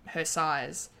arm, her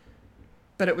size.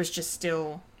 But it was just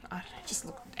still, I don't know, it just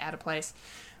looked out of place.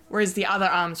 Whereas the other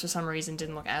arms, for some reason,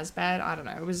 didn't look as bad. I don't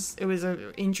know. It was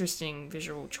an interesting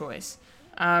visual choice.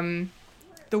 The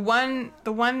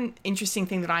one interesting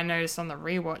thing that I noticed on the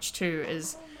rewatch too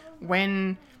is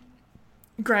when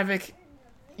Gravik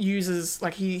uses,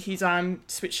 like, his arm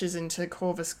switches into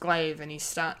Corvus Glaive and he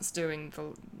starts doing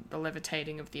the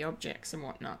levitating of the objects and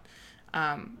whatnot.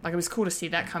 Like, it was cool to see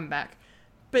that come back,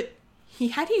 but he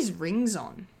had his rings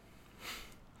on.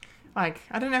 Like,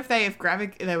 I don't know if they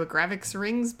were Gravik's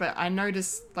rings, but I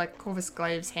noticed like Corvus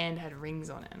Glaive's hand had rings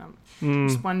on it, and I'm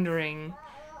just wondering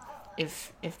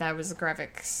if that was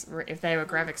if they were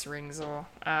Gravik's rings or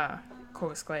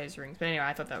Corvus Glaive's rings. But anyway,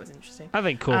 I thought that was interesting. I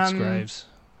think Corvus Graves.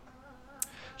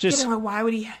 Just why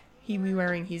would he be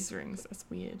wearing his rings? That's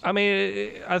weird. I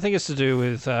mean, I think it's to do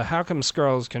with how come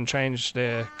Skrulls can change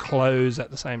their clothes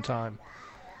at the same time.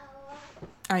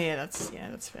 Oh yeah, that's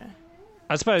fair.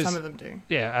 I suppose some of them do.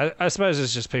 Yeah, I suppose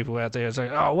it's just people out there. It's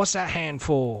like, oh, what's that hand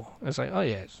for? It's like, oh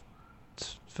yeah,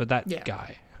 it's for that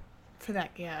guy. For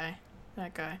that guy. But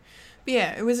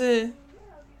yeah, it was an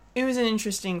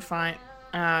interesting fight,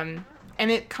 and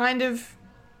it kind of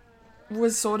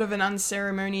was sort of an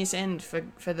unceremonious end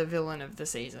for the villain of the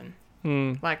season.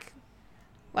 Like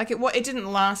it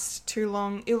didn't last too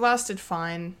long. It lasted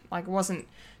fine. Like, it wasn't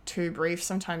too brief.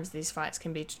 Sometimes these fights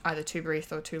can be either too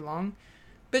brief or too long.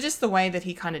 But just the way that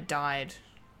he kind of died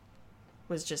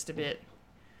was just a bit...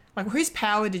 Like, whose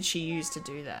power did she use to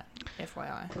do that,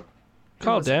 FYI?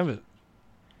 Carl Danvers.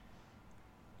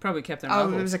 Probably Captain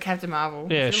Marvel. Oh, it was a Captain Marvel.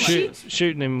 Yeah,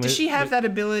 shooting him with... Does she have that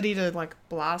ability to, like,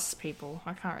 blast people?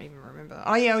 I can't even remember.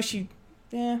 Oh, yeah,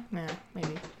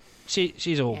 maybe.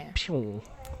 She's all pew.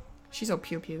 She's all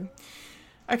pew-pew.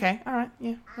 Okay, alright,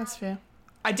 yeah, that's fair.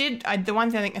 The one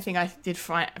thing I think I did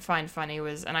find funny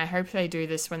was, and I hope they do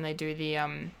this when they do the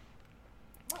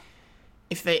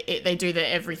if they do the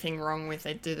everything wrong with,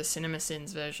 they do the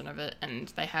CinemaSins version of it, and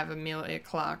they have Amelia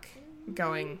Clarke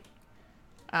going,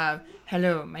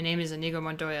 hello, my name is Inigo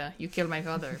Montoya. You killed my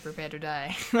father. Prepare to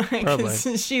die.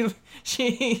 Probably.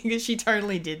 She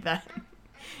totally did that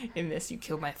in this. You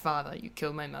killed my father. You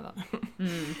killed my mother.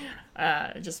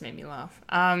 It just made me laugh.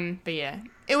 But yeah,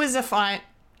 it was a fight.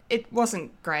 It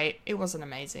wasn't great. It wasn't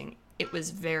amazing. It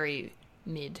was very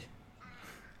mid.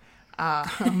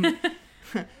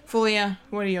 Fulya,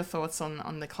 what are your thoughts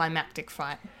on the climactic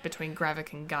fight between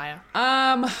Gravik and Gaia?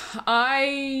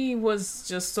 I was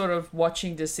just sort of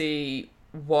watching to see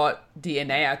what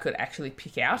DNA I could actually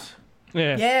pick out.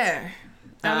 Yeah. Yeah.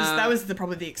 That was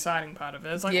probably the exciting part of it.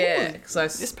 I was like, yeah, because I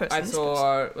saw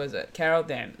person. was it Carol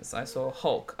Danvers? I saw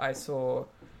Hulk. I saw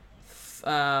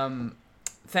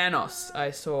Thanos.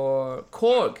 I saw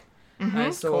Korg.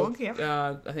 I saw. Korg, yep.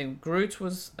 I think Groot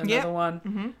was another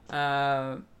one.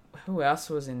 Who else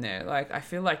was in there? Like, I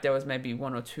feel like there was maybe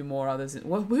one or two more others. Who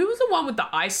was the one with the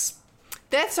ice?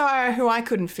 That's who I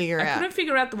couldn't figure out. I couldn't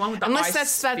figure out the one with the Unless ice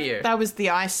spear. that was the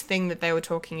ice thing that they were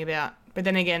talking about. But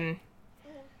then again,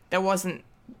 that wasn't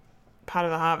part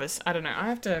of the harvest. I don't know. I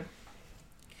have to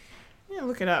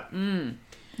look it up. You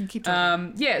keep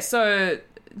talking. So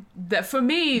that for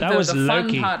me, That the was fun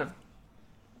Loki. part of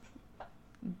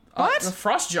What? the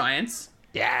frost giants.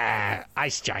 Yeah,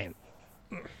 ice giant.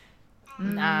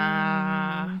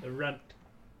 Nah. The runt.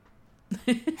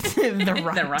 The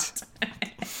right. They're right.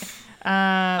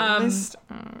 List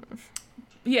of...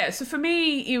 Yeah, so for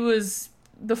me, it was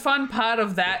the fun part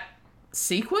of that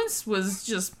sequence was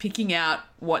just picking out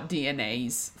what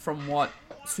DNAs from what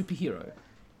superhero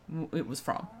it was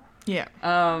from. Yeah.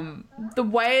 The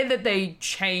way that they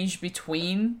changed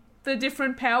between the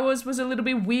different powers was a little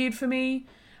bit weird for me,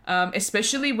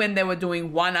 especially when they were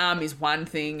doing one arm is one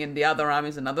thing and the other arm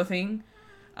is another thing,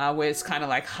 where it's kind of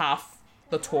like half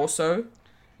the torso.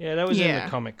 Yeah, that was in Yeah.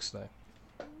 the comics though.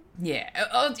 Yeah,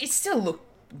 it still looked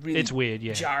really It's weird,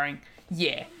 yeah. jarring.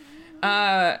 Yeah.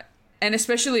 And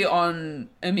especially on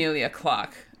Emilia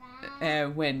Clarke,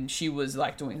 when she was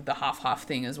like doing the half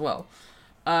thing as well.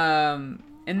 And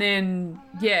then,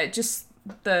 yeah, just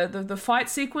the fight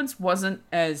sequence wasn't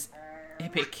as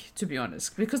epic, to be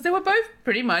honest, because they were both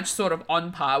pretty much sort of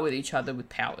on par with each other with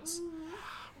powers.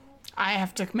 I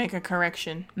have to make a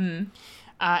correction.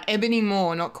 Ebony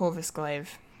Moore, not Corvus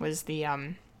Glaive, was the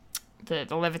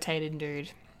levitated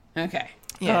dude. Okay.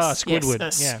 Yes, Squidward,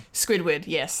 Yes, yeah. Squidward,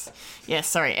 yes. Yes,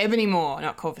 sorry. Ebony Moore,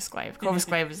 not Corvus Glaive. Corvus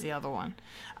Glaive was the other one.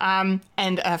 And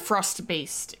Frost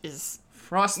Beast is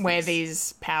Frost where Beast.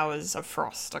 these powers of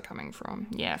frost are coming from.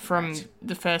 Yeah, from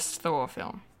the first Thor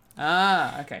film.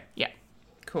 Okay. Yeah,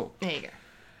 Cool. there you go.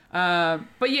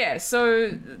 But yeah, so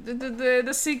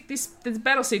this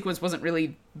battle sequence wasn't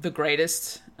really the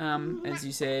greatest, as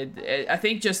you said. I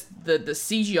think just the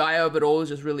CGI of it all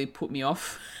just really put me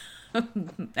off,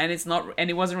 and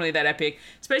it wasn't really that epic,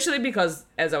 especially because,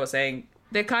 as I was saying,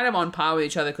 they're kind of on par with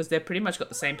each other because they're pretty much got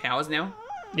the same powers now,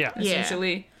 Yeah.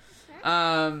 essentially.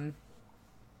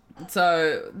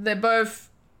 So they're both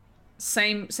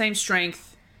same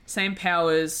strength, same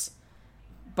powers,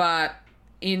 but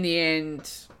in the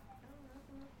end,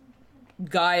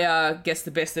 Gaia gets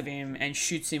the best of him and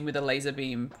shoots him with a laser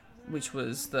beam, which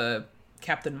was the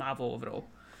Captain Marvel of it all.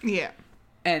 Yeah.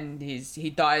 And he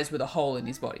dies with a hole in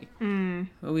his body,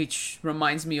 which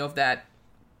reminds me of that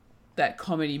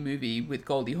comedy movie with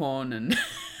Goldie Hawn and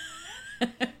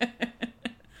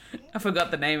I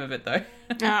forgot the name of it though.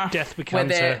 Death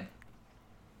becomes her.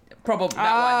 Probably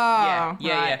that one.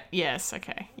 Yeah, right. yeah. Yes,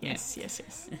 okay. Yes.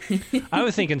 I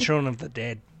was thinking Shaun of the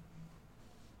Dead.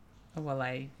 Well,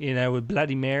 I With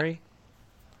Bloody Mary.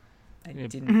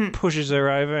 didn't. Pushes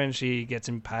her over and she gets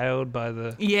impaled by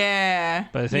the Yeah.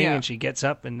 thing, Yeah. and she gets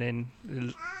up, and then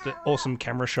the awesome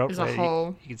camera shot There's a where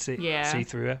hole. you can see Yeah. see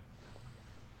through her.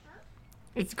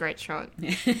 It's a great shot.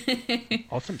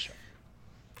 Awesome shot.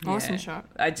 Awesome shot.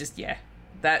 I just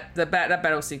that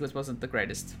battle sequence wasn't the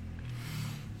greatest.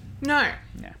 No.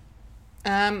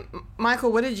 Yeah.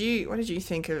 Michael, what did you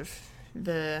think of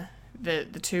the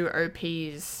two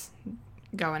OPs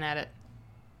going at it?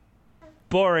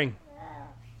 Boring.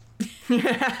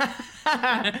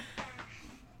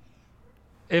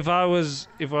 If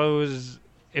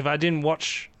I didn't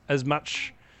watch as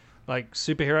much like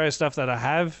superhero stuff that I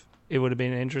have, it would have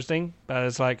been interesting. But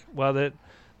it's like, well,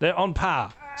 they're on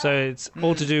par, so it's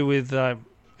all to do with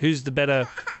who's the better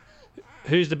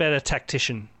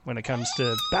tactician when it comes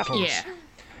to battles. Yeah.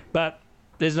 But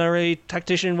there's no really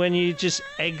tactician when you just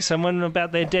egg someone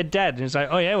about their dead dad, and it's like,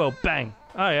 oh yeah, well, bang,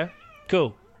 oh yeah,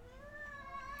 cool.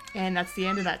 And that's the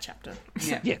end of that chapter.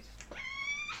 Yeah. Yeah.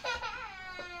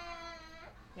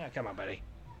 Yeah, come on, buddy.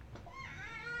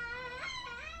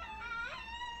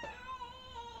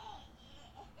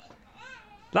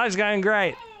 Life's going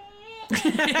great.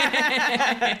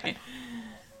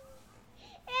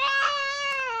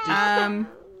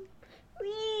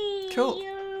 Cool.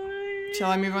 Shall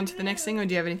I move on to the next thing, or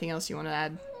do you have anything else you want to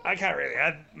add? I can't really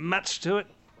add much to it.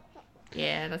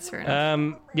 Yeah, that's fair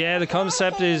enough. Yeah, the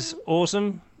concept is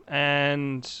awesome,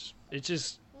 and it's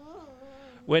just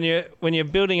when you're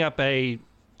building up a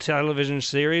television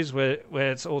series where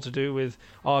it's all to do with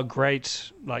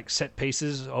great like set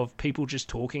pieces of people just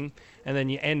talking, and then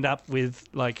you end up with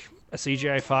like a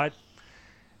CGI fight,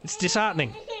 it's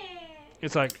disheartening.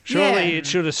 It's like surely it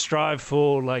should have strived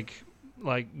for like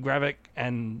Gravik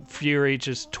and Fury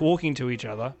just talking to each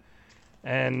other,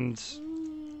 and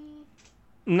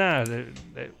No,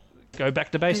 they go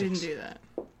back to They basics. didn't do that.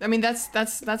 I mean, that's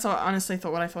what I honestly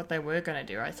thought. What I thought they were going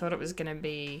to do. I thought it was going to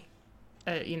be,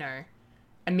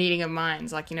 a meeting of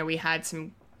minds. Like, we had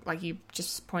some, like you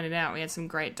just pointed out, we had some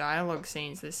great dialogue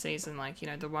scenes this season. Like,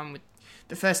 the one with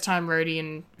the first time Rhodey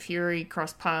and Fury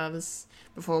crossed paths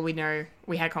before we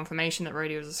had confirmation that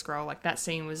Rhodey was a Skrull. Like, that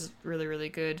scene was really, really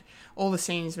good. All the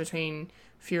scenes between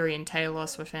Fury and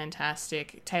Talos were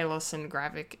fantastic. Talos and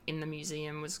Gravik in the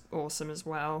museum was awesome as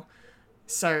well.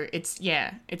 So it's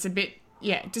a bit,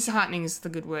 disheartening is the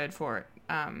good word for it.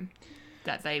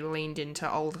 That they leaned into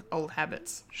old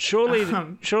habits. Surely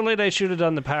they should have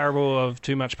done the parable of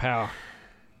too much power.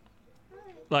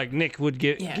 Like Nick would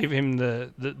give him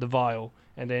the vial,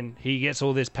 and then he gets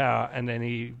all this power, and then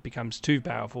he becomes too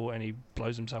powerful, and he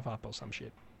blows himself up or some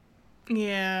shit.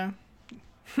 Yeah.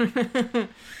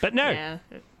 But no. Yeah.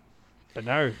 But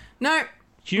no. No.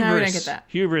 Hubris. No, we don't get that.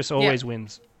 Hubris always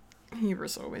wins.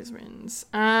 Hubris always wins.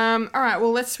 All right,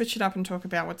 well, let's switch it up and talk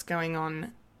about what's going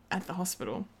on at the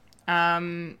hospital.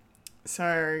 So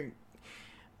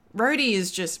Rhodey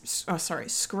is just...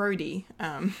 Scrody.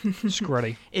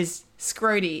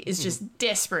 Scrody. is just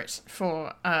desperate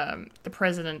for the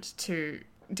president to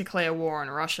declare war on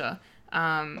Russia.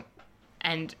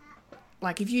 And,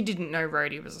 like, if you didn't know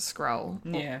Rhodey was a Skrull...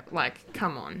 Yeah. Like,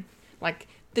 come on. Like,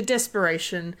 the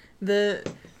desperation, the...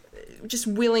 just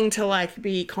willing to, like,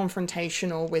 be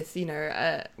confrontational with,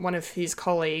 one of his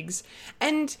colleagues.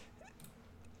 And,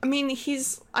 I mean,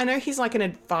 I know he's, like, an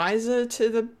advisor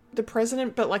to the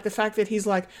president, but, like, the fact that he's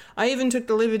like, I even took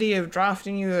the liberty of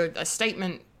drafting you a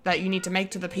statement that you need to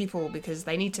make to the people because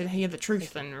they need to hear the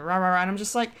truth and rah, rah, rah. And I'm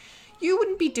just like, you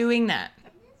wouldn't be doing that.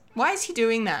 Why is he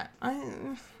doing that?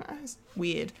 It's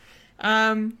weird.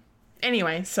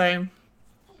 Anyway, so,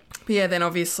 yeah, then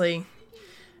obviously...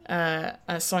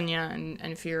 Sonya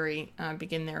and Fury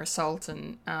begin their assault,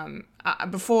 and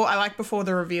before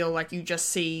the reveal, like, you just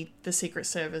see the Secret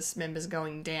Service members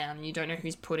going down, and you don't know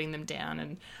who's putting them down,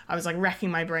 and I was like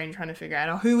racking my brain trying to figure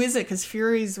out, who is it? Because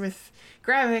Fury's with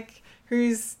Gravik,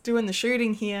 who's doing the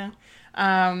shooting here.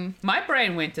 My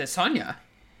brain went to Sonya.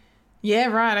 Yeah,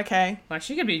 right, okay. Like,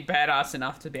 she could be badass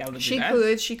enough to be able to do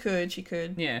that. She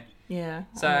could. Yeah. Yeah,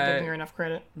 so, I'm not giving her enough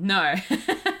credit. No.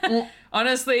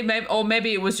 Honestly,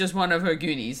 maybe it was just one of her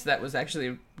Goonies that was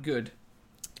actually good.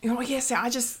 Oh, yes, I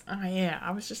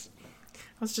was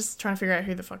just trying to figure out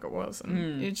who the fuck it was,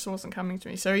 and it just wasn't coming to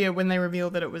me. So, yeah, when they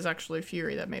revealed that it was actually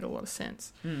Fury, that made a lot of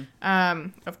sense.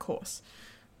 Of course.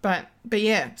 But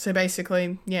yeah, so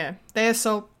basically, yeah, they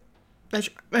assault,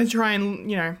 they try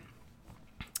and,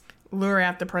 lure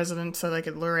out the president so they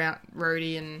could lure out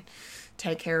Rhodey and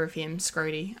take care of him,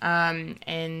 Scrody.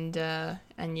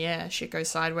 And yeah, shit goes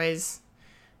sideways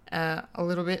a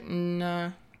little bit,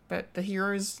 and but the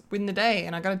heroes win the day.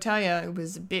 And I gotta tell you, it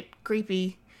was a bit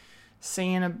creepy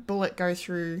seeing a bullet go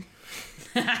through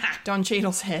Don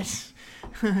Cheadle's head.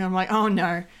 I'm like, oh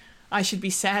no, I should be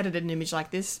sad at an image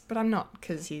like this, but I'm not,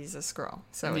 because he's a Skrull.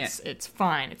 So it's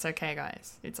fine. It's okay,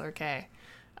 guys. It's okay.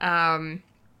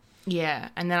 Yeah,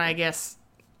 and then I guess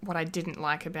what I didn't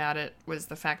like about it was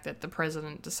the fact that the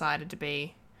president decided to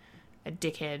be a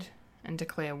dickhead and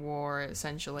declare war,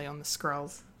 essentially, on the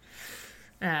Skrulls.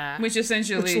 Which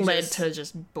led to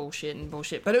just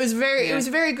bullshit. But it was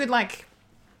very good, like,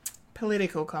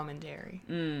 political commentary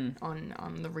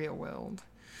on the real world.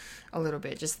 A little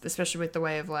bit, just especially with the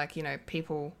way of, like,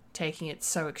 people taking it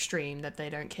so extreme that they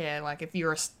don't care. Like, if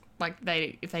you're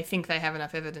if they think they have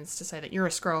enough evidence to say that you're a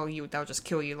Skrull, they'll just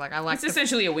kill you. Like, I like it's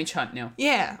essentially a witch hunt now.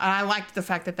 Yeah, and I liked the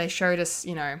fact that they showed us,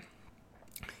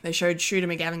 they showed Shooter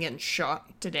McGavin getting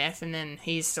shot to death, and then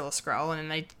he's still a Skrull, and then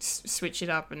they switch it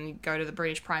up and go to the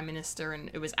British Prime Minister,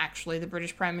 and it was actually the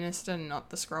British Prime Minister,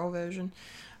 not the Skrull version,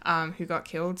 who got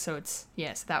killed. So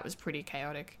that was pretty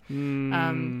chaotic.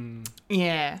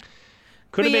 Yeah.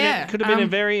 Could have been a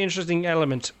very interesting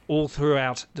element all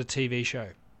throughout the TV show.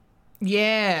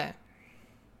 Yeah.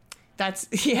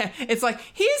 It's like,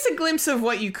 here's a glimpse of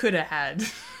what you could have had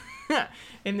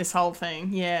in this whole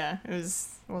thing. Yeah, it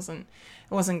wasn't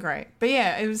great. But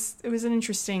yeah, it was an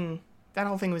interesting, that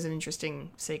whole thing was an interesting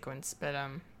sequence. But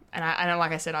and I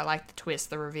like I said, I liked the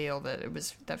twist, the reveal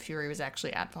that Fury was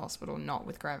actually at the hospital, not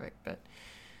with Gravik. But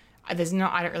I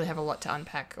don't really have a lot to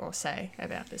unpack or say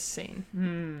about this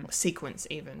scene or sequence,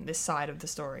 even this side of the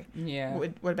story. Yeah.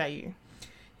 What about you?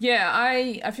 Yeah,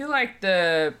 I feel like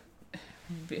I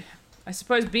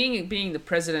suppose being the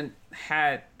president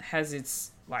has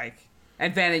its, like,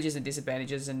 advantages and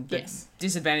disadvantages, and the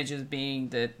disadvantages being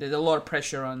that there's a lot of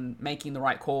pressure on making the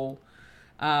right call.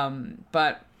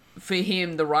 But for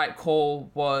him, the right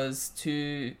call was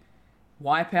to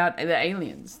wipe out the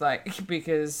aliens, like,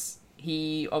 because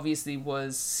he obviously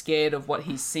was scared of what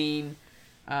he's seen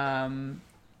happen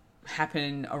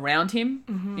around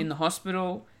him in the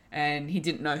hospital, and he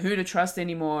didn't know who to trust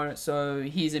anymore, so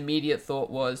his immediate thought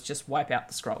was just wipe out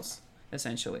the Skrulls,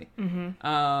 essentially.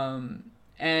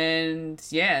 And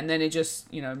yeah, and then it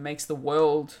just, makes the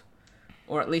world,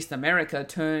 or at least America,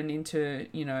 turn into,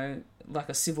 like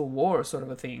a civil war sort of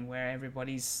a thing, where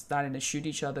everybody's starting to shoot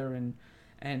each other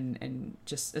and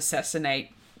just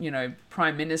assassinate,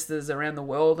 prime ministers around the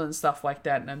world and stuff like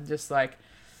that. And I'm just like,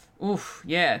 oof,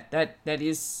 yeah, that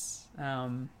is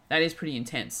pretty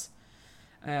intense.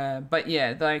 But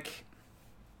yeah, like,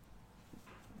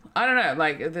 I don't know,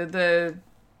 like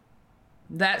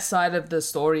that side of the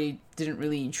story didn't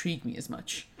really intrigue me as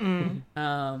much.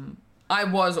 I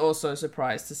was also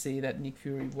surprised to see that Nick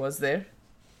Fury was there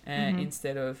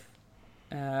instead of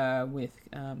with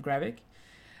Gravik.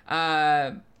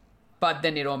 But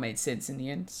then it all made sense in the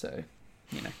end, so,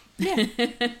 Yeah,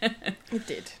 it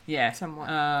did. Yeah. Somewhat.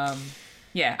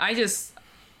 Yeah, I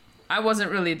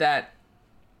wasn't really that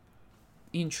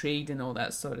intrigued and all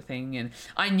that sort of thing, and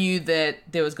I knew that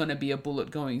there was going to be a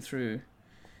bullet going through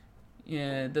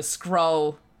the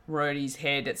Skrull roadie's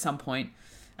head at some point.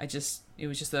 It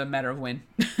was just a matter of when.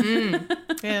 Yeah,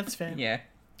 that's fair. Yeah.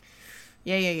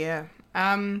 Yeah.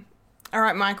 All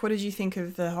right, Mike, what did you think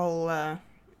of the whole,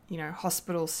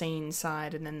 hospital scene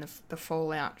side, and then the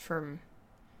fallout from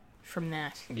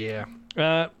that? Yeah.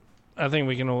 I think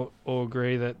we can all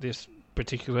agree that this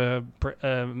particular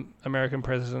American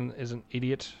president is an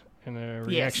idiot and a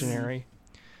reactionary.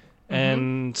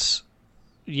 And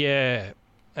yeah,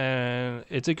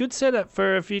 it's a good setup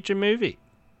for a future movie.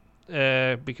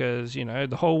 Because,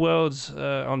 the whole world's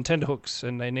on tenterhooks,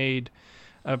 and they need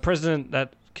a president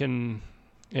that can,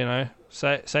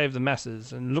 save the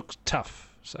masses and looks tough.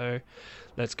 So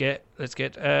let's get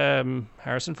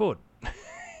Harrison Ford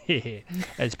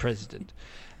as president.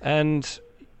 And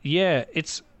yeah,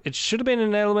 it should have been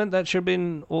an element that should have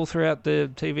been all throughout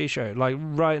the TV show, like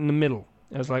right in the middle.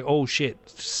 It was like, oh shit,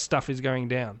 stuff is going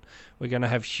down. We're going to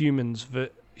have humans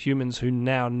who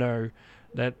now know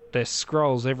that there's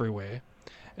Skrulls everywhere,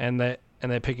 and they're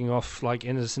picking off like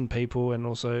innocent people and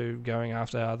also going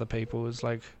after other people. It's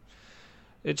like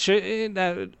it should.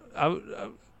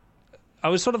 I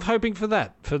was sort of hoping for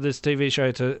that, for this TV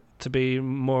show to be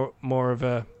more of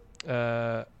a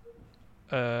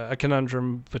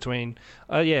conundrum between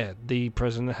the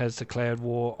president has declared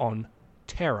war on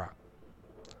terror,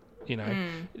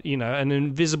 an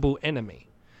invisible enemy,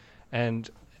 and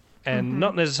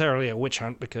not necessarily a witch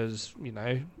hunt, because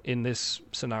in this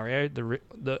scenario the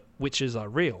witches are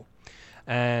real,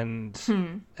 and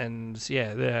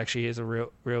there actually is a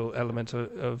real element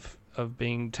of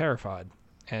being terrified,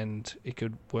 and it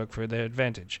could work for their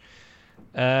advantage.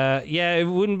 It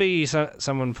wouldn't be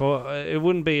it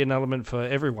wouldn't be an element for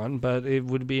everyone, but it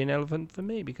would be an element for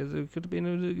me, because it could have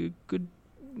been a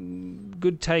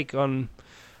good take on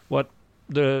what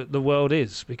the world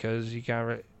is, because you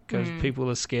can't. Because people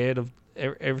are scared of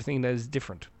everything that is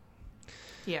different.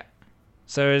 Yeah.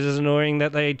 So it is annoying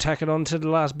that they tack it on to the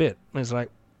last bit. It's like,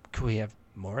 could we have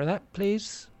more of that,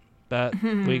 please? But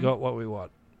we got what we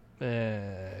want.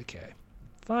 Okay.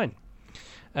 Fine.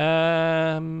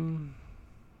 All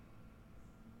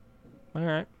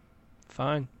right.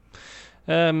 Fine.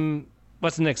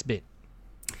 What's the next bit?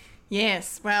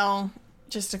 Yes, well,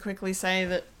 just to quickly say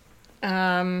that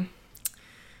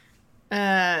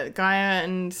Gaia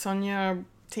and Sonya are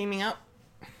teaming up.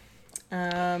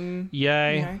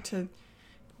 Yay. To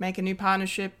make a new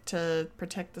partnership to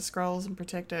protect the Skrulls and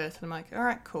protect Earth. And I'm like, all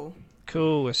right, cool.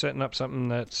 Cool, we're setting up something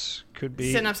that could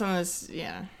be... Setting up something that's,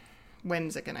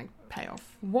 when's it going to pay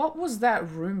off? What was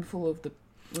that room full of the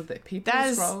people,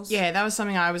 Skrulls? Yeah, that was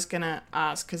something I was going to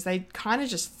ask, because they kind of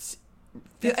just...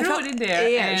 They threw it in there.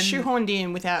 Yeah, shoehorned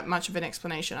in without much of an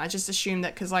explanation. I just assumed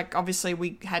that because, obviously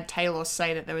we had Talos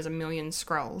say that there was 1 million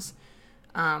Skrulls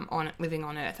living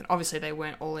on Earth, and obviously they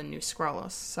weren't all in New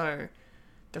Skrullos. So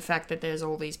the fact that there's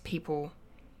all these people,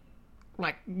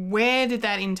 where did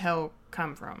that intel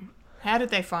come from? How did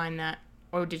they find that?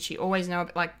 Or did she always know?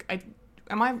 Are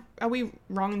we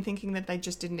wrong in thinking that they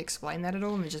just didn't explain that at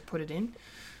all and they just put it in?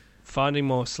 Finding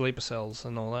more sleeper cells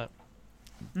and all that.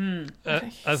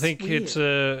 I think weird.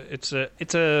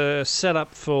 it's a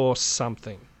setup for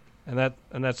something, and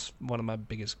that's one of my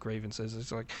biggest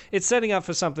grievances. It's setting up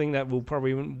for something that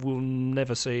we'll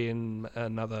never see in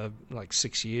another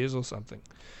 6 years or something.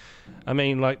 I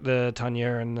mean, like the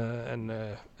Tanya and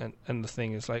the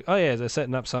thing is like, oh yeah, they're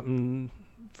setting up something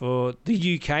for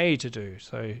the UK to do.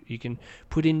 So you can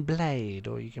put in Blade,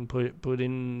 or you can put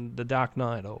in the Dark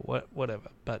Knight, or whatever.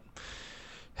 But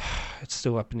it's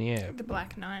still up in the air. The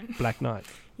Black Knight. Black Knight.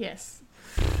 Yes.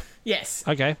 Yes.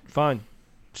 Okay, fine.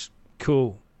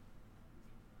 Cool.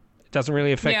 It doesn't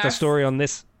really affect the story on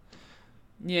this.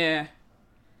 Yeah.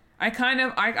 I kind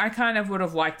of would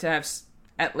have liked to have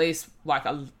at least like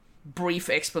a brief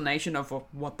explanation of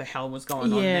what the hell was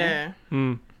going on there.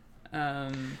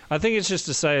 I think it's just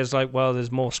to say it's like, well,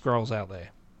 there's more scrolls out there.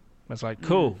 It's like,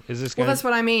 cool. Is this going? Well, that's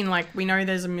what I mean. Like, we know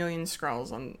there's a million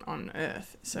scrolls on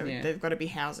Earth, so they've got to be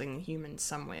housing humans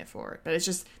somewhere for it. But it's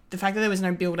just the fact that there was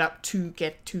no build up to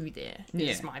get to there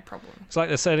is my problem. It's like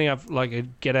they're setting up like a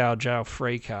get out of jail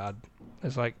free card.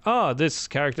 It's like, oh, this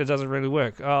character doesn't really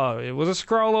work. Oh, it was a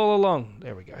scroll all along.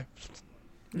 There we go.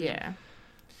 Yeah.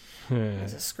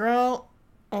 There's a scroll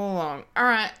all along. All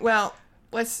right. Well,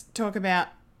 let's talk about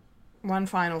one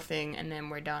final thing, and then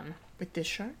we're done with this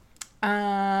show.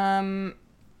 After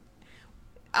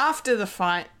the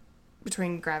fight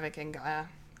between Gravik and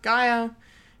Gaia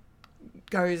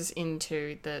goes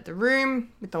into the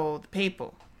room with all the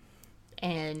people,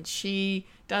 and she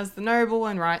does the noble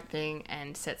and right thing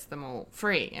and sets them all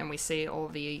free, and we see all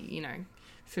the,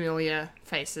 familiar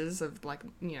faces of, like,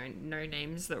 no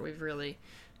names that we've really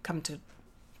come to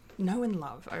know and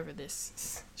love over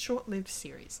this short-lived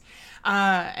series,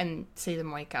 and see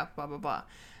them wake up, blah, blah, blah.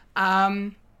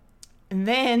 And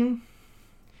then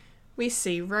we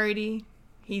see Rhodey.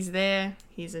 He's there.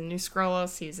 He's a new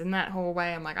Scrollos. He's in that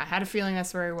hallway. I'm like, I had a feeling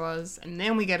that's where he was. And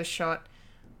then we get a shot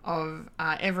of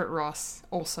Everett Ross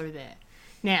also there.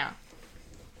 Now,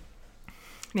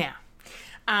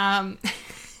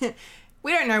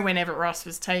 we don't know when Everett Ross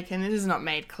was taken. It is not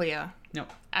made clear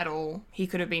at all. He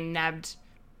could have been nabbed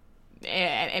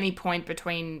at any point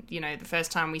between, the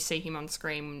first time we see him on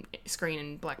screen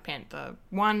in Black Panther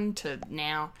 1 to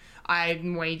now.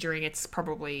 I'm wagering it's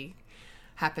probably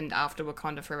happened after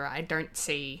Wakanda Forever. I don't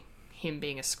see him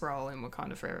being a Skrull in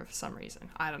Wakanda Forever for some reason.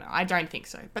 I don't know. I don't think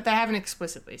so. But they haven't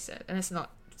explicitly said, and it's not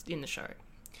in the show.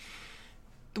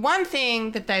 The one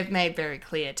thing that they've made very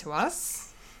clear to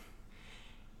us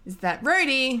is that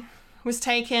Rhodey was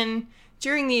taken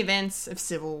during the events of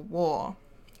Civil War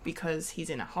because he's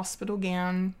in a hospital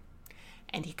gown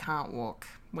and he can't walk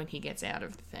when he gets out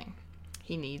of the thing.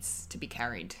 He needs to be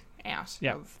carried out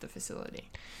of the facility.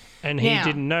 And he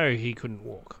didn't know he couldn't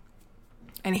walk.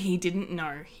 And he didn't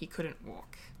know he couldn't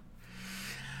walk.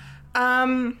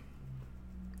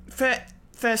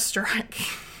 First strike.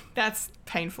 That's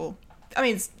painful. I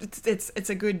mean, it's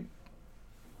a good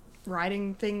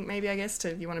writing thing, maybe, I guess,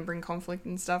 if you want to bring conflict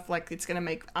and stuff. Like, it's going to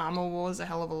make Armor Wars a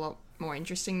hell of a lot more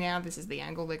interesting now. This is the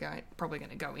angle they're probably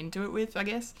going to go into it with, I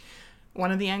guess.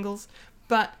 One of the angles.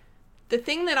 But the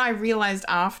thing that I realised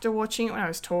after watching it, when I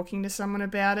was talking to someone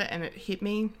about it, and it hit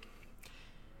me,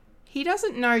 he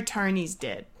doesn't know Tony's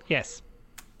dead. Yes.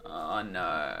 Oh,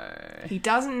 no. He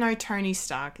doesn't know Tony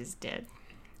Stark is dead.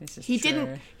 This is He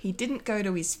true. didn't go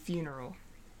to his funeral.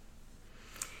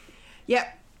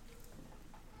 Yep.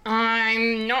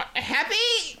 I'm not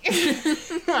happy.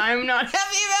 I'm not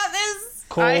happy about this.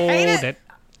 I hate it.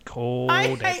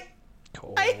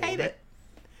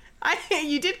 I hate it.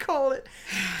 You did call it,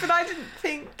 but I didn't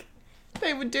think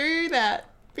they would do that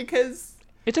because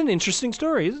it's an interesting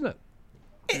story, isn't it?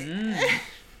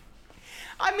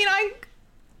 I mean, I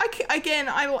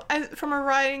from a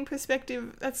writing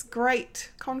perspective, that's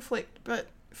great conflict, but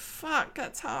fuck,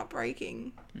 that's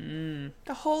heartbreaking.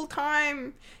 The whole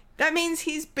time, that means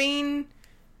he's been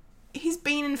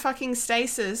in fucking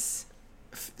stasis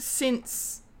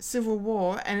since Civil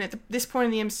War, and at this point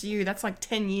in the MCU, that's like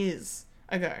 10 years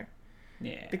ago.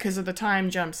 Yeah. Because of the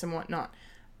time jumps and whatnot.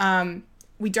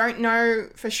 We don't know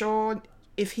for sure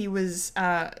if he was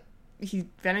he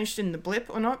vanished in the blip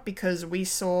or not, because we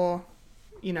saw,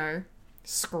 Skrull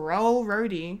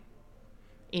Rhodey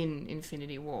in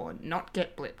Infinity War not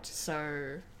get blipped,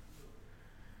 so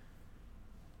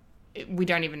we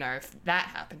don't even know if that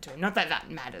happened to him. Not that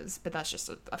that matters, but that's just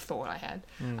a thought I had.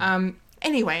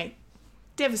 Anyway,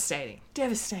 devastating.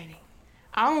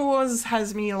 Armor Wars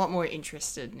has me a lot more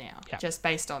interested now, just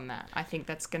based on that. I think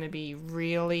that's going to be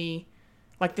really...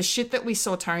 Like, the shit that we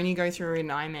saw Tony go through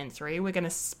in Iron Man 3, we're going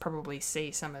to probably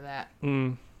see some of that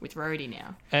with Rhodey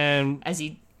now. And as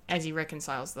he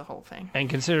reconciles the whole thing. And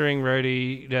considering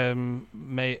Rhodey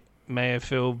may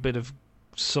feel a bit of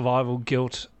survival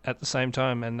guilt at the same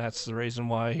time, and that's the reason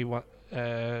why he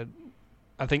I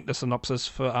think the synopsis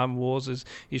for Armor Wars is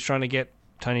he's trying to get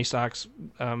Tony Stark's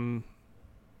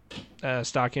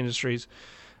Stark Industries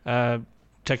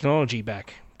technology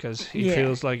back, because he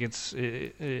feels like it's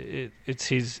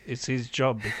his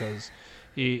job, because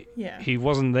he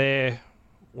wasn't there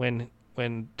when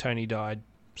Tony died,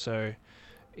 so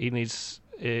he needs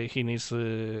his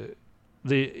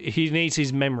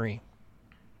memory,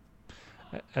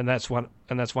 and that's one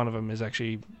of them is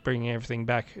actually bringing everything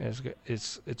back.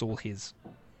 It's all his.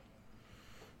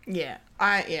 Yeah,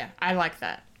 I like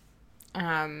that.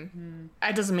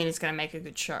 It doesn't mean it's going to make a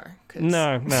good show. Cause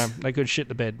No, they could shit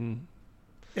the bed, and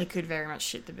they could very much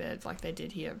shit the bed like they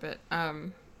did here. But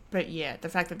yeah, the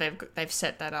fact that they've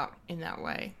set that up in that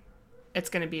way, it's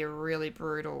going to be a really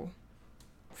brutal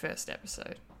first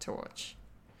episode to watch.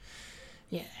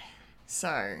 Yeah.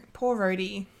 So poor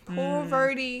Rhodey,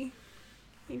 Rhodey,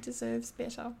 he deserves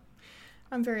better.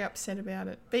 I'm very upset about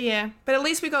it. But at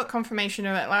least we got confirmation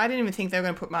of it. Like, I didn't even think they were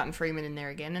going to put Martin Freeman in there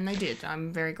again, and they did.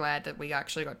 I'm very glad that we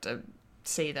actually got to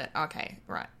see that, okay,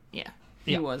 right, yeah.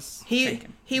 He was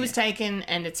taken,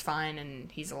 and it's fine, and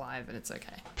he's alive, and it's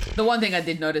okay. The one thing I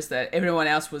did notice that everyone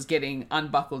else was getting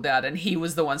unbuckled out, and he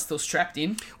was the one still strapped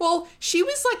in. Well, she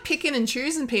was, like, picking and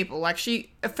choosing people. Like,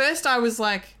 at first I was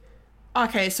like,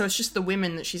 okay, so it's just the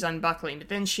women that she's unbuckling, but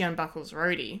then she unbuckles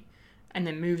Rhodey, and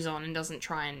then moves on and doesn't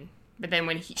try and... But then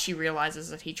when she realizes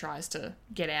that he tries to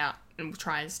get out and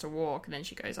tries to walk, and then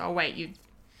she goes, "Oh wait,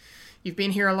 you've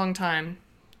been here a long time.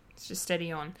 It's just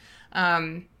steady on."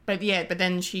 But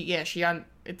then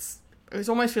it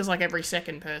almost feels like every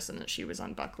second person that she was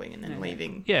unbuckling and then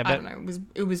leaving. Yeah, but I don't know.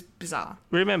 It was bizarre.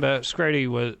 Remember, Scrody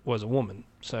was a woman,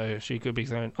 so she could be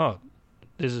saying, "Oh,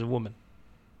 this is a woman.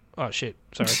 Oh shit,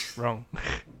 sorry, wrong."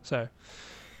 So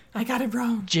I got it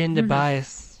wrong. Gender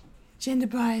bias. Gender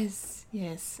bias.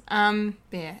 Yes. Yeah.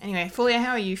 Anyway, Fulya,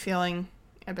 how are you feeling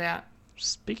about...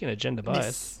 Speaking of gender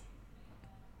bias.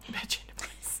 About gender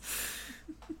bias.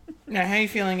 No, how are you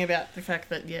feeling about the fact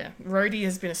that, Rhodey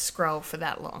has been a Skrull for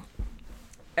that long?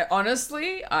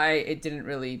 Honestly, it didn't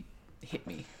really hit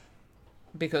me.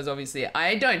 Because obviously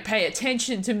I don't pay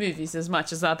attention to movies as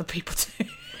much as other people do.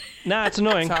 Nah, it's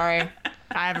annoying. Sorry.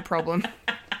 I have a problem.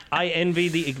 I envy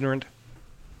the ignorant.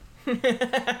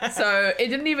 So it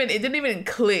didn't even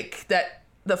click that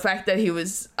the fact that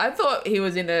I thought he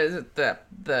was in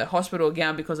the hospital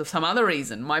gown because of some other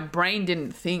reason. My brain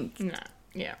didn't think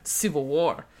Civil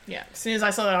War. Yeah, as soon as I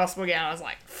saw that hospital gown, I was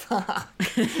like, fuck.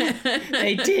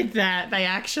 They did that. They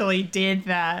actually did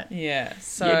that. Yeah,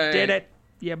 so... You did it.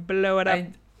 You blew it up.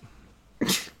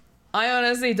 I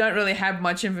honestly don't really have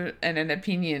much of an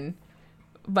opinion,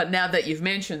 but now that you've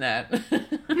mentioned that...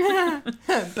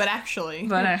 But actually,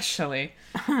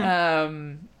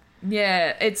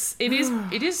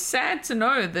 it is sad to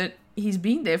know that he's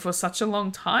been there for such a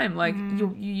long time. Like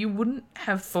you wouldn't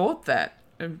have thought that,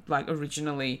 like,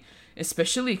 originally,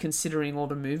 especially considering all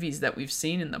the movies that we've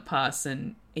seen in the past,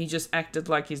 and he just acted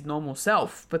like his normal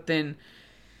self. But then,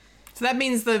 so that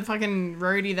means the fucking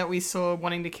Rhodey that we saw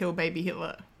wanting to kill baby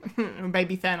Hitler,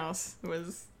 baby Thanos,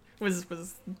 was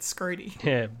Scrody.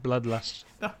 Yeah, bloodlust.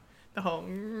 The whole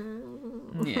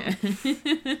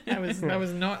that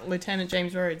was not Lieutenant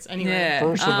James Rhodes anyway. Yeah.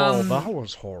 First of all, that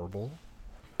was horrible.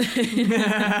 The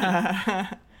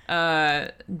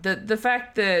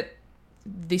fact that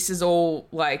this is all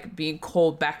like being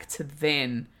called back to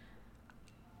then,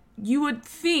 you would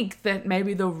think that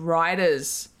maybe the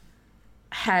writers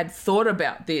had thought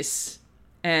about this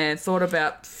and thought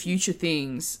about future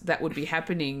things that would be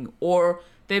happening, or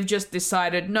they've just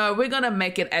decided, no, we're going to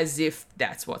make it as if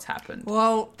that's what's happened.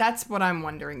 Well, that's what I'm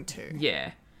wondering too.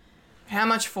 Yeah. How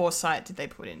much foresight did they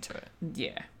put into it?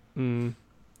 Yeah. And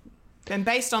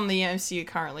based on the MCU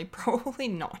currently, probably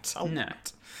not a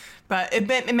lot. But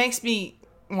it makes me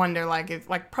wonder,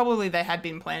 like probably they had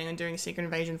been planning on doing Secret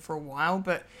Invasion for a while,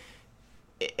 but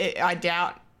I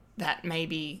doubt that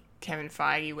maybe Kevin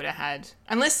Feige would have had,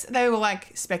 unless they were like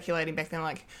speculating back then,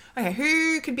 like, okay,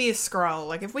 who could be a Skrull?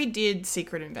 Like, if we did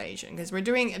Secret Invasion, because we're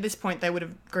doing, at this point, they would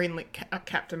have greenlit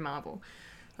Captain Marvel.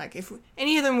 Like, if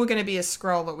any of them were going to be a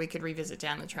Skrull that we could revisit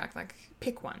down the track, like,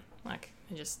 pick one. Like,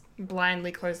 and just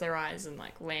blindly close their eyes and,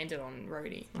 like, land it on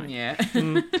Rhodey. Like, yeah.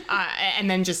 And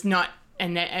then just not,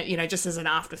 and then, just as an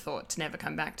afterthought to never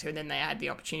come back to, and then they had the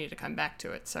opportunity to come back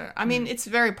to it. So, I mean, it's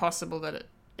very possible that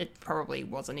it probably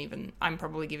wasn't even... I'm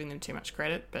probably giving them too much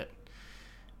credit, but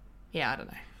yeah, I don't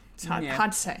know. It's hard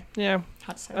to say. Yeah,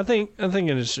 hard to say. I think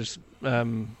it is just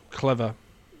clever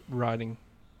writing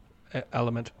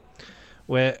element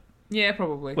where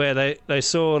probably where they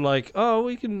saw like, oh,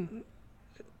 we can.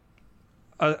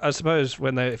 I suppose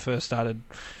when they first started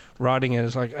writing it,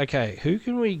 it's like, okay, who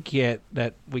can we get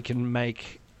that we can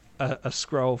make a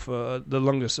Skrull for the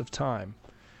longest of time,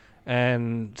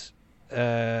 and.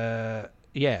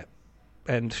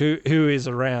 and who is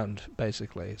around,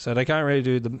 basically. So they can't really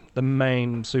do the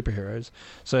main superheroes.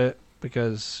 So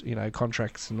because, you know,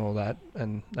 contracts and all that,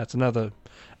 and that's another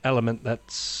element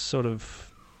that's sort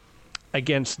of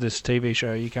against this TV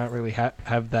show. You can't really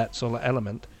have that sort of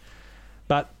element.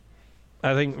 But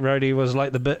I think Rhodey was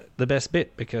like the best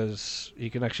bit, because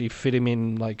you can actually fit him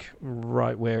in like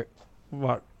right where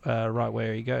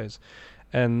he goes.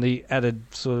 And the added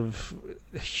sort of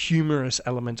humorous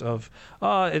element of,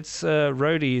 it's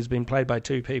Rhodey has been played by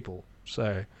two people,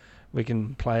 so we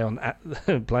can play on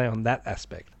that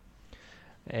aspect.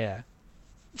 Yeah.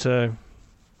 So,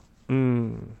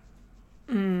 Yeah.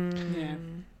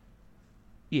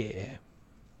 Yeah.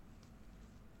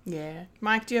 Yeah.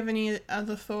 Mike, do you have any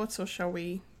other thoughts, or shall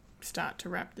we start to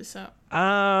wrap this up?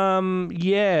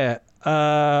 Yeah.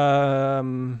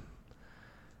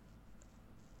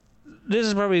 This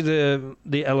is probably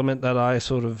the element that I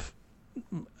sort of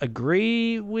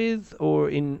agree with, or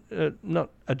not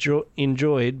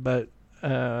enjoyed, but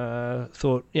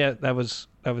thought, yeah, that was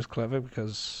clever,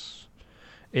 because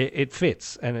it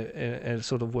fits and it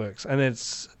sort of works, and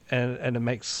it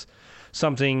makes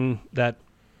something that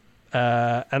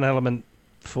an element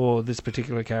for this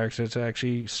particular character to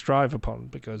actually strive upon,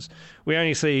 because we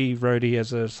only see Rhodey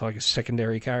as a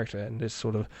secondary character, and this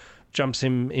sort of jumps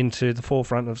him into the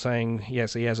forefront of saying,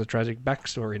 yes, he has a tragic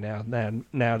backstory now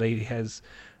that he has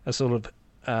a sort of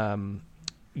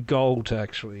goal to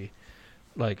actually,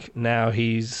 like, now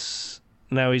he's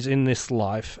in this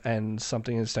life and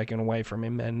something is taken away from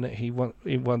him, and he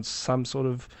wants some sort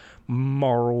of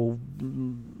moral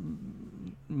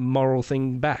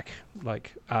thing back,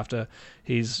 like after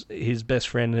his best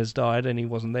friend has died and he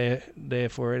wasn't there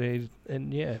for it,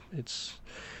 and yeah, it's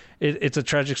a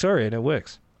tragic story and it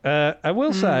works. I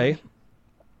will say,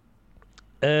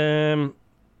 Maria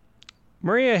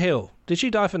Hill, did she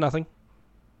die for nothing?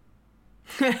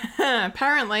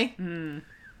 Apparently.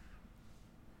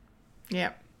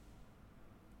 Yep.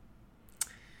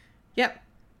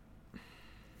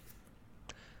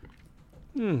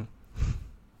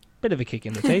 Bit of a kick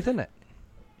in the teeth, isn't it?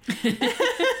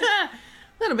 A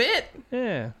little bit.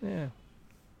 Yeah. A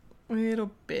little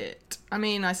bit. I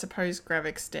mean, I suppose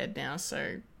Gravik's dead now,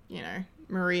 so, you know,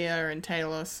 Maria and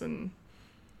Talos and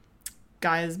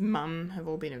Gaia's mum have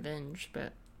all been avenged,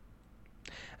 but...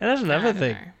 And that's another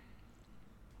thing. Know.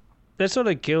 They sort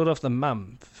of killed off the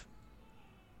mum.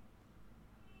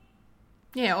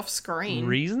 Yeah, off screen.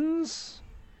 Reasons?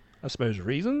 I suppose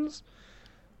reasons?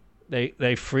 They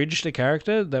fridged a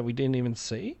character that we didn't even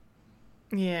see?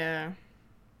 Yeah.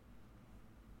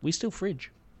 We still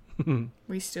fridge.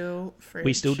 We still fridge.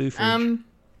 We still do fridge.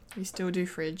 We still do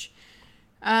fridge.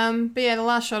 But yeah, the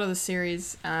last shot of the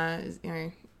series is, you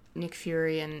know, Nick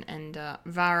Fury and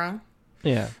Vara,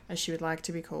 yeah, as she would like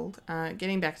to be called,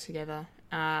 getting back together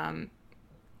in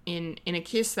a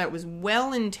kiss that was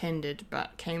well intended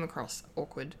but came across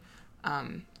awkward.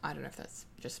 I don't know if that's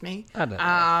just me. I don't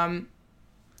know.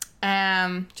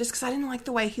 Just because I didn't like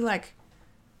the way he like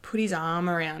put his arm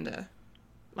around her,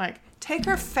 like take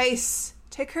her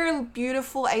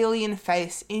beautiful alien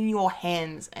face in your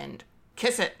hands and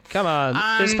kiss it. Come on,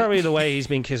 that's probably the way he's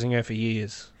been kissing her for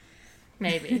years.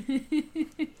 Maybe.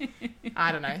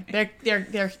 I don't know.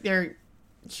 Their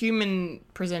human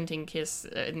presenting kiss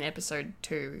in episode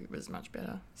 2 was much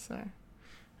better. So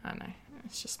I don't know.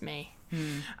 It's just me.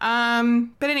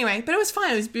 But anyway, it was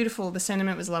fine. It was beautiful. The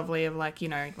sentiment was lovely. Of like, you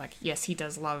know, like yes, he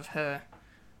does love her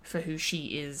for who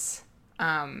she is,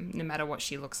 no matter what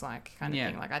she looks like, kind of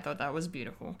thing. Like I thought that was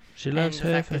beautiful. She loves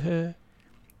her for her.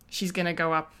 She's gonna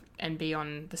go up and be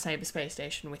on the Saber space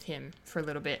station with him for a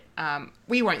little bit.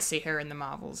 We won't see her in the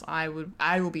Marvels. I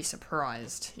will be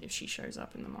surprised if she shows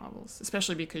up in the Marvels,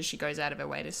 especially because she goes out of her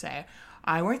way to say,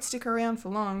 I won't stick around for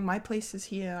long. My place is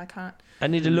here. I can't. I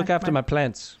need to look after my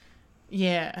plants.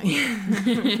 Yeah.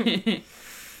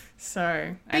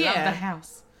 So I love the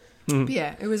house. But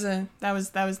yeah, it was that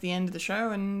was the end of the show,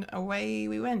 and away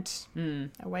we went.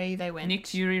 Away they went. Nick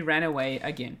Fury ran away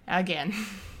again.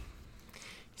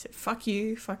 He said, "Fuck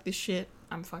you, fuck this shit.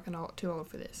 I'm fucking too old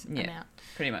for this. I'm out."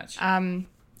 Pretty much.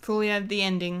 Fulya, the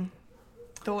ending.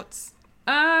 Thoughts?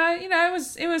 You know,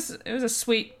 it was a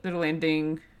sweet little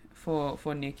ending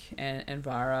for Nick and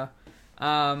Vara.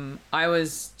 I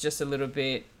was just a little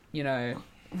bit, you know,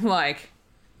 like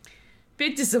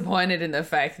bit disappointed in the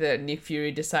fact that Nick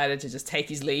Fury decided to just take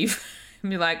his leave and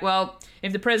be like, well,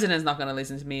 if the president's not going to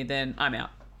listen to me, then I'm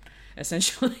out.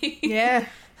 Essentially. Yeah.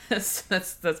 That's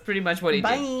pretty much what he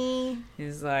did.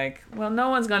 He's like, well, no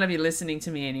one's going to be listening to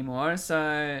me anymore.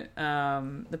 So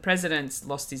the president's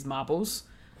lost his marbles.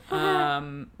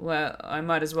 well, I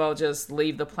might as well just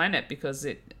leave the planet because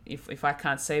if I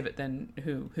can't save it, then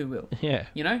who will? Yeah.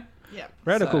 You know? Yeah.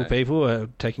 Radical So- people are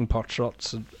taking pot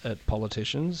shots at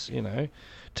politicians,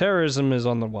 Terrorism is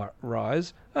on the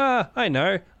rise. I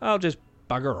know. I'll just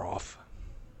bugger off.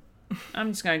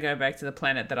 I'm just going to go back to the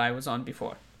planet that I was on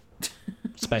before.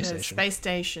 Space The station. Space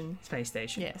station. Space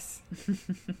station. Yes.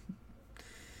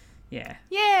 Yeah.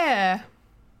 Yeah.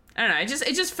 I don't know. It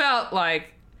just felt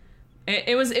like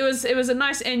it was a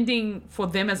nice ending for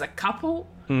them as a couple,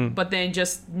 but then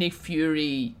just Nick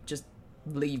Fury just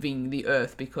leaving the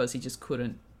Earth because he just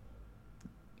couldn't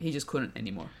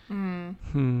anymore.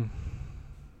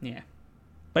 Yeah.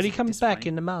 But he comes back disappointing.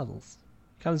 in the Marvels.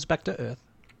 Comes back to Earth.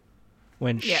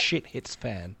 When Yeah. shit hits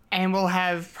fan. And we'll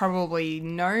have probably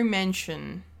no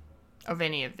mention of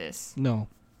any of this. No.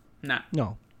 Nah.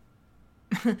 No.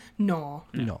 No.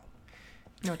 No.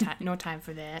 No time. No time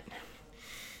for that.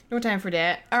 No time for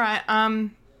that. All right.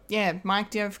 Yeah,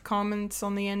 Mike, do you have comments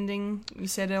on the ending? You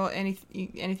said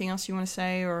anything else you want to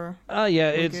say, or? Yeah,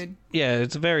 it's good?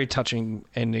 it's a very touching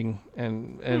ending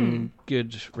and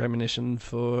good reminiscen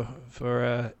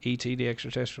for E.T. the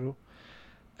extraterrestrial.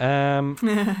 And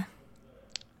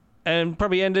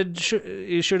probably it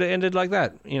should have ended like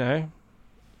that.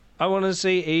 I want to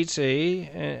see E.T.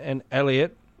 and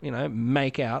Elliot,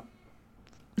 make out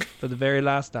for the very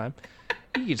last time.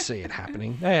 You could see it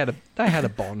happening. They had a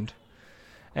bond.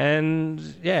 And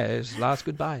yeah, it's last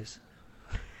goodbyes.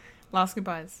 Last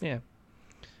goodbyes. Yeah.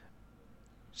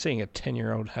 Seeing a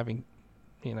 10-year-old having,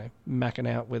 macking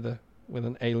out with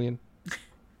an alien.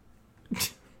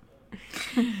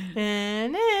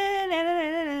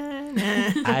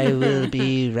 I will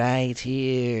be right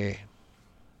here.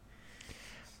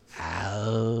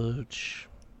 Ouch.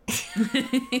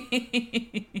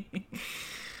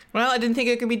 Well, I didn't think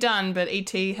it could be done, but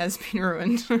E.T. has been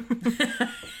ruined.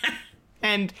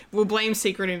 And we'll blame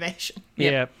Secret Invasion.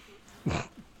 Yep.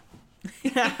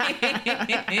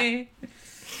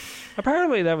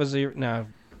 Apparently that was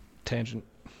tangent.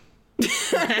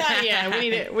 Yeah, we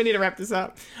need to wrap this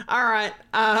up. All right.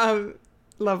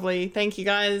 Lovely. Thank you,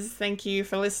 guys. Thank you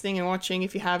for listening and watching.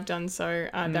 If you have done so,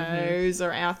 those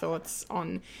are our thoughts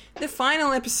on the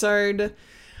final episode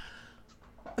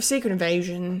of Secret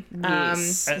Invasion.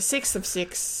 Yes. 6 of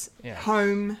 6. Yeah.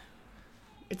 Home.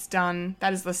 It's done.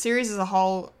 That is the series as a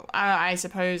whole. I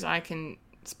suppose I can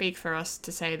speak for us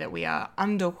to say that we are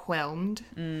underwhelmed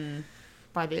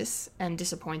by this and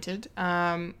disappointed.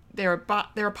 There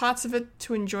are parts of it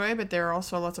to enjoy, but there are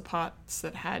also lots of parts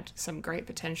that had some great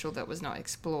potential that was not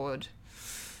explored.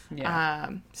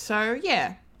 Yeah. So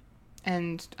yeah,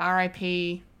 and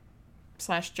RIP/justice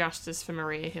for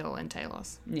Maria Hill and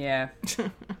Talos. Yeah.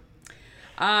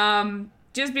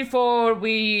 Just before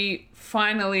we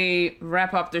finally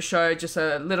wrap up the show, just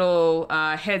a little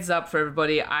heads up for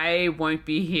everybody. I won't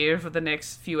be here for the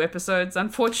next few episodes,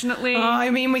 unfortunately. Oh, I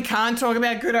mean, we can't talk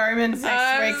about Good Omens next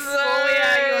I'm week. sorry.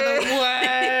 Fulya, you're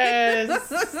the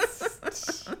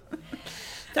worst.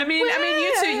 I mean,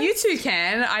 you two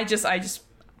can. I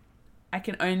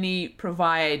can only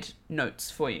provide notes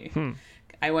for you.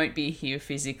 I won't be here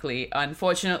physically.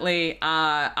 Unfortunately,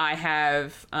 I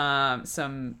have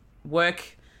some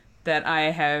work that I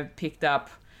have picked up,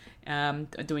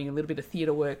 doing a little bit of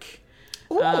theatre work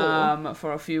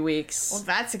for a few weeks. Well,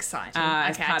 that's exciting.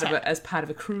 As part of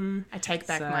a crew. I take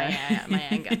back So- my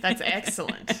anger. That's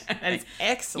excellent. That is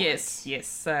excellent. Yes.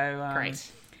 So Great.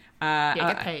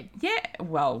 Get paid. Yeah,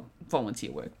 well,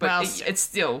 volunteer work, but Well, it's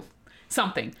still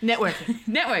something. Networking.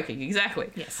 Networking, exactly.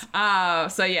 Yes.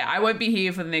 So yeah, I won't be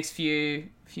here for the next few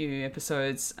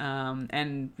episodes,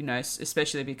 and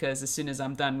especially because as soon as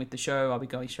I'm done with the show, I'll be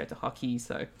going straight to hockey.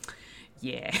 So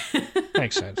yeah.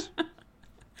 Makes sense.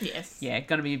 Yes. Yeah,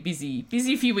 gonna be a busy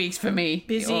few weeks for me.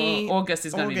 Busy. August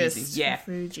is gonna be busy. Yeah.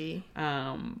 For Fuji.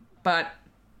 But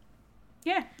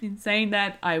yeah, in saying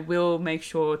that, I will make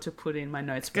sure to put in my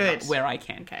notes Good. where I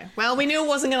can. Okay. Well, we knew it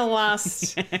wasn't going to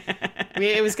last.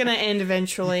 It was going to end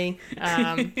eventually.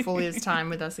 Fulya's time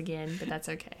with us again, but that's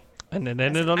okay. And it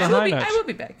ended on a I high note. will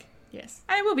be back. Yes.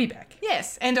 I will be back.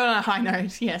 Yes. And on a high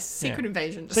note, yes. Secret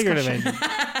Invasion Secret discussion.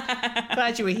 Invasion.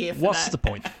 Glad you were here for What's that. the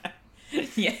point?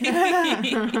 Yeah.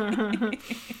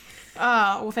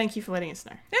 Well, thank you for letting us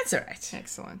know. That's all right.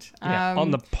 Excellent. Yeah,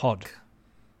 on the pod.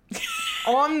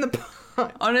 On the pod.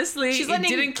 Honestly, She's it letting-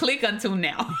 didn't click until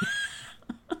now.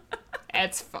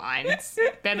 It's fine. It's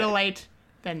better late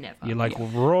than never. You like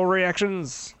raw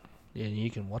reactions? Yeah,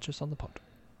 you can watch us on the pod.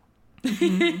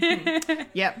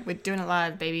 Yep, we're doing it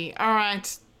live, baby. All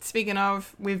right. Speaking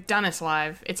of, we've done it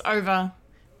live. It's over.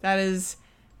 That is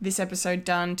this episode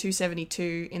done.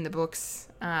 272 in the books.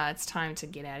 It's time to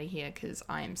get out of here because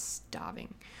I am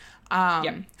starving.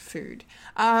 Food.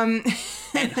 And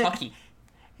hockey.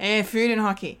 Yeah, food and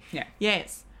hockey. Yeah.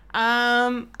 Yes.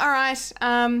 All right.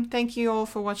 Thank you all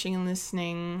for watching and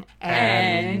listening.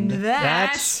 And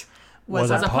that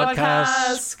was a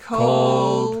podcast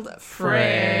called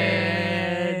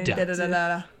Fred. Yes.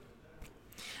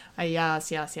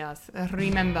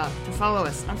 Remember to follow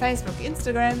us on Facebook,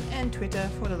 Instagram, and Twitter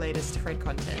for the latest Fred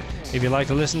content. If you'd like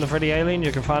to listen to Freddy Alien,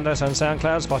 you can find us on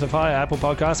SoundCloud, Spotify, Apple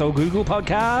Podcasts, or Google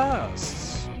Podcasts.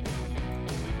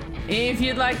 If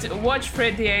you'd like to watch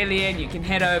Fred the Alien, you can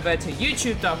head over to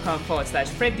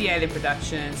youtube.com/Fred the Alien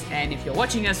Productions. And if you're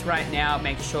watching us right now,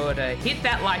 make sure to hit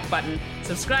that like button,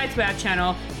 subscribe to our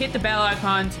channel, hit the bell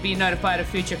icon to be notified of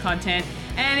future content.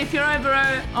 And if you're over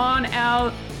on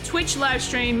our Twitch live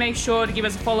stream, make sure to give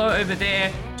us a follow over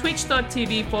there,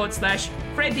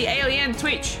 twitch.tv/Fred the Alien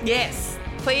Twitch. Yes.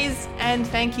 Please and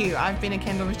thank you. I've been a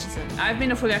Kendall Richardson. I've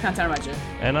been a Fulya Kantaramaja.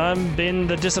 And I've been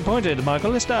the disappointed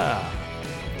Michael Lister.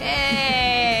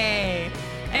 Yay!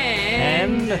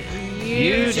 And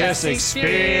you just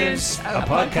experienced a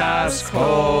podcast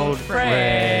called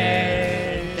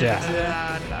Fred.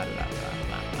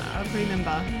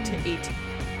 Remember to eat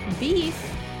beef.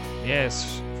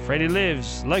 Yes, Freddy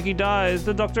lives, Loki dies,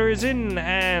 the Doctor is in,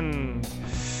 and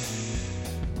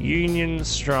Union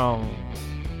strong.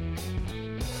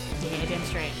 Yeah, damn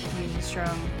straight. Union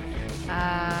strong.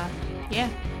 Yeah.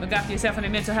 Look after yourself and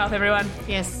your mental health, everyone.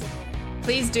 Yes.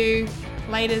 Please do.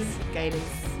 Laters, gators.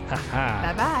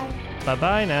 Haha. Bye-bye.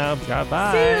 Bye-bye now.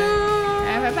 Bye-bye.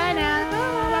 Bye-bye now.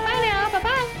 Bye.